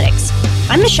local athletics.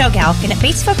 I'm Michelle Galk, and at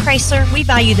Batesville Chrysler, we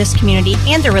value this community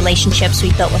and the relationships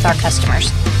we've built with our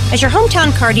customers. As your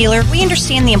hometown car dealer, we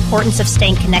understand the importance of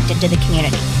staying connected to the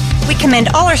community. We commend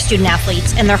all our student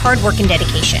athletes and their hard work and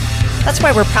dedication. That's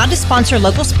why we're proud to sponsor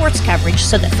local sports coverage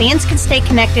so that fans can stay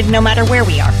connected no matter where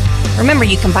we are. Remember,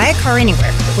 you can buy a car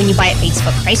anywhere, but when you buy at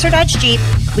Batesville Chrysler Dodge Jeep,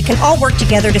 we can all work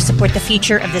together to support the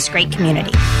future of this great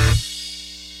community.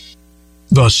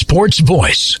 The Sports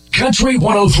Voice, Country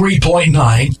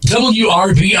 103.9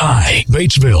 WRBI,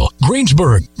 Batesville,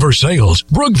 Greensburg, Versailles,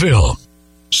 Brookville.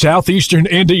 Southeastern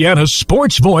Indiana's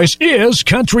Sports Voice is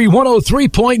Country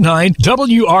 103.9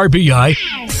 WRBI.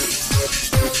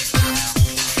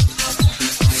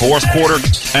 Fourth quarter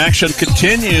action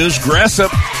continues.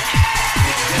 Gressup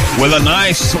with a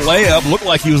nice layup. Looked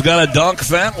like he was going to dunk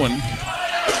that one.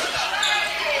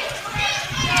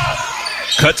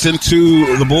 Cuts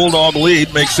into the Bulldog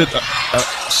lead. Makes it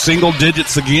single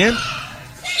digits again.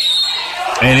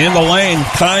 And in the lane,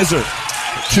 Kaiser.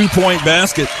 2-point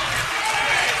basket.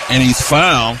 And he's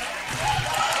fouled.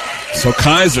 So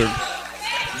Kaiser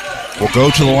will go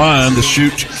to the line to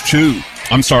shoot to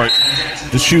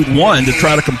shoot one to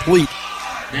try to complete.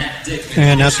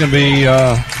 And that's going to be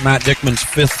Matt Dickman's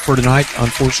fifth for tonight,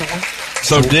 unfortunately.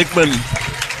 So Dickman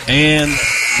and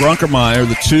Grunkermeyer,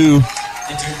 the two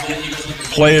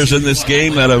players in this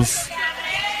game that have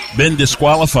been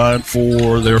disqualified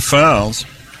for their fouls.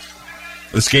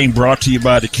 This game brought to you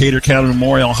by Decatur County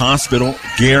Memorial Hospital,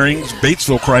 Garings,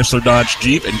 Batesville Chrysler Dodge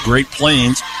Jeep, and Great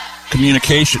Plains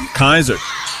Communication. Kaiser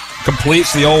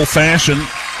completes the old-fashioned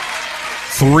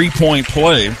three-point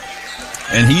play,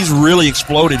 and he's really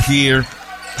exploded here,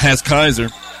 has Kaiser,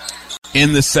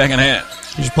 in this second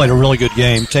half. He's played a really good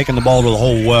game, taking the ball to the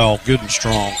hole well, good and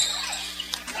strong.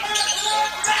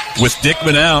 With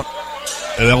Dickman out,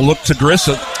 and they'll look to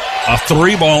Grissom. A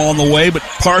three ball on the way, but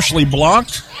partially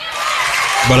blocked.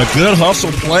 But a good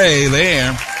hustle play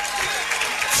there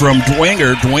from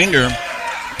Dwinger. Dwinger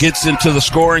gets into the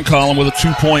scoring column with a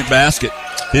 2-point basket,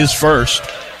 his first.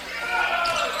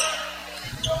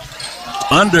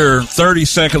 Under 30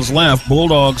 seconds left.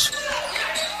 Bulldogs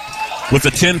with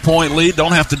a 10-point lead.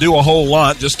 Don't have to do a whole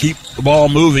lot. Just keep the ball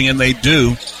moving, and they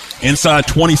do. Inside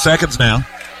 20 seconds now.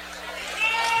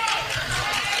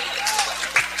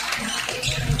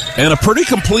 And a pretty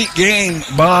complete game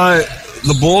by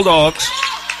the Bulldogs.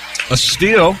 A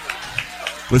steal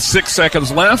with 6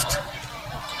 seconds left.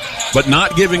 but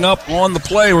not giving up on the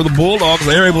play where the Bulldogs,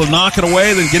 they're able to knock it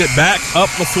away, then get it back up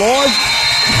the floor.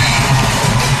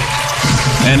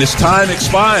 And as time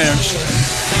expires,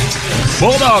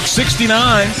 Bulldogs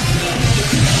 69,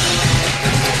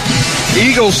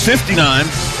 Eagles 59.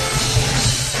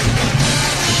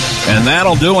 And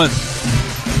that'll do it.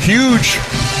 Huge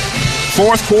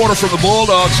fourth quarter for the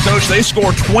Bulldogs, Coach. They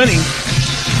score 20,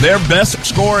 their best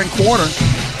scoring quarter,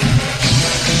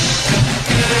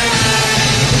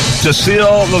 to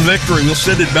seal the victory. We'll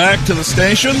send it back to the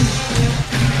station.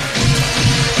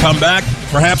 Come back,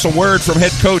 perhaps a word from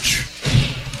head coach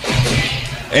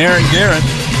Aaron Garrett.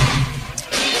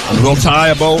 And we'll tie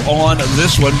a bow on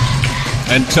this one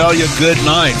and tell you good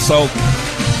night. So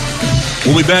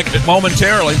we'll be back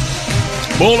momentarily.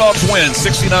 Bulldogs win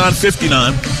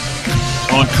 69-59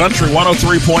 on Country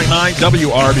 103.9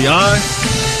 WRBI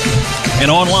and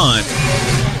online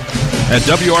at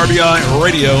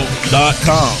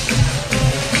WRBIRadio.com.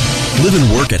 Live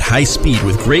and work at high speed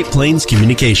with Great Plains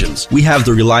Communications. We have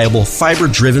the reliable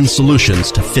fiber-driven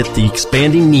solutions to fit the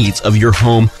expanding needs of your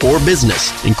home or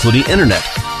business, including internet,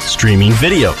 streaming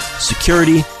video,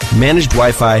 security, managed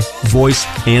Wi-Fi, voice,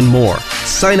 and more.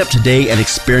 Sign up today and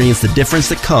experience the difference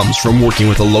that comes from working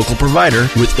with a local provider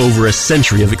with over a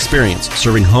century of experience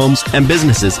serving homes and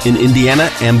businesses in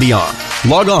Indiana and beyond.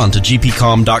 Log on to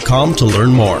gpcom.com to learn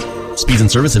more. Speeds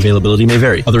and service availability may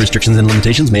vary. Other restrictions and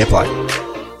limitations may apply.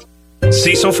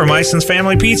 Cecil from Ison's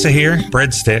Family Pizza here.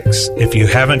 Breadsticks. If you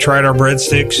haven't tried our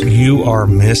breadsticks, you are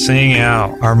missing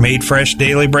out. Our made fresh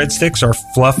daily breadsticks are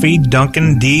fluffy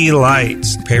Dunkin'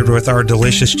 delights. Paired with our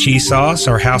delicious cheese sauce,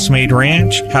 our house-made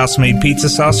ranch, house-made pizza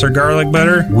sauce, or garlic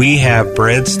butter, we have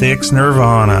breadsticks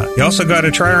nirvana. You also got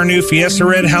to try our new Fiesta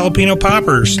Red Jalapeno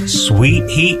Poppers. Sweet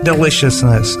heat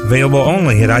deliciousness. Available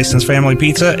only at Ison's Family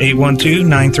Pizza,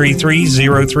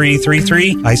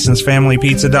 812-933-0333,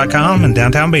 IsonsFamilyPizza.com, in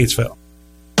downtown Batesville.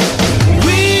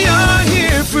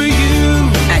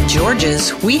 At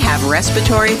George's, we have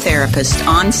respiratory therapists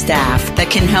on staff that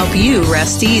can help you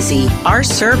rest easy. Our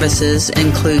services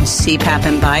include CPAP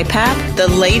and BiPAP, the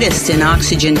latest in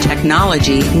oxygen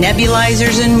technology,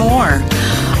 nebulizers, and more.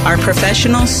 Our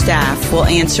professional staff will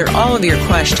answer all of your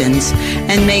questions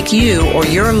and make you or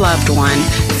your loved one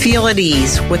feel at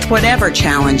ease with whatever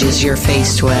challenges you're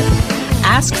faced with.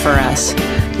 Ask for us.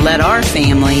 Let our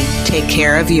family take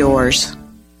care of yours.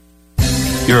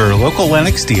 Your local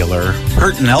Lennox dealer,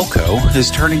 Hurt & Elko, is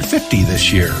turning 50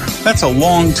 this year. That's a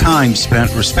long time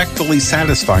spent respectfully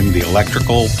satisfying the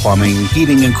electrical, plumbing,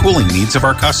 heating, and cooling needs of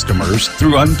our customers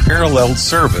through unparalleled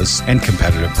service and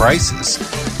competitive prices.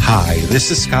 Hi, this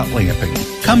is Scott Lamping.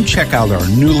 Come check out our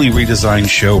newly redesigned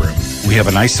showroom. We have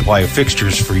a nice supply of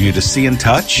fixtures for you to see and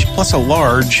touch, plus a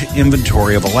large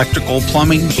inventory of electrical,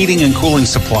 plumbing, heating, and cooling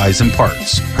supplies and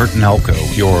parts. Hurt & Elko,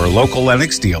 your local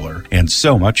Lennox dealer, and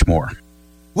so much more.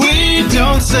 We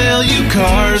don't sell you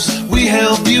cars, we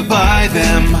help you buy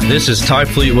them. This is Ty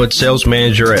Fleetwood, sales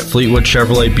manager at Fleetwood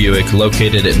Chevrolet Buick,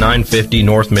 located at 950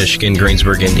 North Michigan,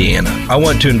 Greensburg, Indiana. I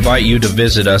want to invite you to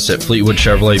visit us at Fleetwood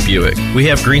Chevrolet Buick. We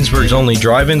have Greensburg's only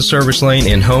drive-in service lane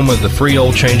and home of the free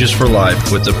oil changes for life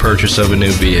with the purchase of a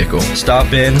new vehicle.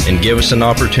 Stop in and give us an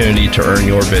opportunity to earn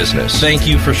your business. Thank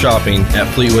you for shopping at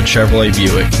Fleetwood Chevrolet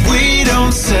Buick. We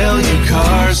don't sell you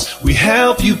cars, we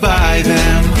help you buy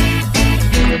them.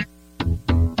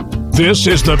 This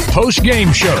is the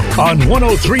post-game show on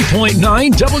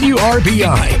 103.9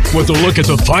 WRBI with a look at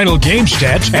the final game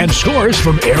stats and scores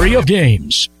from area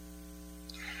games.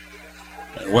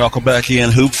 Welcome back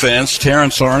in, Hoop fans.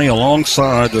 Terrence Arney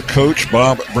alongside the coach,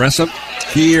 Bob Bresson,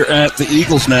 here at the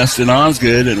Eagles Nest in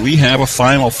Osgood, and we have a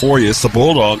final for you. It's the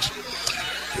Bulldogs.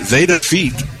 They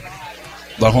defeat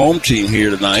the home team here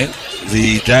tonight,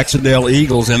 the Jacksonville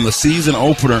Eagles, in the season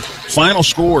opener. Final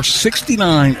score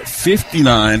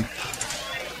 69-59.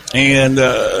 And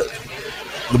the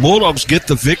Bulldogs get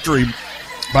the victory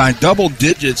by double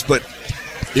digits, but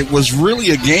it was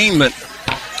really a game that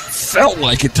felt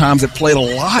like at times it played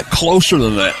a lot closer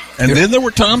than that. And then there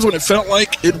were times when it felt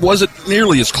like it wasn't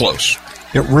nearly as close.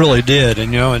 It really did,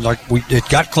 and it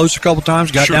got close a couple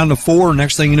times, got down to 4,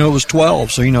 next thing you know it was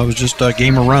 12, so it was just a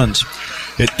game of runs.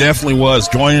 It definitely was.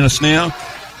 Joining us now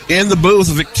in the booth,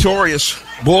 victorious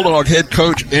Bulldog head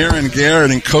coach Aaron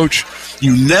Garrett. And Coach,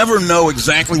 you never know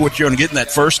exactly what you're going to get in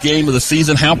that first game of the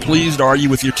season. How pleased are you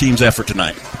with your team's effort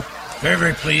tonight? Very,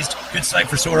 very pleased. Good sight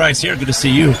for sore eyes here. Good to see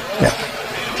you. Yeah.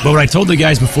 But what I told the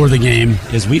guys before the game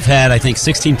is we've had, I think,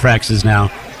 16 practices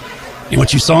now. And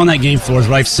what you saw on that game floor is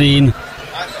what I've seen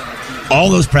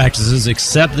all those practices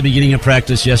except the beginning of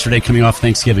practice yesterday coming off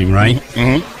Thanksgiving, right?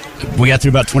 Mm-hmm. We got through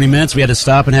about 20 minutes. We had to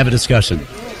stop and have a discussion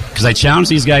because I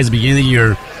challenged these guys at the beginning of the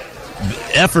year.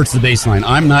 effort's the baseline.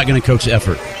 I'm not going to coach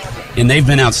effort. And they've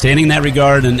been outstanding in that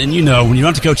regard. And when you don't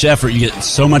have to coach effort, you get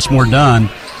so much more done.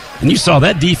 And you saw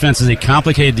that defense is a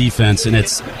complicated defense, and it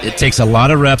takes a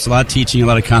lot of reps, a lot of teaching, a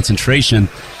lot of concentration.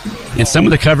 And some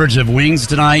of the coverage of wings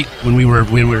tonight, when we were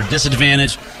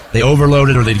disadvantaged, they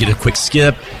overloaded or they'd get a quick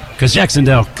skip. Because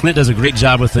Jacksonville, Clint does a great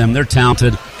job with them. They're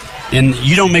talented. And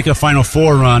you don't make a Final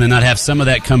Four run and not have some of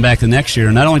that come back the next year.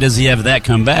 And not only does he have that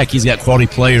come back, he's got quality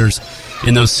players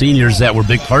in those seniors that were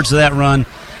big parts of that run,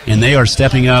 and they are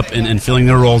stepping up and filling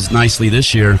their roles nicely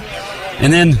this year.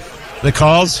 And then the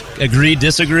calls, agree,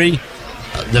 disagree.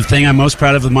 The thing I'm most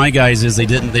proud of with my guys is they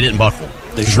didn't buckle.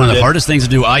 It's one of the hardest things to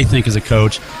do, I think, as a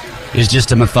coach, is just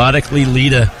to methodically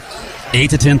lead a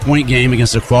 8 to 10 point game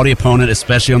against a quality opponent,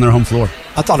 especially on their home floor.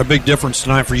 I thought a big difference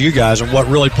tonight for you guys, and what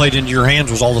really played into your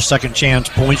hands was all the second chance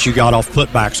points you got off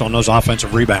putbacks on those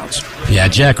offensive rebounds. Yeah,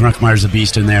 Jack Runkmeyer's a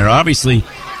beast in there. Obviously,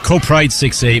 Cole Pride's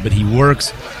 6'8", but he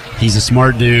works. He's a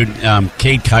smart dude.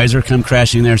 Cade Kaiser come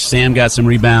crashing there. Sam got some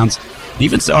rebounds.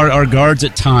 Even our guards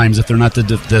at times, if they're not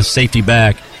the safety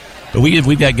back. But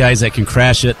we've got guys that can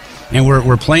crash it. And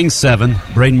we're playing 7.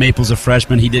 Braden Maple's a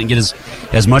freshman. He didn't get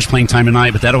as much playing time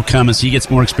tonight, but that'll come as he gets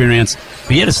more experience.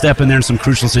 But he had to step in there in some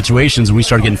crucial situations, and we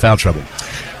started getting foul trouble.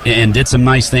 And did some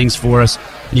nice things for us.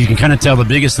 You can kind of tell the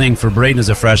biggest thing for Braden as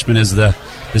a freshman is the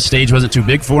stage wasn't too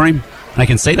big for him. And I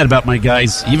can say that about my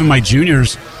guys, even my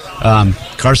juniors.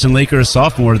 Carson Laker, a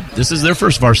sophomore, this is their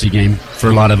first varsity game for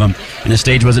a lot of them, and the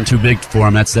stage wasn't too big for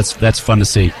them. That's fun to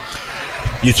see.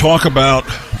 You talk about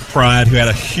Pride, who had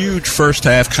a huge first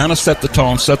half, kind of set the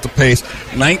tone, set the pace.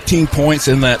 19 points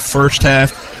in that first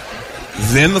half.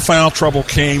 Then the foul trouble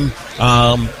came.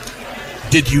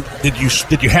 Did you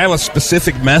have a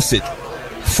specific message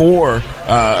for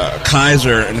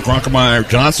Kaiser and Grunkemeyer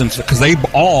Johnson, because they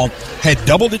all had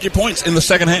double-digit points in the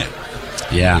second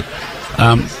half? Yeah.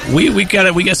 We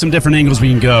got some different angles we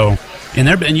can go,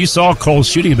 and you saw Cole's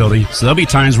shooting ability. So there'll be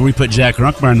times where we put Jack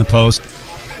Runkmeyer in the post,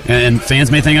 and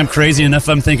fans may think I'm crazy, enough of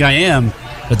them think I am,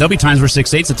 but there'll be times where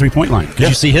 6'8's at 3-point line because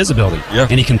you see his ability,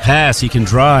 and he can pass, he can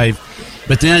drive.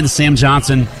 But then Sam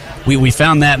Johnson, we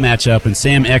found that matchup, and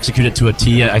Sam executed to a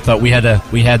T. I thought we had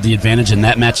the advantage in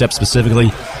that matchup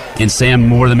specifically, and Sam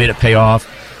more than made it pay off.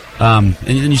 And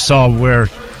then you saw where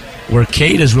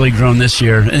Cade has really grown this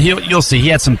year, and you'll see he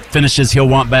had some finishes he'll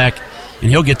want back, and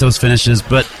he'll get those finishes.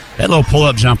 But that little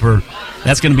pull-up jumper,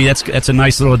 that's a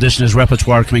nice little addition to his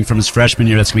repertoire coming from his freshman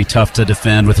year. That's going to be tough to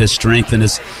defend with his strength and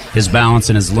his balance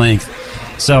and his length.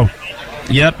 So,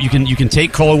 yep, you can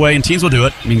take Cole away, and teams will do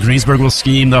it. I mean, Greensburg will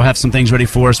scheme. They'll have some things ready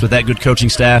for us with that good coaching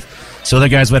staff. So other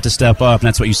guys will have to step up, and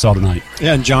that's what you saw tonight.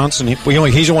 Yeah, and Johnson,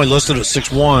 he's only listed at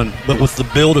 6'1", but with the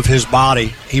build of his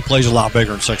body, he plays a lot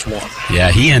bigger than 6'1".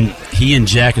 Yeah, he and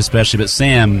Jack especially, but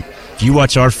Sam, if you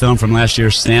watch our film from last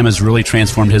year, Sam has really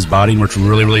transformed his body and worked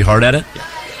really, really hard at it.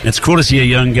 And it's cool to see a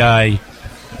young guy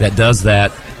that does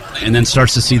that and then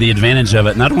starts to see the advantage of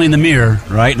it, not only in the mirror,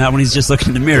 right? Not when he's just looking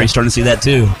in the mirror, he's starting to see that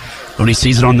too. But when he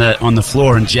sees it on the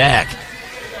floor, and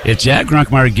if Jack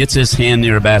Grunkemeyer gets his hand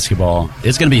near a basketball,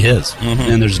 it's going to be his,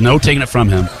 and there's no taking it from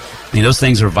him. I mean, those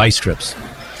things are vice grips.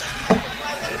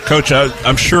 Coach,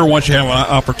 I'm sure once you have an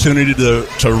opportunity to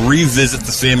revisit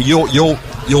the sim,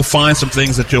 you'll find some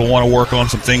things that you'll want to work on,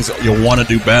 some things that you'll want to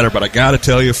do better. But I got to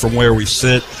tell you, from where we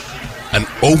sit, an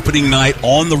opening night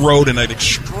on the road in an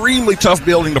extremely tough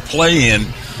building to play in,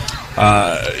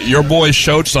 your boys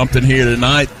showed something here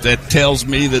tonight that tells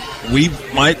me that we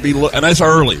might be and that's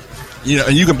early.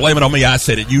 And you can blame it on me. I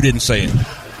said it. You didn't say it.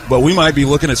 But we might be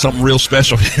looking at something real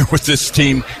special here with this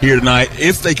team here tonight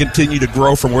if they continue to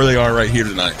grow from where they are right here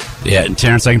tonight. Yeah, and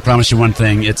Terrence, I can promise you one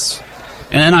thing.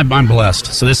 And I'm blessed.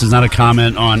 So this is not a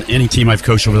comment on any team I've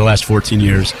coached over the last 14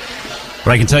 years.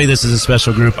 But I can tell you this is a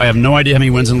special group. I have no idea how many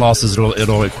wins and losses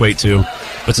it'll equate to.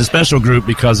 But it's a special group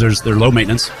because they're low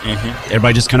maintenance.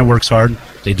 Everybody just kind of works hard.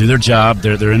 They do their job.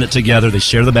 They're in it together. They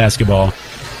share the basketball.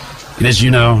 And as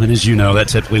you know, that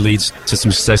typically leads to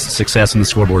some success on the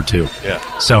scoreboard too. Yeah.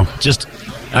 So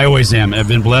I always am. I've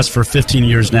been blessed for 15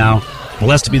 years now.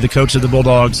 Blessed to be the coach of the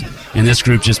Bulldogs, and this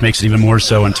group just makes it even more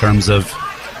so in terms of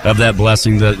that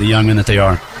blessing, the young men that they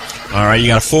are. All right, you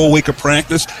got a full week of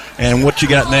practice, and what you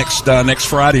got next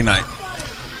Friday night?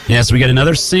 Yeah, so we got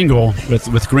another single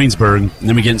with Greensburg, and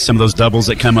then we get some of those doubles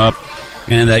that come up,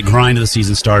 and that grind of the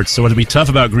season starts. So what'll be tough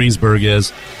about Greensburg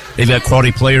is they've got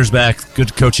quality players back,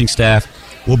 good coaching staff.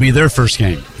 Will be their first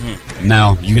game.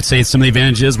 Now, you could say some of the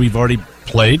advantages we've already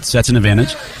played, so that's an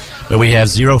advantage. But we have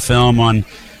zero film on.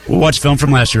 We'll watch film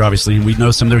from last year, obviously, and we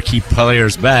know some of their key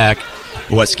players back.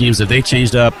 What schemes have they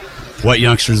changed up? What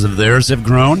youngsters of theirs have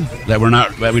grown that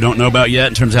we don't know about yet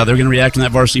in terms of how they're going to react on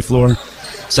that varsity floor.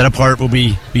 set apart will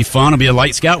be fun. It'll be a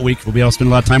light scout week. We'll be able to spend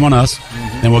a lot of time on us.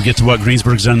 Mm-hmm. Then we'll get to what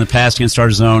Greensburg's done in the past against our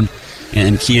zone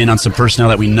and key in on some personnel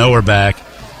that we know are back.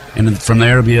 And then from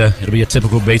there, it'll be a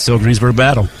typical Batesville-Greensburg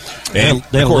battle. And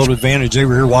they have a little advantage. They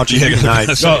were here watching you tonight.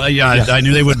 I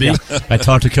knew they would be. I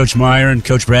talked to Coach Meyer and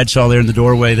Coach Bradshaw there in the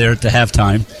doorway there at the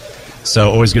halftime.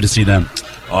 So always good to see them.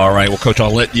 All right. Well, Coach,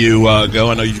 I'll let you go.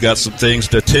 I know you've got some things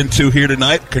to attend to here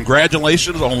tonight.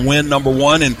 Congratulations on win number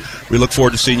 1, and we look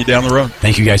forward to seeing you down the road.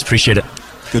 Thank you, guys. Appreciate it.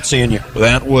 Good seeing you.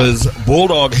 That was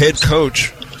Bulldog head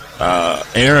coach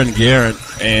Aaron Garrett,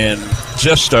 and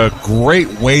just a great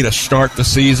way to start the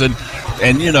season.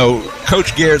 And, you know,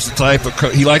 Coach Garrett's the type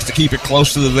of he likes to keep it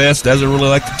close to the vest, doesn't really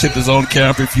like to tip his own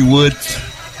cap, if you would.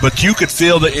 But you could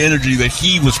feel the energy that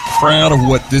he was proud of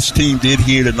what this team did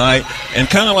here tonight. And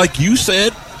kind of like you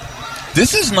said,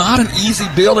 this is not an easy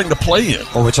building to play in.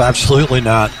 Oh, it's absolutely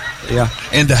not. Yeah.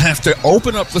 And to have to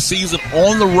open up the season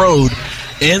on the road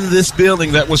in this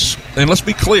building that was, and let's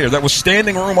be clear, that was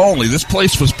standing room only. This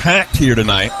place was packed here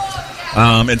tonight.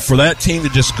 And for that team to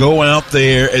just go out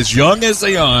there, as young as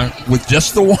they are, with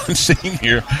just the one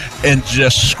senior, and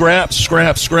just scrap.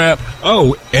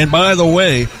 Oh, and by the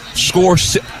way, score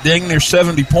dang near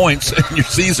 70 points in your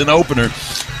season opener.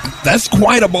 That's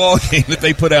quite a ball game that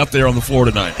they put out there on the floor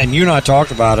tonight. And you and I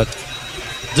talked about it.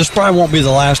 This probably won't be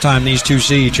the last time these two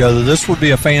see each other. This would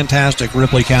be a fantastic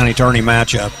Ripley County tourney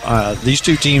matchup. These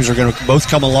two teams are going to both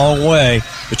come a long way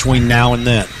between now and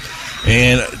then.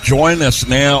 And join us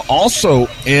now also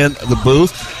in the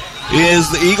booth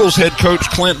is the Eagles head coach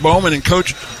Clint Bowman. And,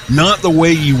 Coach, not the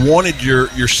way you wanted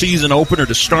your season opener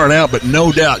to start out, but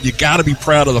no doubt you got to be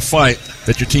proud of the fight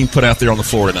that your team put out there on the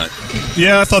floor tonight.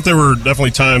 Yeah, I thought there were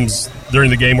definitely times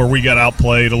during the game where we got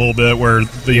outplayed a little bit, where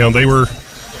they were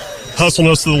hustling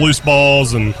us to the loose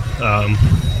balls and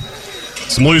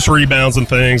some loose rebounds and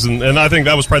things, and I think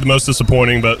that was probably the most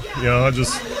disappointing. But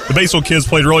the Batesville kids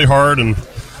played really hard, and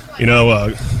a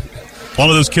lot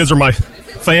of those kids are my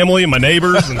family and my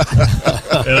neighbors, and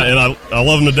I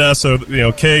love them to death. So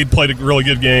Cade played a really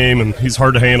good game, and he's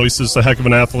hard to handle. He's just a heck of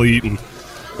an athlete, and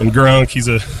Grunk,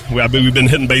 we've been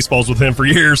hitting baseballs with him for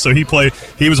years, so he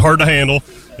was hard to handle,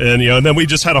 and and then we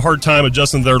just had a hard time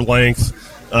adjusting their length.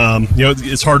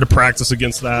 It's hard to practice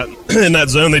against that in that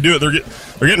zone. They do it.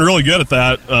 They're getting really good at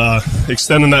that,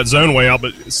 extending that zone way out,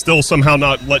 but still somehow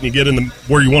not letting you get in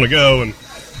where you want to go. And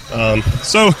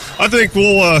so I think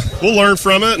we'll learn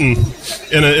from it, and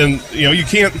you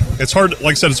can't. It's hard.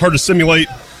 Like I said, it's hard to simulate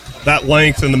that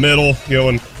length in the middle.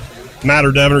 And Matt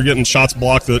or Devin are getting shots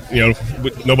blocked that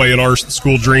nobody in our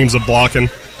school dreams of blocking.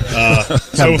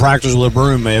 Have practice with a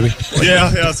broom, maybe.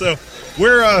 Yeah. So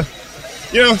we're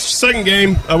second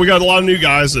game. We got a lot of new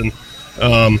guys, and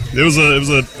it was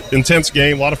a intense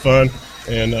game, a lot of fun.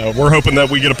 And we're hoping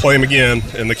that we get to play them again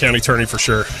in the county tourney for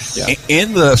sure. Yeah.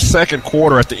 In the second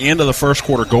quarter, at the end of the first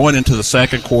quarter, going into the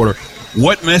second quarter,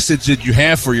 what message did you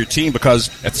have for your team? Because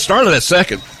at the start of that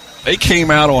second, they came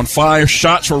out on fire.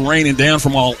 Shots were raining down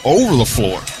from all over the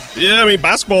floor. Yeah, I mean,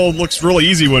 basketball looks really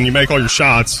easy when you make all your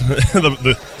shots.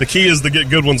 The key is to get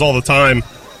good ones all the time,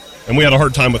 and we had a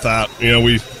hard time with that.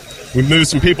 We moved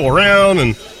some people around,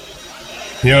 and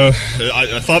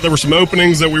I thought there were some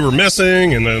openings that we were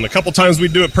missing, and then a couple times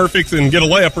we'd do it perfect and get a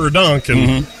layup or a dunk,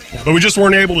 but we just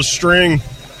weren't able to string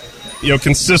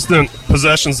consistent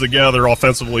possessions together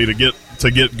offensively to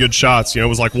get good shots. It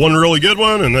was like one really good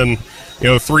one, and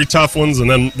then three tough ones, and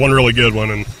then one really good one,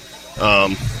 and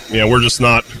we're just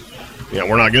not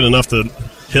we're not good enough to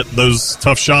hit those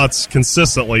tough shots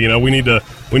consistently. We need to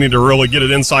really get it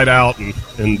inside out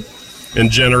and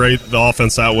generate the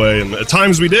offense that way. And at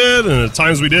times we did, and at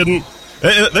times we didn't.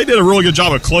 They did a really good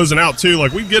job of closing out too.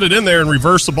 Like, we get it in there and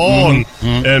reverse the ball,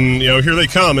 and here they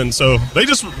come. And so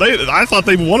I thought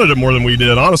they wanted it more than we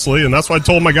did, honestly, and that's why I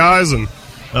told my guys. And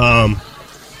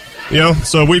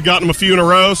so we've gotten them a few in a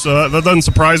row, so that doesn't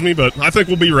surprise me. But I think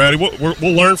we'll be ready.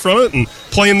 We'll learn from it, and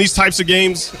playing these types of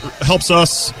games helps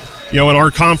us, in our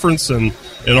conference and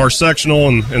in our sectional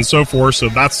and so forth. So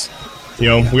that's. We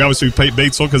obviously play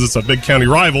Batesville because it's a big county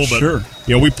rival, but sure.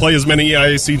 We play as many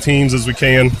EIAC teams as we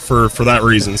can for that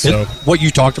reason. So what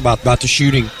you talked about the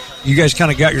shooting, you guys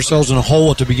kind of got yourselves in a hole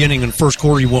at the beginning. In the first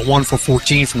quarter, you went 1 for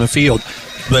 14 from the field,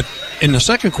 but in the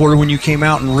second quarter, when you came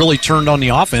out and really turned on the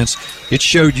offense, it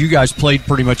showed you guys played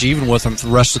pretty much even with them for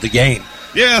the rest of the game.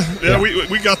 Yeah.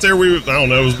 We got there. We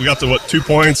got to 2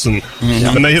 points, and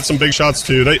they hit some big shots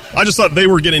too. I just thought they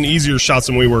were getting easier shots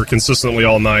than we were consistently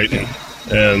all night.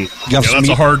 And that's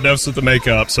a hard deficit to make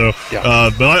up. So,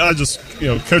 but I just,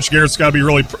 Coach Garrett's got to be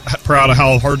really proud of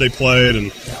how hard they played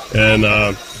and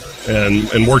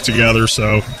work together.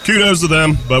 So, kudos to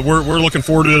them. But we're looking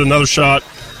forward to another shot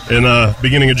in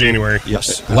beginning of January.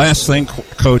 Yes. Last thing,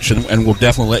 Coach, and we'll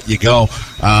definitely let you go.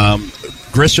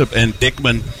 Grisham and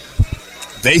Dickman,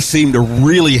 they seem to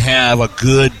really have a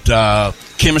good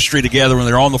chemistry together when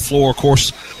they're on the floor. Of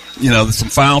course, some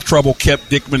foul trouble kept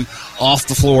Dickman off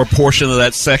the floor a portion of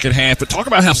that second half. But talk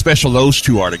about how special those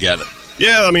two are together.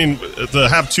 Yeah, I mean, to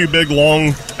have two big, long,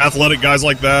 athletic guys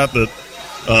like that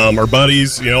are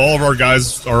buddies. All of our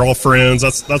guys are all friends.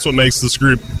 That's what makes this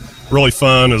group really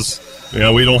fun. Is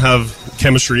we don't have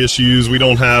chemistry issues. We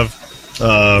don't have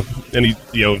any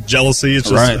jealousy. It's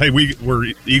just right. Hey,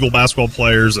 we're Eagle basketball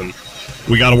players, and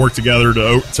we got to work together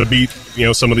to beat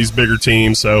some of these bigger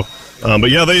teams. So, but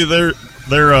yeah, they're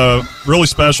really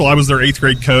special. I was their 8th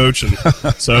grade coach, and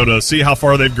so to see how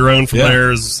far they've grown from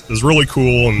there is really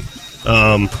cool. And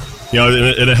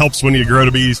it helps when you grow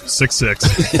to be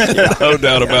 6'6". No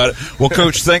doubt about it. Well,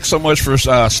 Coach, thanks so much for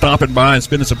stopping by and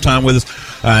spending some time with us,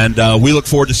 and we look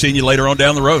forward to seeing you later on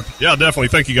down the road. Yeah, definitely.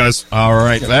 Thank you, guys. All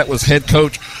right, that was head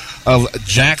coach of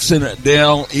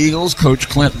Jackson-Dale Eagles, Coach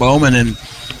Clint Bowman, and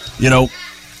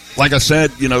like I said,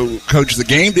 Coach, the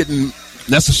game didn't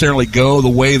necessarily go the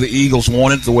way the Eagles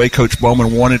wanted, the way Coach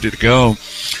Bowman wanted it to go,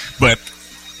 but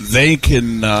they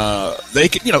can,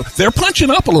 they're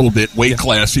punching up a little bit weight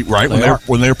class, right?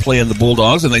 When they're playing the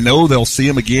Bulldogs, and they know they'll see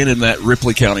them again in that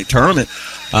Ripley County tournament.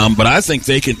 But I think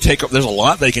they can there's a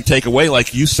lot they can take away,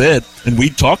 like you said, and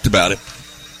we talked about it.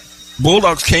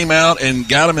 Bulldogs came out and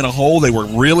got them in a hole. They were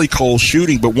really cold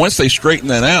shooting, but once they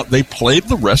straightened that out, they played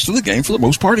the rest of the game for the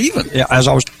most part even. Yeah, as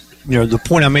I was, the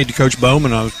point I made to Coach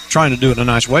Bowman, I was trying to do it in a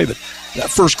nice way, but that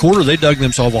first quarter, they dug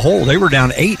themselves a hole. They were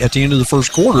down 8 at the end of the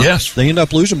first quarter. Yes. They ended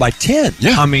up losing by 10.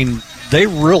 Yeah. I mean, they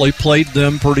really played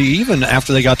them pretty even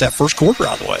after they got that first quarter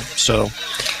out of the way. So,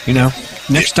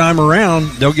 next time around,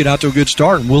 they'll get out to a good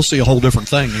start, and we'll see a whole different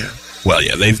thing here. Well,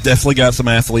 yeah, they've definitely got some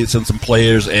athletes and some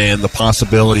players, and the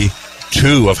possibility,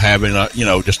 too, of having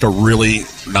just a really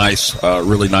nice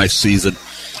season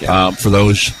for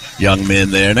those young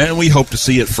men there, and we hope to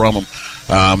see it from them.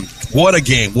 What a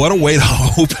game. What a way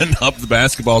to open up the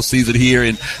basketball season here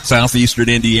in southeastern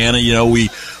Indiana. We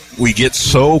get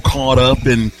so caught up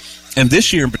in, and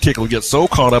this year in particular, we get so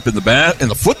caught up in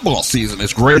the football season.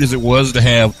 As great as it was to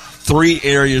have 3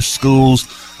 area schools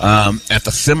at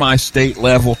the semi-state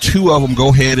level, 2 of them go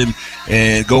ahead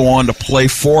and go on to play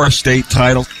for a state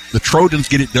title. The Trojans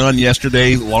get it done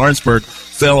yesterday. Lawrenceburg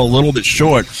fell a little bit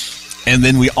short. And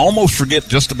then we almost forget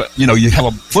just about, you have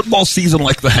a football season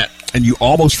like that, and you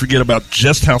almost forget about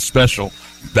just how special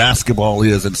basketball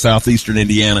is in southeastern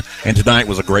Indiana, and tonight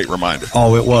was a great reminder.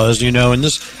 Oh, it was, and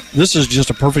this is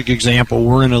just a perfect example.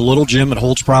 We're in a little gym that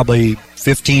holds probably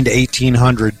 1,500 to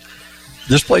 1,800.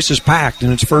 This place is packed,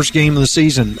 and it's the first game of the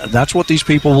season. That's what these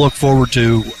people look forward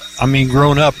to. I mean,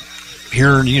 growing up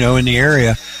here, in the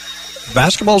area,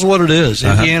 basketball's what it is.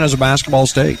 Indiana's a basketball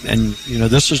state, and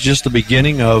this is just the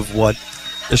beginning of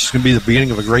this is going to be the beginning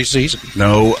of a great season.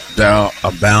 No doubt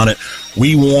about it.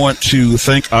 We want to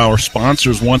thank our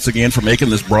sponsors once again for making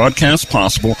this broadcast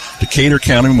possible: Decatur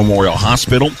County Memorial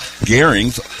Hospital,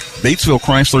 Garings, Batesville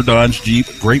Chrysler Dodge Jeep,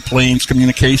 Great Plains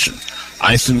Communications,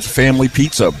 Ison's Family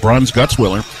Pizza, Bruns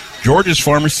Gutzwiller, George's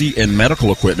Pharmacy and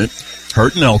Medical Equipment,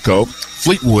 Hurt and Elko,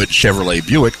 Fleetwood Chevrolet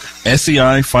Buick,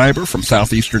 SEI Fiber from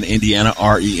Southeastern Indiana,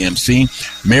 REMC,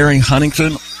 Mary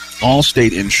Huntington,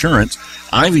 Allstate Insurance,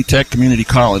 Ivy Tech Community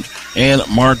College, and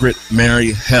Margaret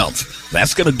Mary Health.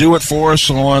 That's going to do it for us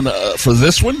for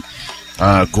this one.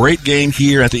 Great game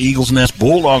here at the Eagles Nest.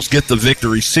 Bulldogs get the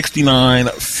victory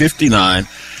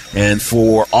 69-59. And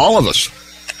for all of us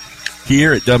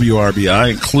here at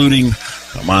WRBI, including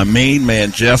my main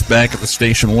man, Jeff, back at the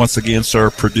station once again, sir,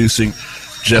 producing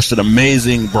just an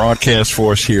amazing broadcast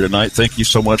for us here tonight. Thank you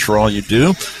so much for all you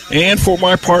do. And for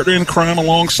my partner in crime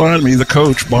alongside me, the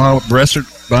coach, Bob Bresser.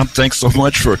 Bob, thanks so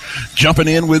much for jumping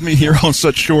in with me here on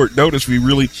such short notice. We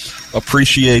really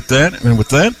appreciate that. And with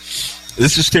that,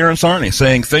 this is Terrence Arney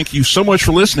saying thank you so much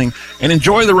for listening and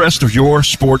enjoy the rest of your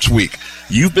sports week.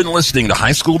 You've been listening to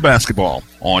High School Basketball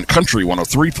on Country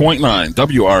 103.9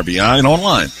 WRBI and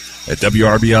online at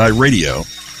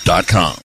WRBIRadio.com.